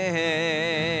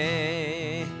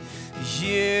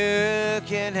 You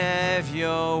can have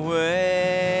your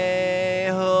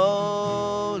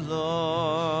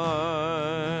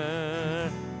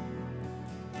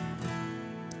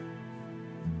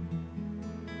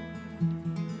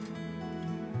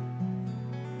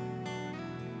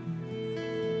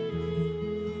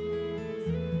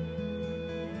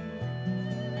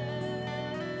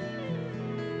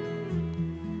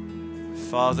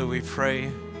Father, we pray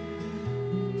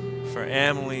for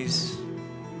Amber's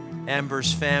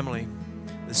family,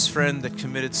 this friend that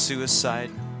committed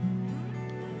suicide.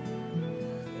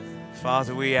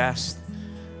 Father, we ask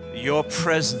that your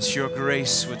presence, your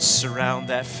grace would surround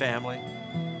that family,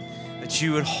 that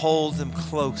you would hold them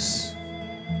close.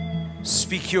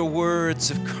 Speak your words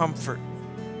of comfort.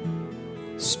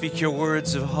 Speak your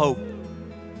words of hope.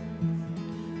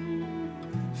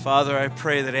 Father, I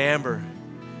pray that Amber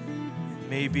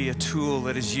may be a tool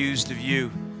that is used of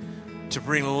you to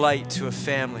bring light to a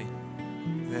family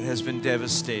that has been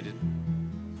devastated.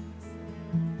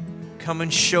 Come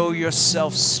and show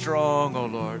yourself strong, O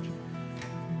Lord,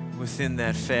 within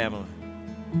that family.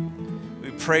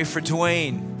 We pray for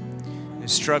Dwayne,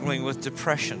 who's struggling with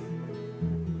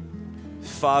depression.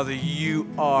 Father, you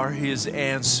are his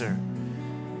answer.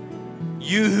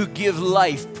 You who give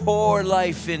life, pour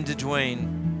life into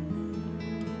Dwayne.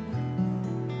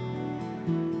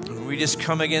 We just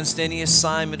come against any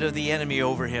assignment of the enemy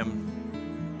over him.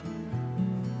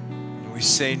 And we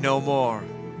say no more.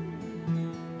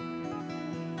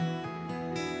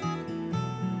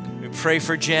 We pray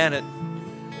for Janet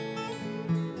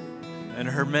and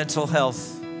her mental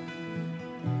health.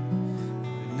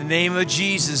 In the name of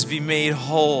Jesus, be made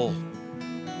whole.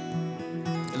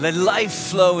 Let life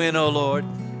flow in, O Lord.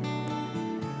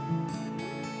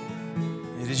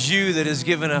 It is you that has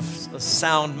given us a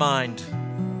sound mind.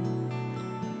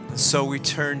 And so we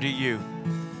turn to you,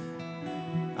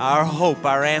 our hope,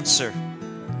 our answer,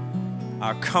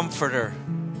 our comforter.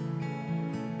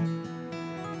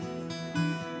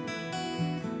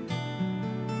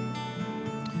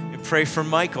 We pray for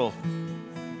Michael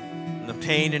and the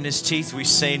pain in his teeth. We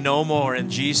say no more in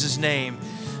Jesus' name,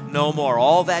 no more.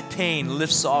 All that pain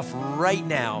lifts off right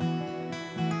now.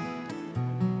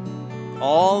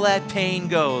 All that pain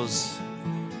goes.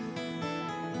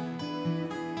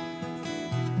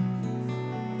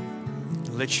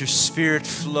 Let your spirit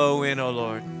flow in, O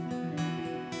Lord.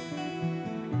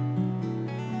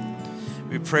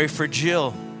 We pray for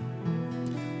Jill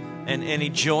and any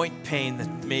joint pain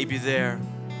that may be there.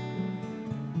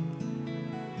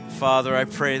 Father, I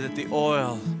pray that the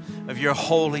oil of your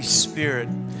Holy Spirit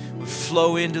would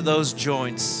flow into those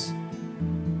joints,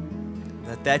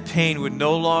 that pain would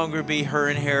no longer be her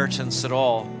inheritance at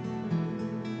all.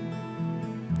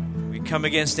 We come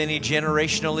against any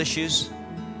generational issues.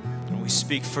 We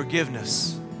speak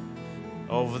forgiveness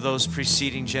over those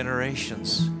preceding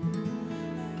generations.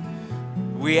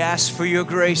 We ask for your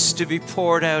grace to be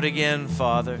poured out again,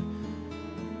 Father.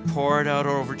 Pour it out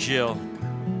over Jill.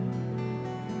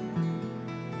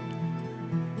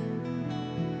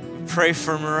 We pray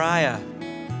for Mariah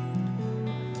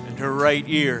and her right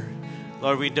ear.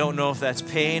 Lord, we don't know if that's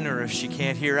pain or if she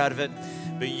can't hear out of it,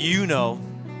 but you know.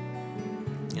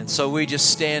 And so we just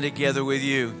stand together with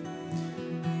you.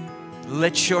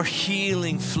 Let your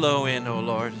healing flow in, O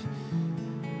Lord.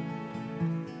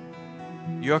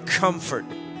 Your comfort.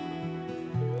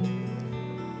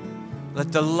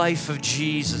 Let the life of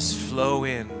Jesus flow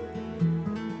in.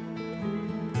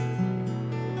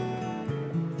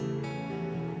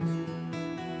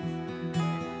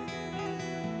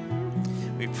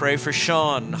 We pray for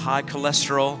Sean, high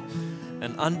cholesterol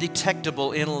and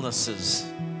undetectable illnesses.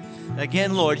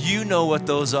 Again, Lord, you know what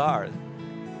those are.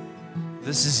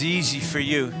 This is easy for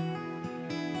you.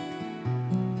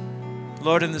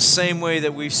 Lord, in the same way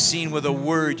that we've seen with a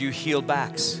word you heal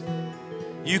backs.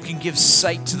 You can give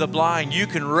sight to the blind. You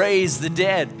can raise the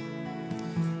dead.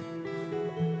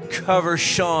 Cover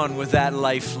Sean with that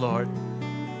life, Lord.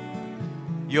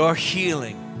 Your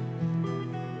healing.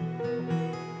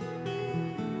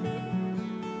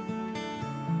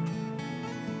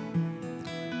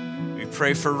 We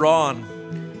pray for Ron,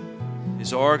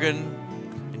 his organ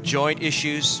joint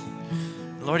issues.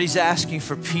 Lord, he's asking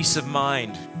for peace of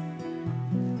mind.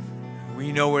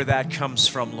 We know where that comes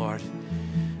from, Lord.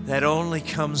 That only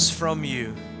comes from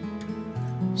you.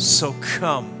 So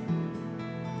come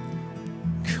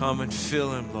and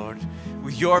fill him, Lord,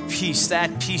 with your peace,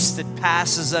 that peace that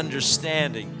passes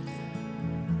understanding.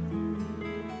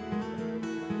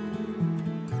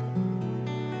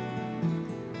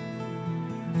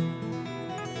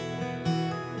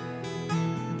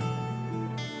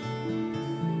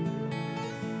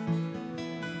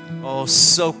 Oh,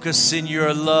 soak us in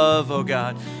your love, oh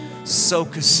God.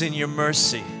 Soak us in your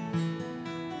mercy.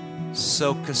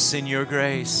 Soak us in your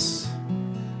grace.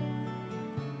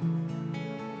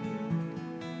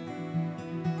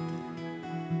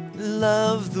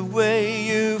 Love the way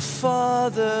you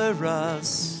father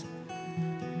us.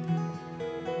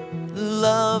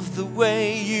 Love the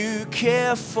way you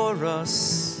care for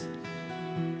us.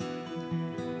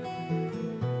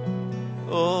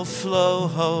 Oh, flow,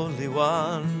 Holy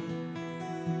One.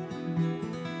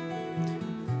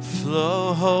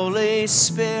 Flow, Holy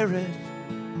Spirit.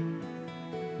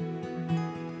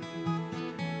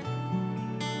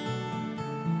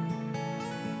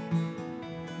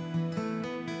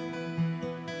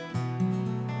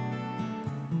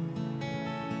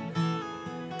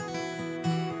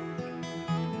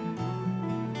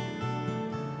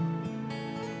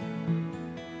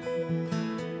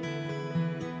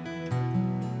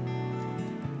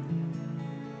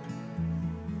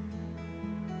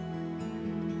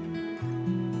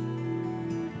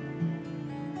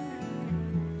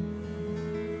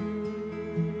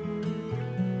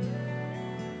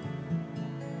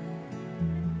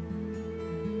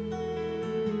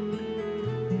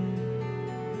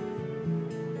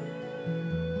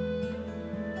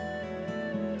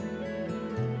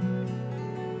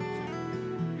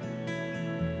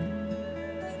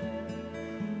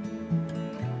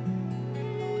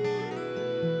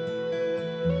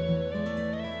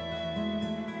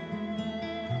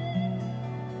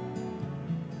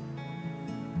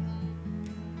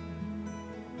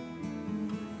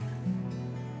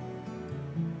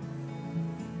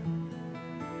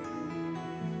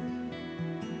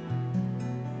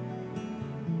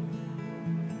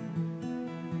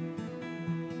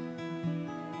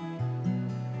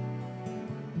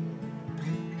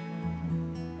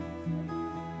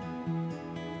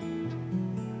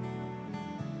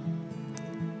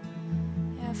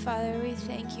 Father, we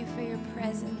thank you for your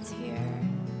presence here.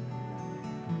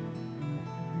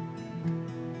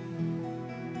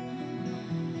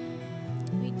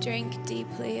 We drink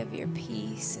deeply of your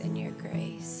peace and your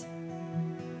grace.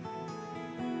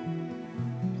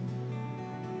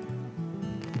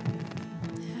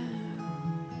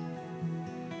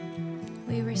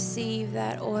 We receive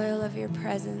that oil of your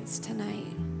presence tonight.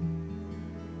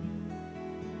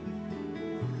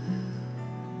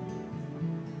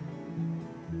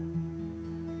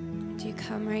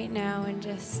 Come right now and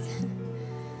just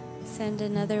send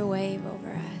another wave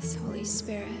over us, Holy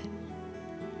Spirit.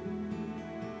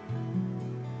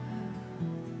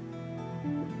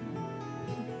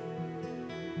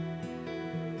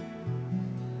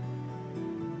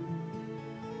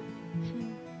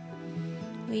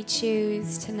 We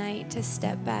choose tonight to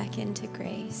step back into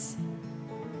grace.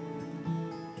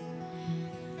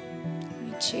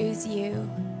 We choose you.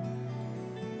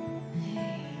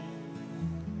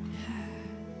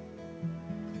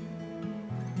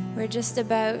 We're just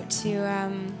about to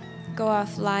go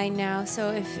offline now,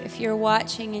 so if you're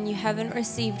watching and you haven't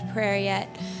received prayer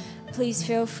yet, please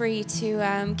feel free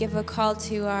to give a call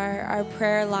to our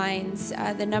prayer lines.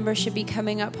 The number should be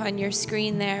coming up on your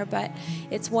screen there, but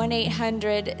it's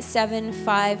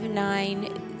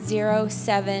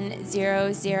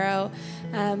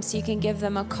 1-800-759-0700. So you can give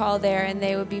them a call there, and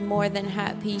they would be more than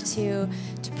happy to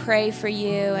pray for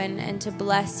you and to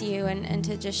bless you and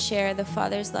to just share the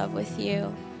Father's love with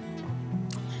you.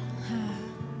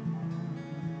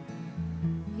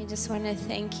 Just want to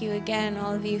thank you again,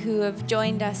 all of you who have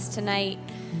joined us tonight.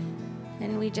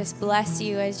 And we just bless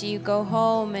you as you go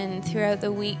home and throughout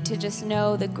the week to just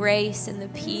know the grace and the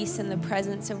peace and the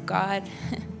presence of God.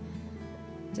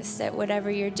 Just at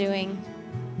whatever you're doing.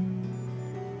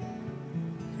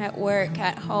 At work,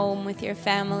 at home, with your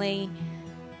family.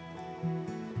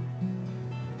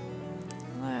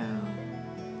 Wow.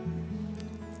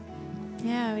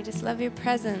 Yeah, we just love your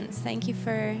presence. Thank you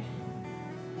for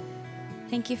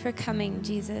coming,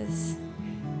 Jesus.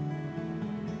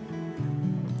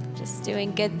 Just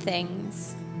doing good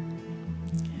things.